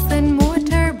bricks and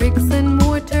mortar, bricks and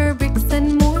mortar, bricks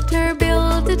and mortar.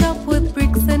 Build it up with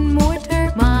bricks and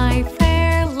mortar, my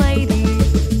fair lady.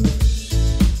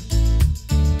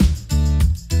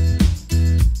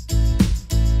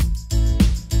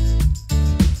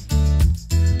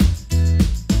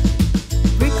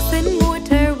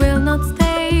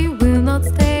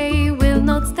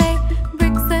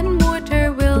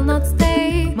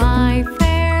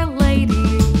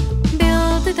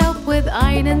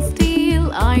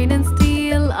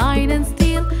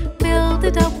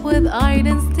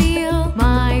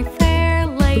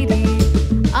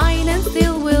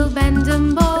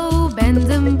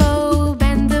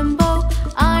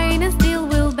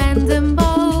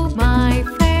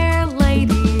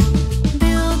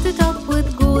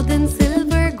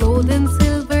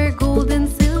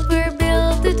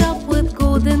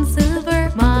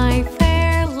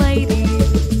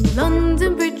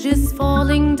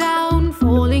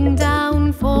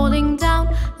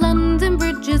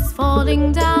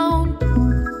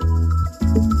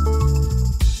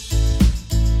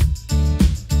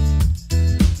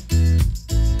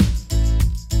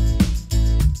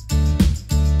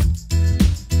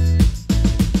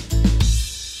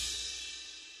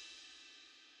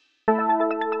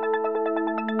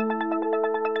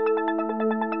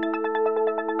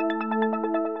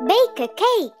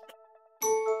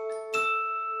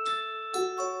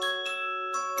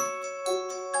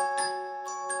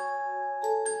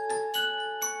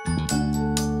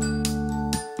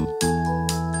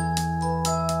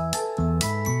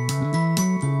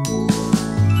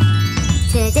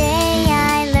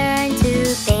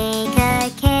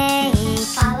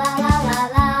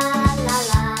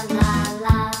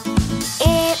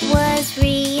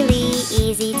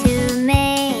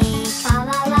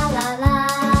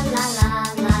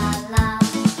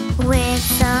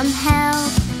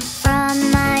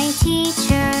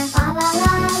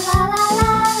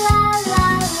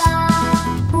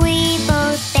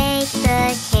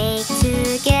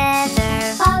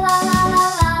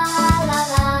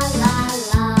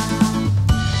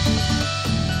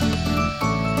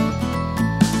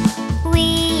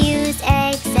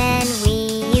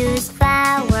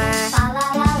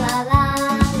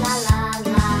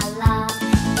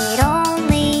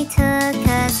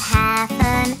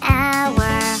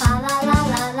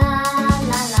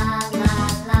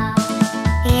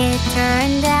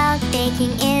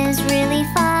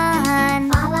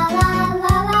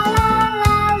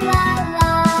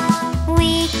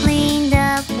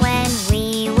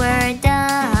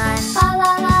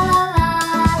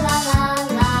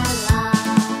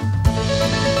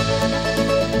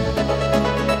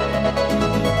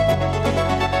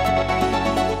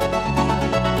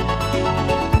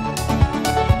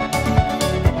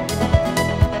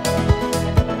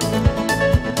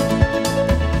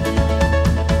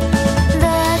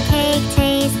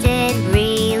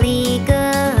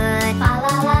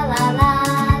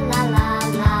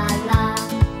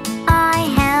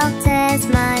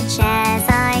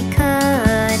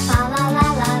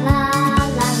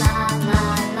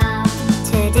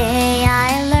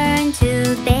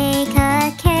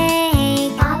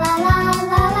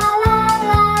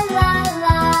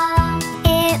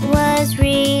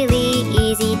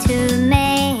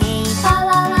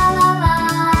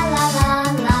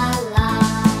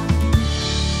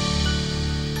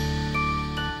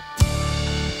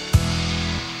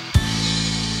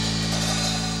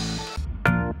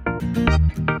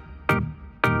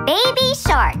 Baby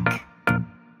shark.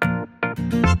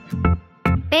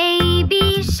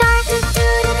 Baby shark.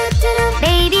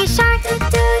 Baby shark.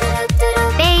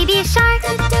 Baby shark.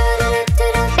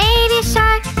 Baby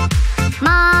shark.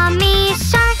 Mommy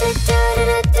shark.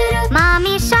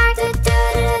 Mommy shark.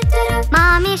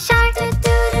 Mommy shark.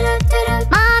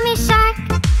 Mommy shark.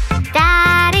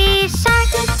 Daddy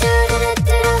shark.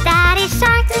 Daddy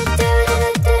shark.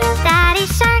 Daddy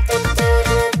shark.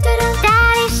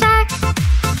 Daddy shark.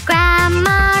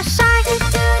 Grandma shark.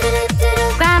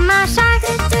 Grandma shark.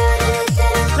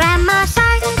 Grandma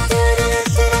shark.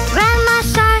 Grandma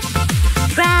shark.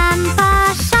 Grandpa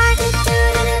shark.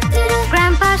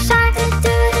 Grandpa shark.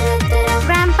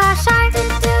 Grandpa shark.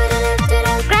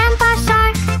 Grandpa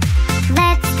shark.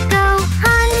 Let's go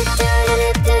hunt.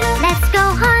 Let's go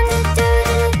hunt.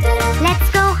 Let's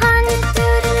go hunt.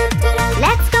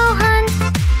 Let's go hunt.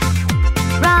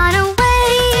 Run away.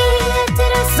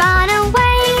 Run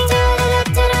away.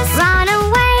 Run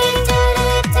away.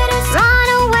 Run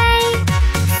away.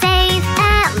 Safe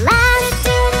at last.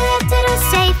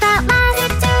 Safe at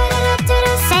last.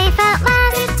 Safe at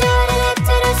last.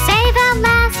 Safe at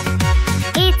last.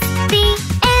 It's the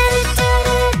end.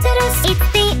 It's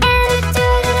the end. It's the end.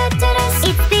 It's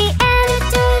the end. It's the end.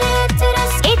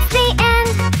 It's the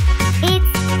end. It's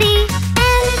the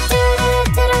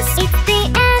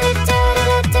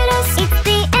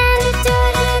end.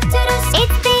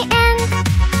 It's the end.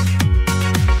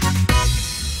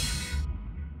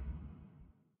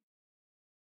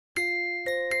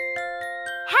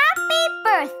 Happy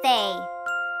birthday!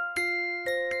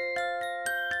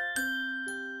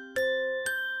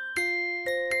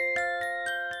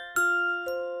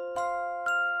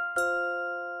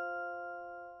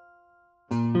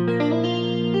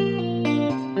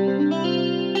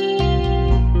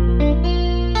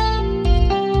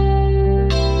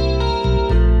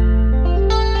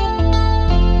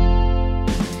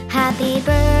 Happy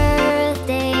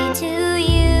birthday to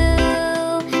you.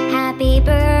 Happy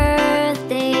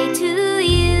birthday to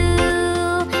you.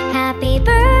 Happy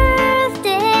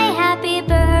birthday, happy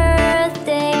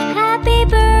birthday, happy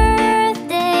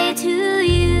birthday to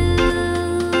you.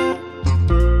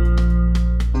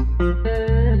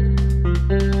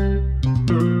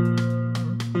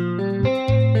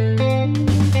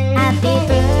 Happy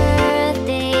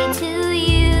birthday to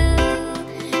you.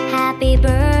 Happy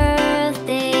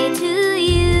birthday to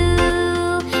you.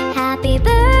 Happy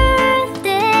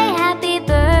birthday, happy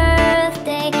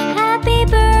birthday, happy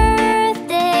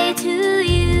birthday to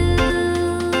you.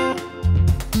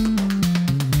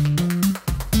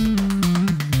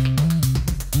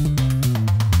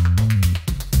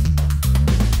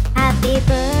 Happy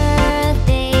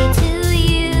birthday to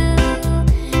you.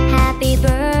 Happy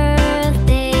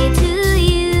birthday to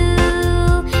you.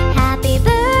 Happy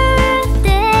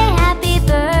birthday, happy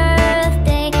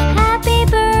birthday, happy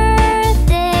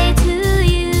birthday to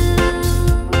you.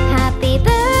 Happy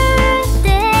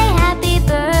birthday, happy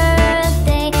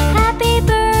birthday, happy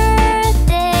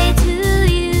birthday to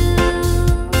you.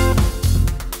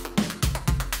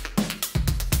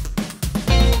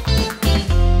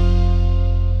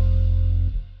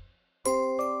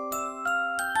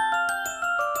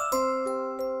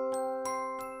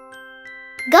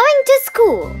 Going to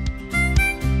school.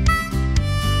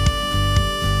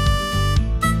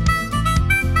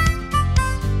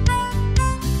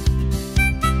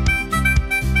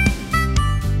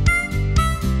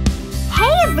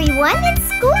 Hey everyone, it's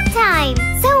school time.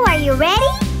 So are you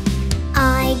ready?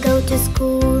 I go to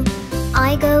school.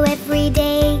 I go every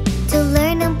day to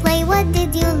learn and play. What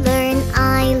did you learn?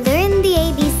 I learned the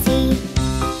ABC.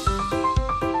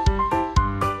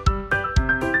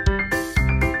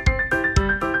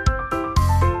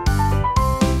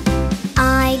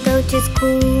 I go to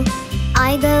school.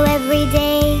 I go every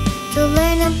day to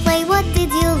learn and play. What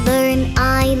did you learn?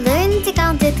 I learned to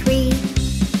count to 3.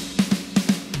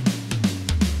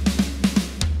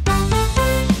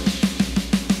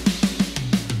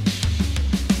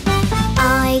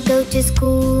 I go to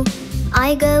school.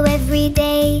 I go every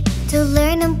day to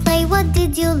learn and play. What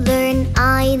did you learn?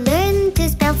 I learned to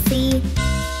spell C.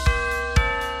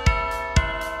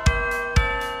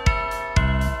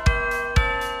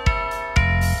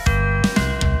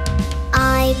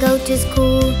 I go to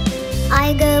school.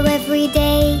 I go every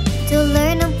day to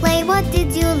learn and play. What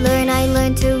did you learn? I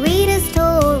learned to read a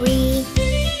story.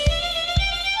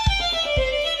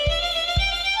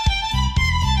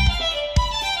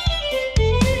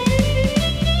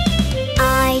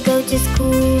 I go to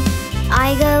school.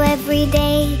 I go every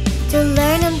day to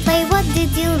learn and play. What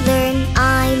did you learn?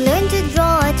 I learned to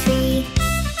draw a tree.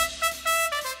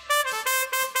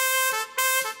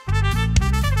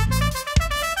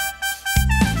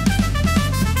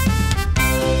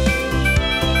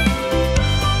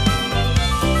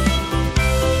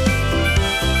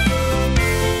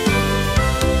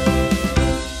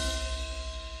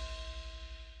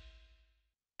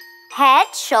 Head,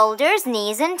 shoulders,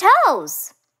 knees, and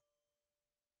toes.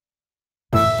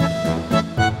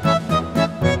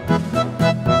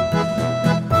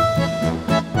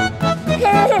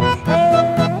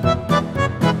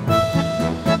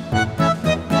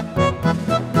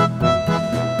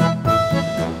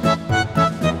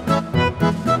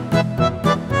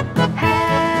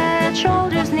 Head,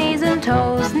 shoulders, knees and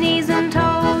toes, knees and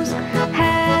toes.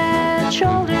 Head,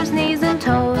 shoulders, knees and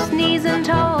toes, knees and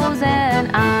toes.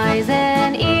 And eyes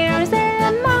and ears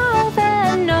and mouth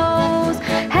and nose.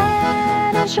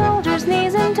 Head and shoulders,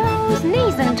 knees and toes,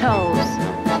 knees and toes.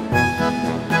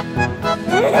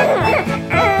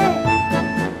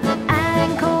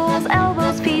 Ankles,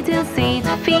 elbows, feet and seat,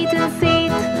 feet and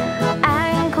seat.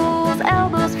 Ankles,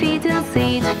 elbows, feet and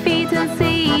seat, feet and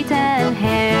seat. And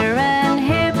hair and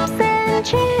hips and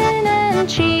chin and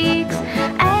cheeks.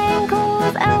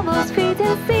 Ankles, elbows, feet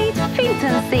and seat, feet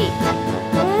and seat.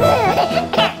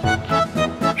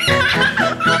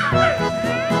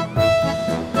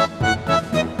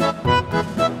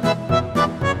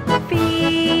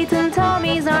 Feet and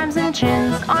tummies, arms and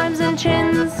chins, arms and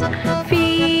chins.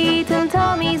 Feet and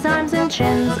tummies, arms and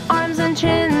chins, arms and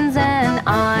chins. And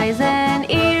eyes and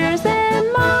ears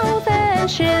and mouth and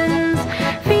shins.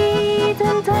 Feet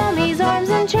and tummies, arms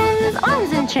and chins,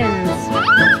 arms and chins.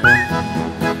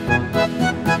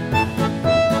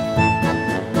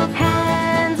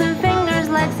 Hands and fingers,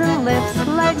 legs and lips,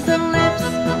 legs and lips.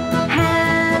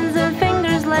 Hands and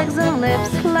fingers, legs and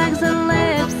lips, legs and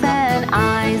lips. And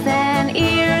eyes and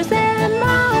ears and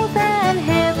mouth and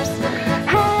hips.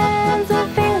 Hands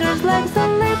and fingers, legs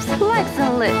and lips, legs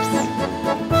and lips.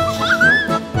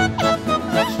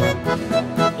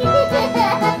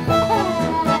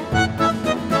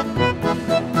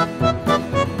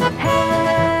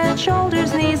 Head,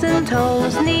 shoulders, knees and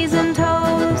toes, knees and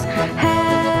toes.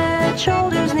 Head,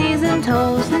 shoulders, knees and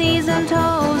toes, knees and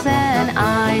toes. And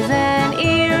eyes and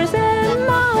ears and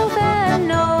mouth and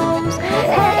nose.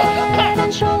 Head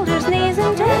and shoulders, knees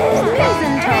and toes, knees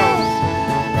and toes.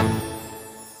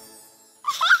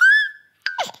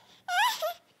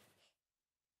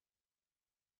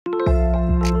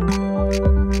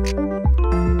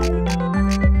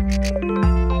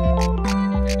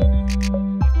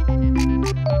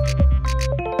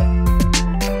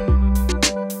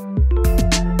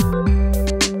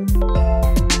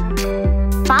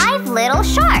 5 little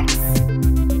sharks.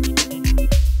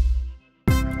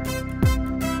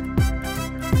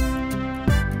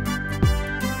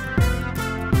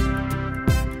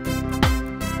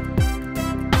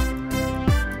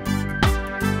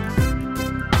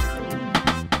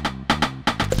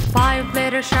 Five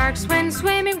little sharks went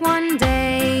swimming one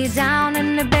day down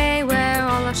in the bay where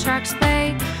all the sharks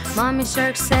play. Mommy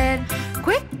shark said,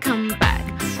 "Quick, come back."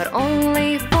 But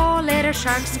only 4 little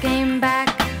sharks came back.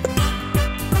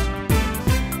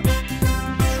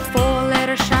 4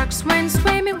 little sharks went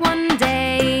swimming one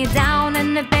day down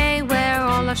in the bay where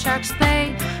all the sharks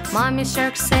play. Mommy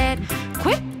shark said,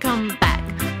 "Quick, come back."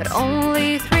 But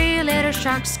only 3 little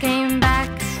sharks came back.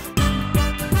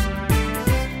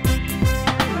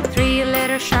 3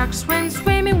 little sharks went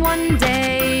swimming one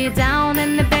day down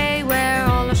in the bay where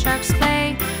all the sharks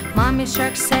play. Mommy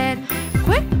shark said,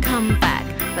 "Quick, come back."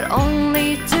 But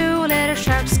only 2 little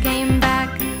sharks came back.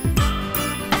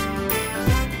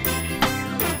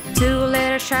 2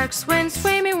 little sharks went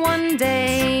swimming one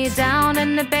day down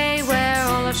in the bay where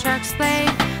all the sharks play.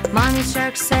 Mommy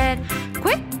shark said,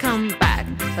 "Quick, come back."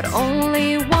 But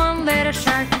only 1 little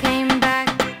shark came back.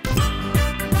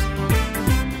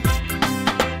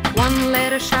 1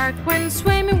 little shark went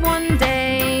swimming one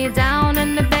day down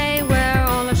in the bay where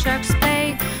all the sharks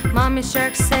play. Mommy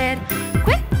shark said,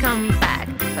 "Quick, come back."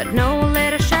 But no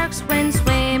little sharks went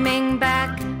swimming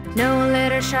back. No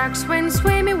little sharks went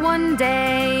swimming one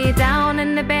day down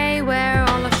in the bay where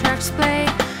all the sharks play.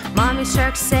 Mommy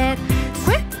shark said,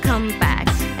 "Quick, come back."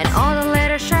 And all the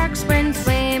little sharks went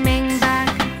swimming back.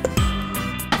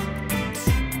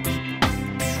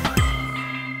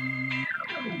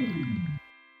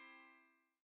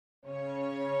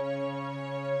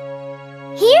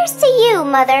 Here's to you,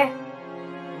 Mother.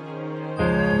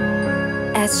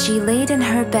 As she laid in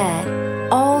her bed,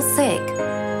 all sick,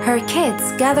 her kids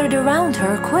gathered around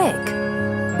her quick.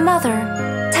 "Mother,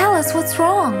 tell us what's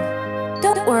wrong."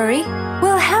 "Don't worry,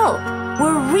 we'll help.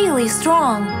 We're really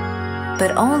strong."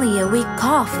 But only a weak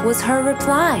cough was her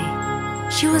reply.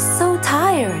 She was so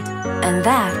tired, and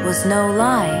that was no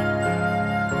lie.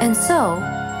 And so,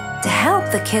 to help,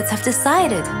 the kids have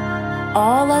decided,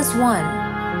 all as one,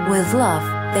 with love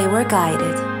they were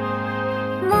guided.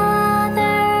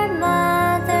 Mother,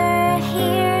 Mother,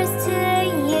 here's to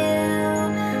you.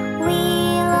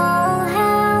 We'll all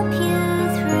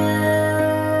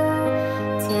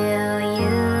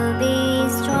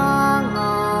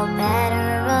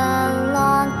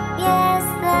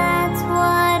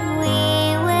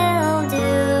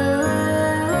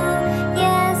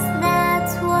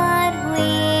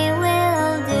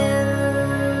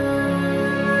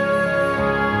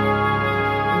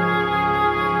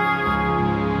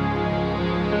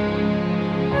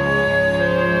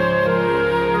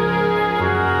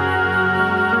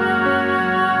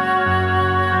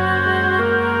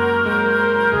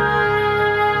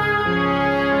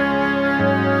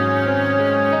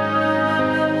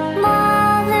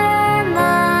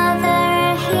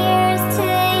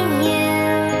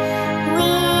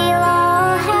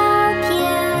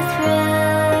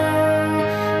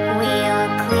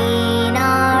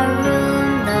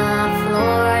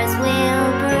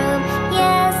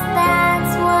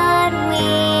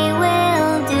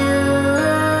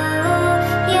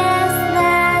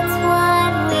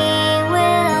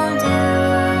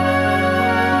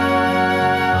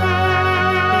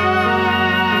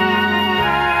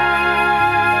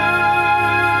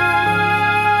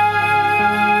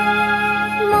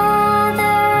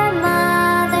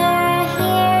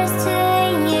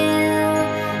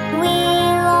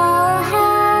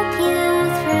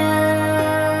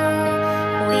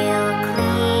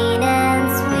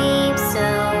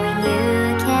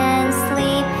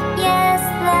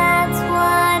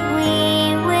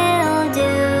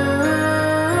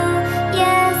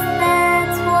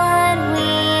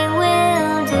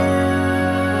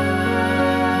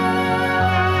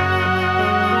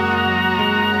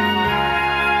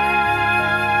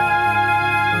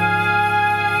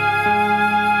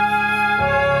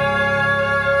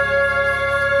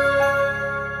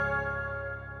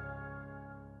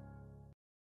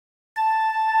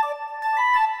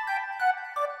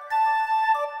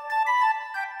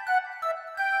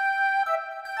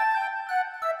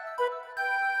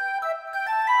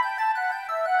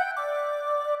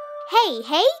Hey,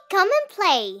 hey, come and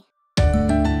play.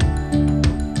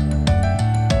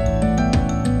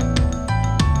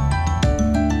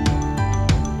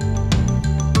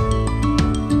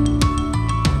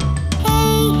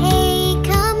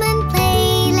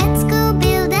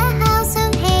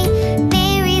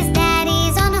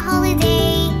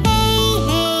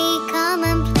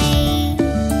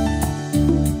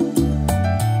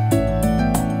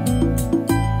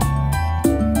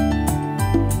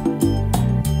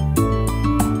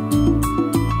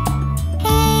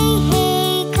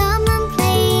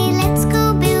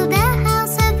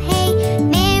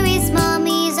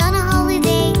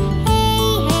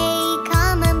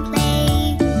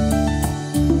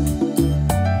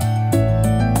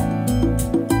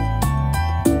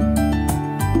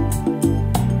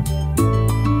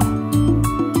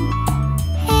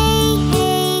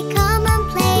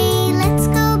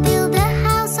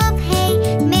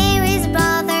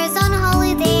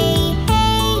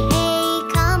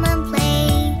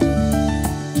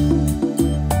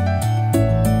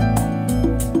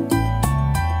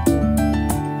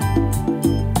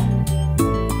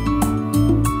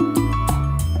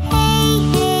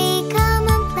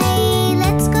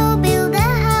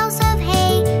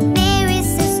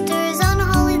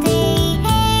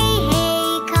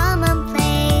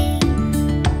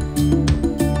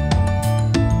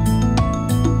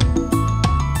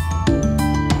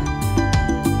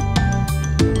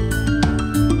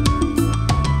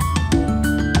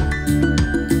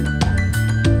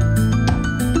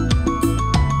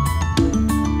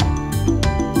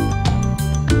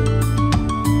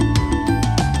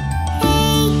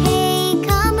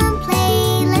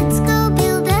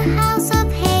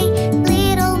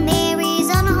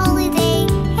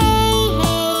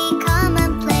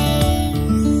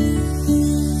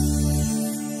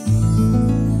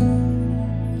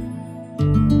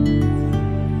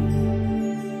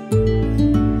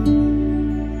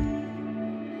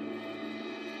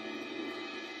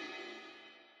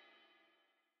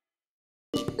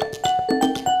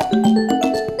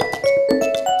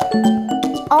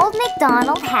 Old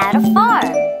MacDonald had a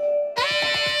farm.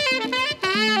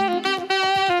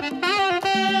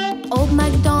 Old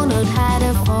MacDonald had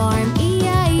a farm,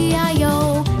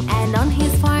 E-I-E-I-O. And on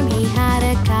his farm he had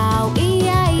a cow,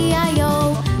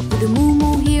 E-I-E-I-O. With a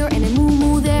moo-moo here and a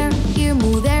moo-moo there, here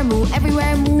moo, there moo,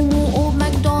 everywhere moo-moo. Old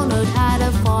MacDonald had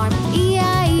a farm,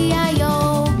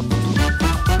 E-I-E-I-O.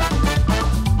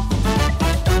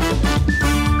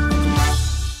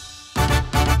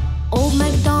 Old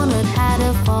MacDonald had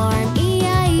a farm,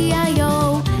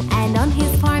 E-I-E-I-O. And on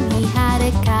his farm he had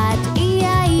a cat,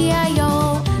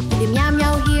 E-I-E-I-O. With a meow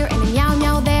meow here and a meow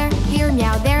meow there, here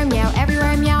meow, there meow,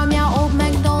 everywhere meow meow. Old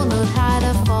MacDonald had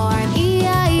a farm,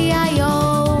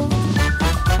 E-I-E-I-O.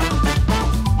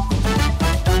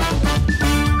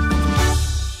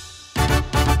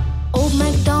 Old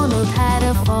MacDonald had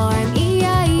a farm,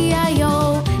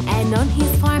 E-I-E-I-O. And on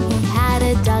his farm he had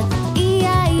a duck,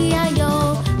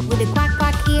 E-I-E-I-O. With a quack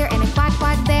quack here and a quack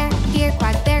quack there, here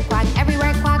quack, there quack,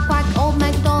 everywhere quack quack. Old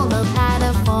MacDonald had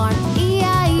a farm,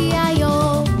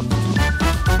 E-I-E-I-O.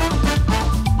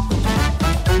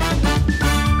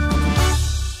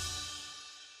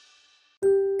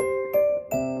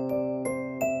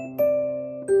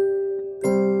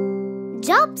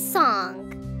 Job song.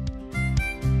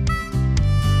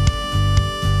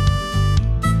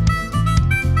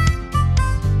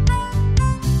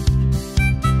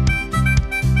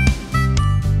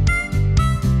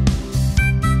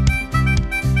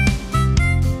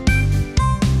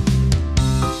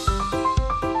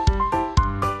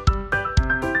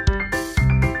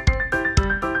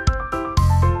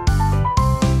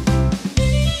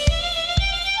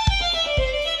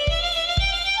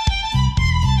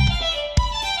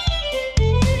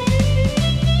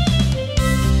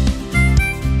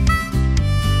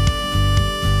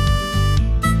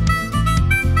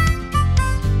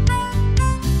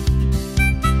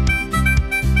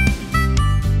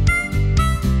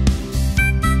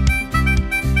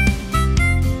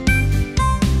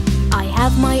 I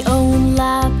have my own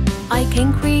lab, I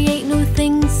can create new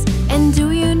things. And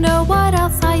do you know what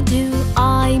else I do?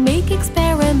 I make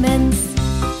experiments.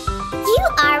 You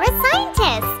are a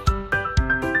scientist.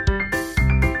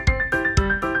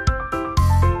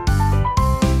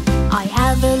 I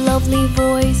have a lovely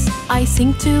voice, I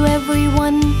sing to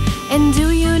everyone. And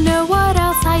do you know what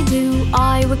else I do?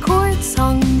 I record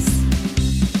songs.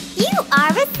 You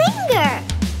are a singer.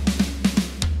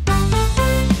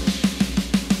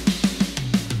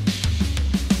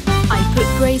 I put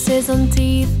braces on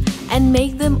teeth and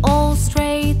make them all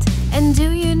straight. And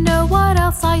do you know what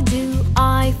else I do?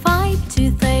 I fight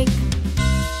toothache.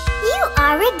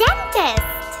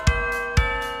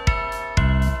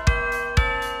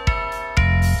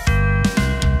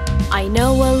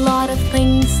 a lot of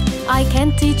things. I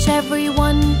can't teach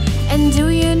everyone. And do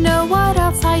you know what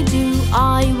else I do?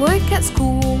 I work at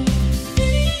school.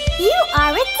 You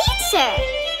are a teacher.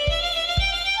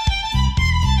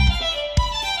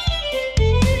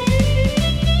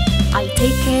 I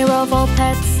take care of all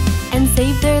pets and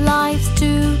save their lives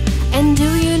too. And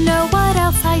do you know what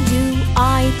else I do?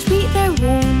 I treat their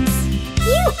wounds.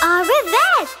 You are a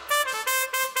vet.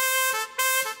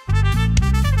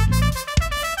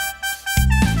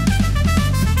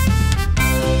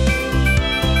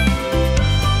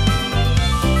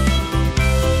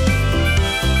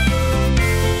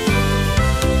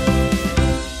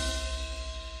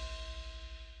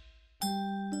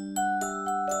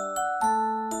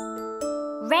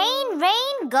 Rain,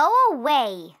 rain, go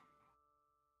away.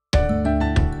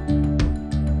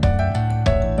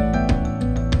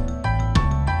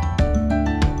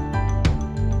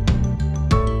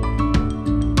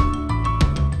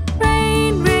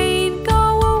 Rain, rain,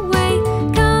 go away.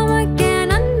 Come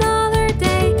again another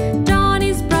day.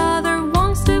 Johnny's brother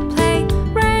wants to play.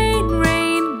 Rain,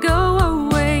 rain, go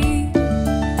away.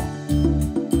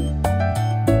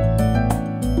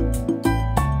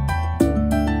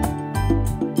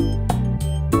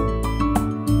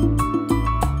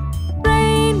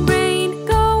 Rain, rain,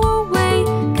 go away.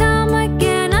 Come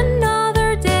again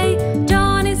another day.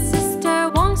 Johnny's sister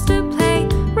wants to play.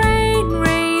 Rain,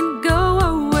 rain, go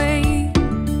away.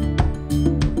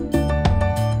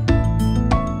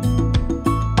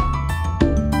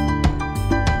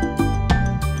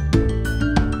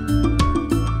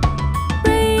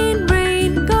 Rain,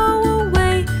 rain, go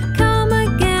away. Come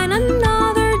again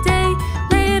another day.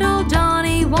 Little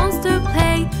Johnny wants to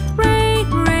play. Rain,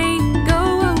 rain,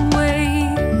 go away.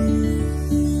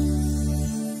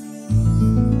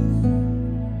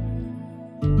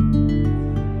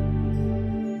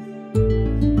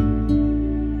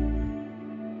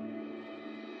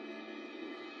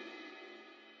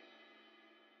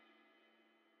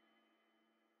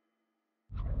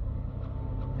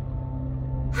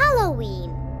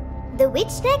 Halloween. The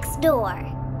Witch Next Door.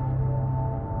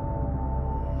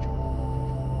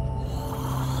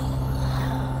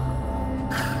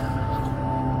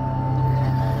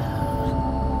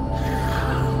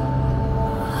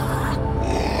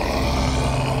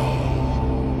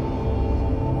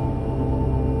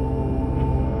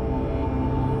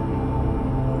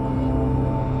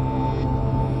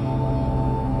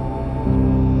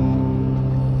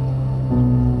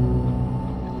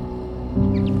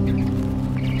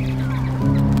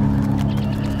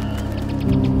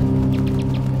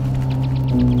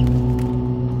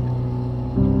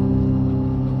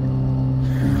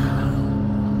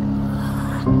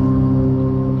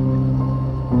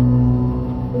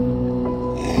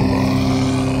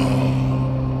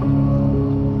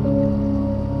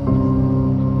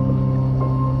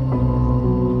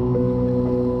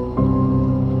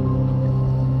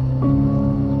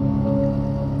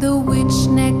 The witch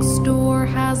next door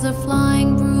has a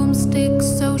flying broomstick,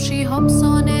 so she hops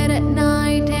on it at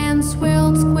night and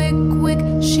swirls quick, quick.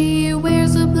 She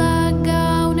wears a black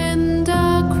gown and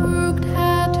a crooked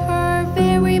hat. Her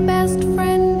very best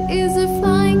friend is a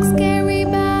flying scary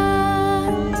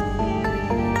bat.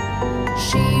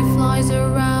 She flies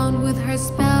around with her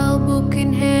spell book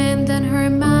in hand, and her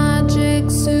magic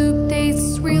soup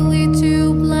tastes really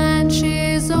too bland.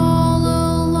 She's all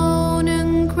alone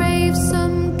and craves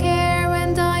some care,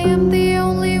 and I am the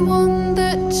only one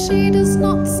that she does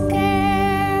not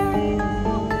scare.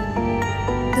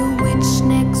 The witch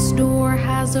next door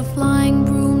has a flying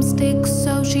broomstick,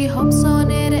 so she hops on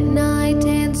it at night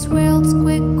and swirls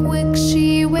quick, quick.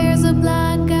 She wears a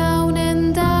black gown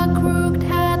and a crooked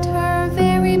hat. Her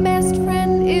very best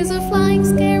friend is a flying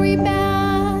scary bat.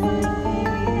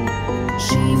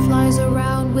 She flies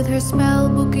around with her spell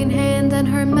book in hand, and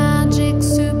her magic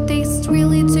soup tastes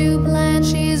really too bland.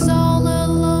 She's all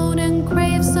alone and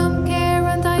craves some care,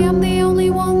 and I am the only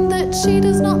one that she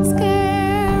does not scare.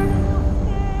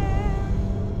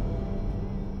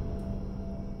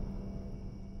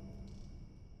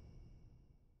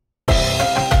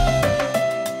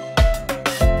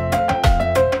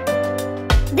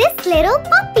 This little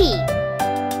puppy.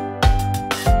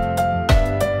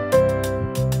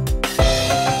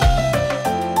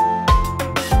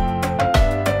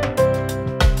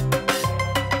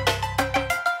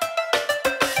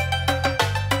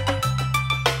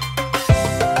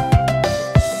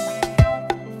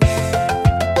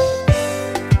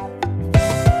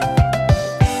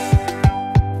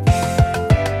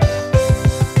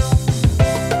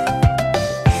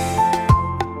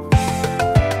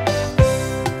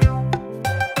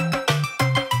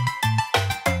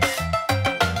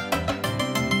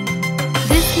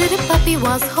 little puppy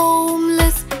was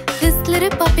homeless. This little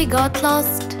puppy got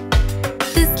lost.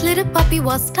 This little puppy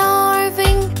was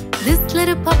starving. This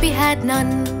little puppy had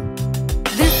none.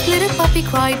 This little puppy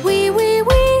cried wee wee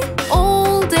wee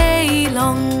all day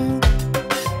long.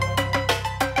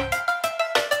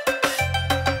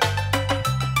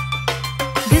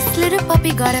 This little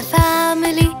puppy got a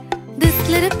family. This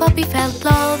little puppy felt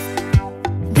love.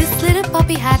 This little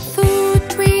puppy had food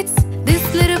treats. This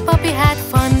little puppy had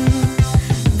fun.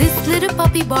 This little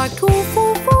puppy barked woof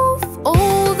woof woof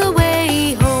all the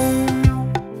way home.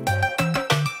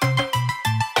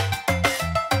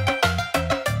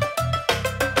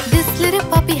 This little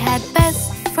puppy had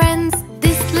best friends.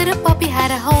 This little puppy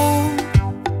had a home.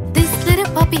 This little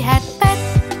puppy had pet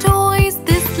toys.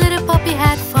 This little puppy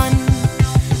had fun.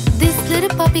 This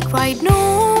little puppy cried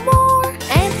no more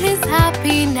and is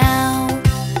happy now.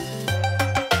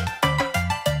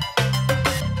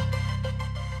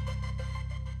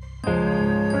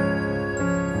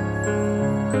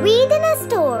 Reading a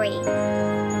story.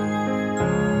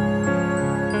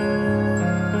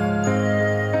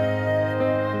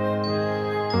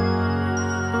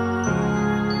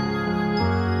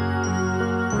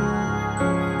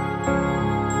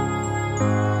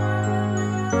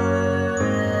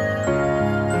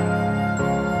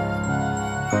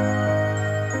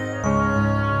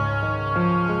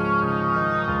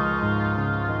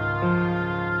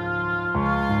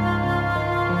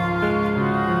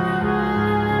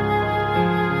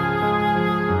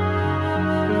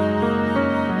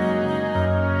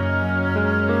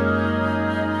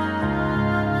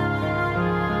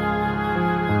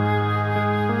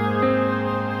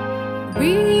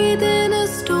 Reading a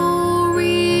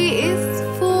story is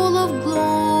full of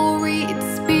glory. It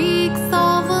speaks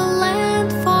of a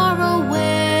land far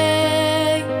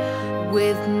away,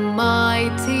 with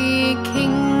mighty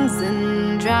kings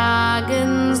and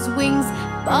dragons' wings.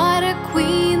 But a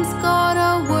queen's got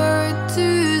a word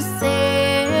to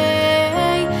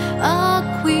say.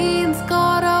 A queen's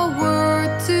got a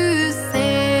word to say.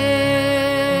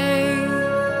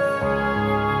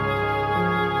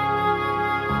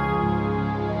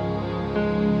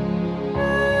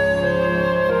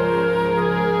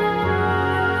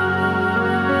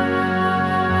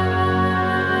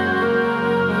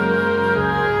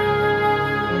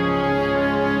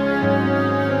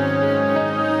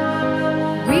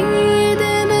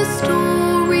 Reading a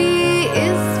story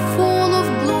is full of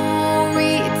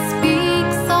glory. It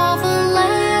speaks of a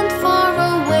land far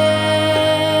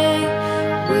away,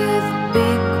 with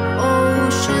big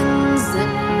oceans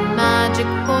and magic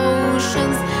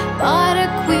potions. But a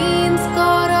queen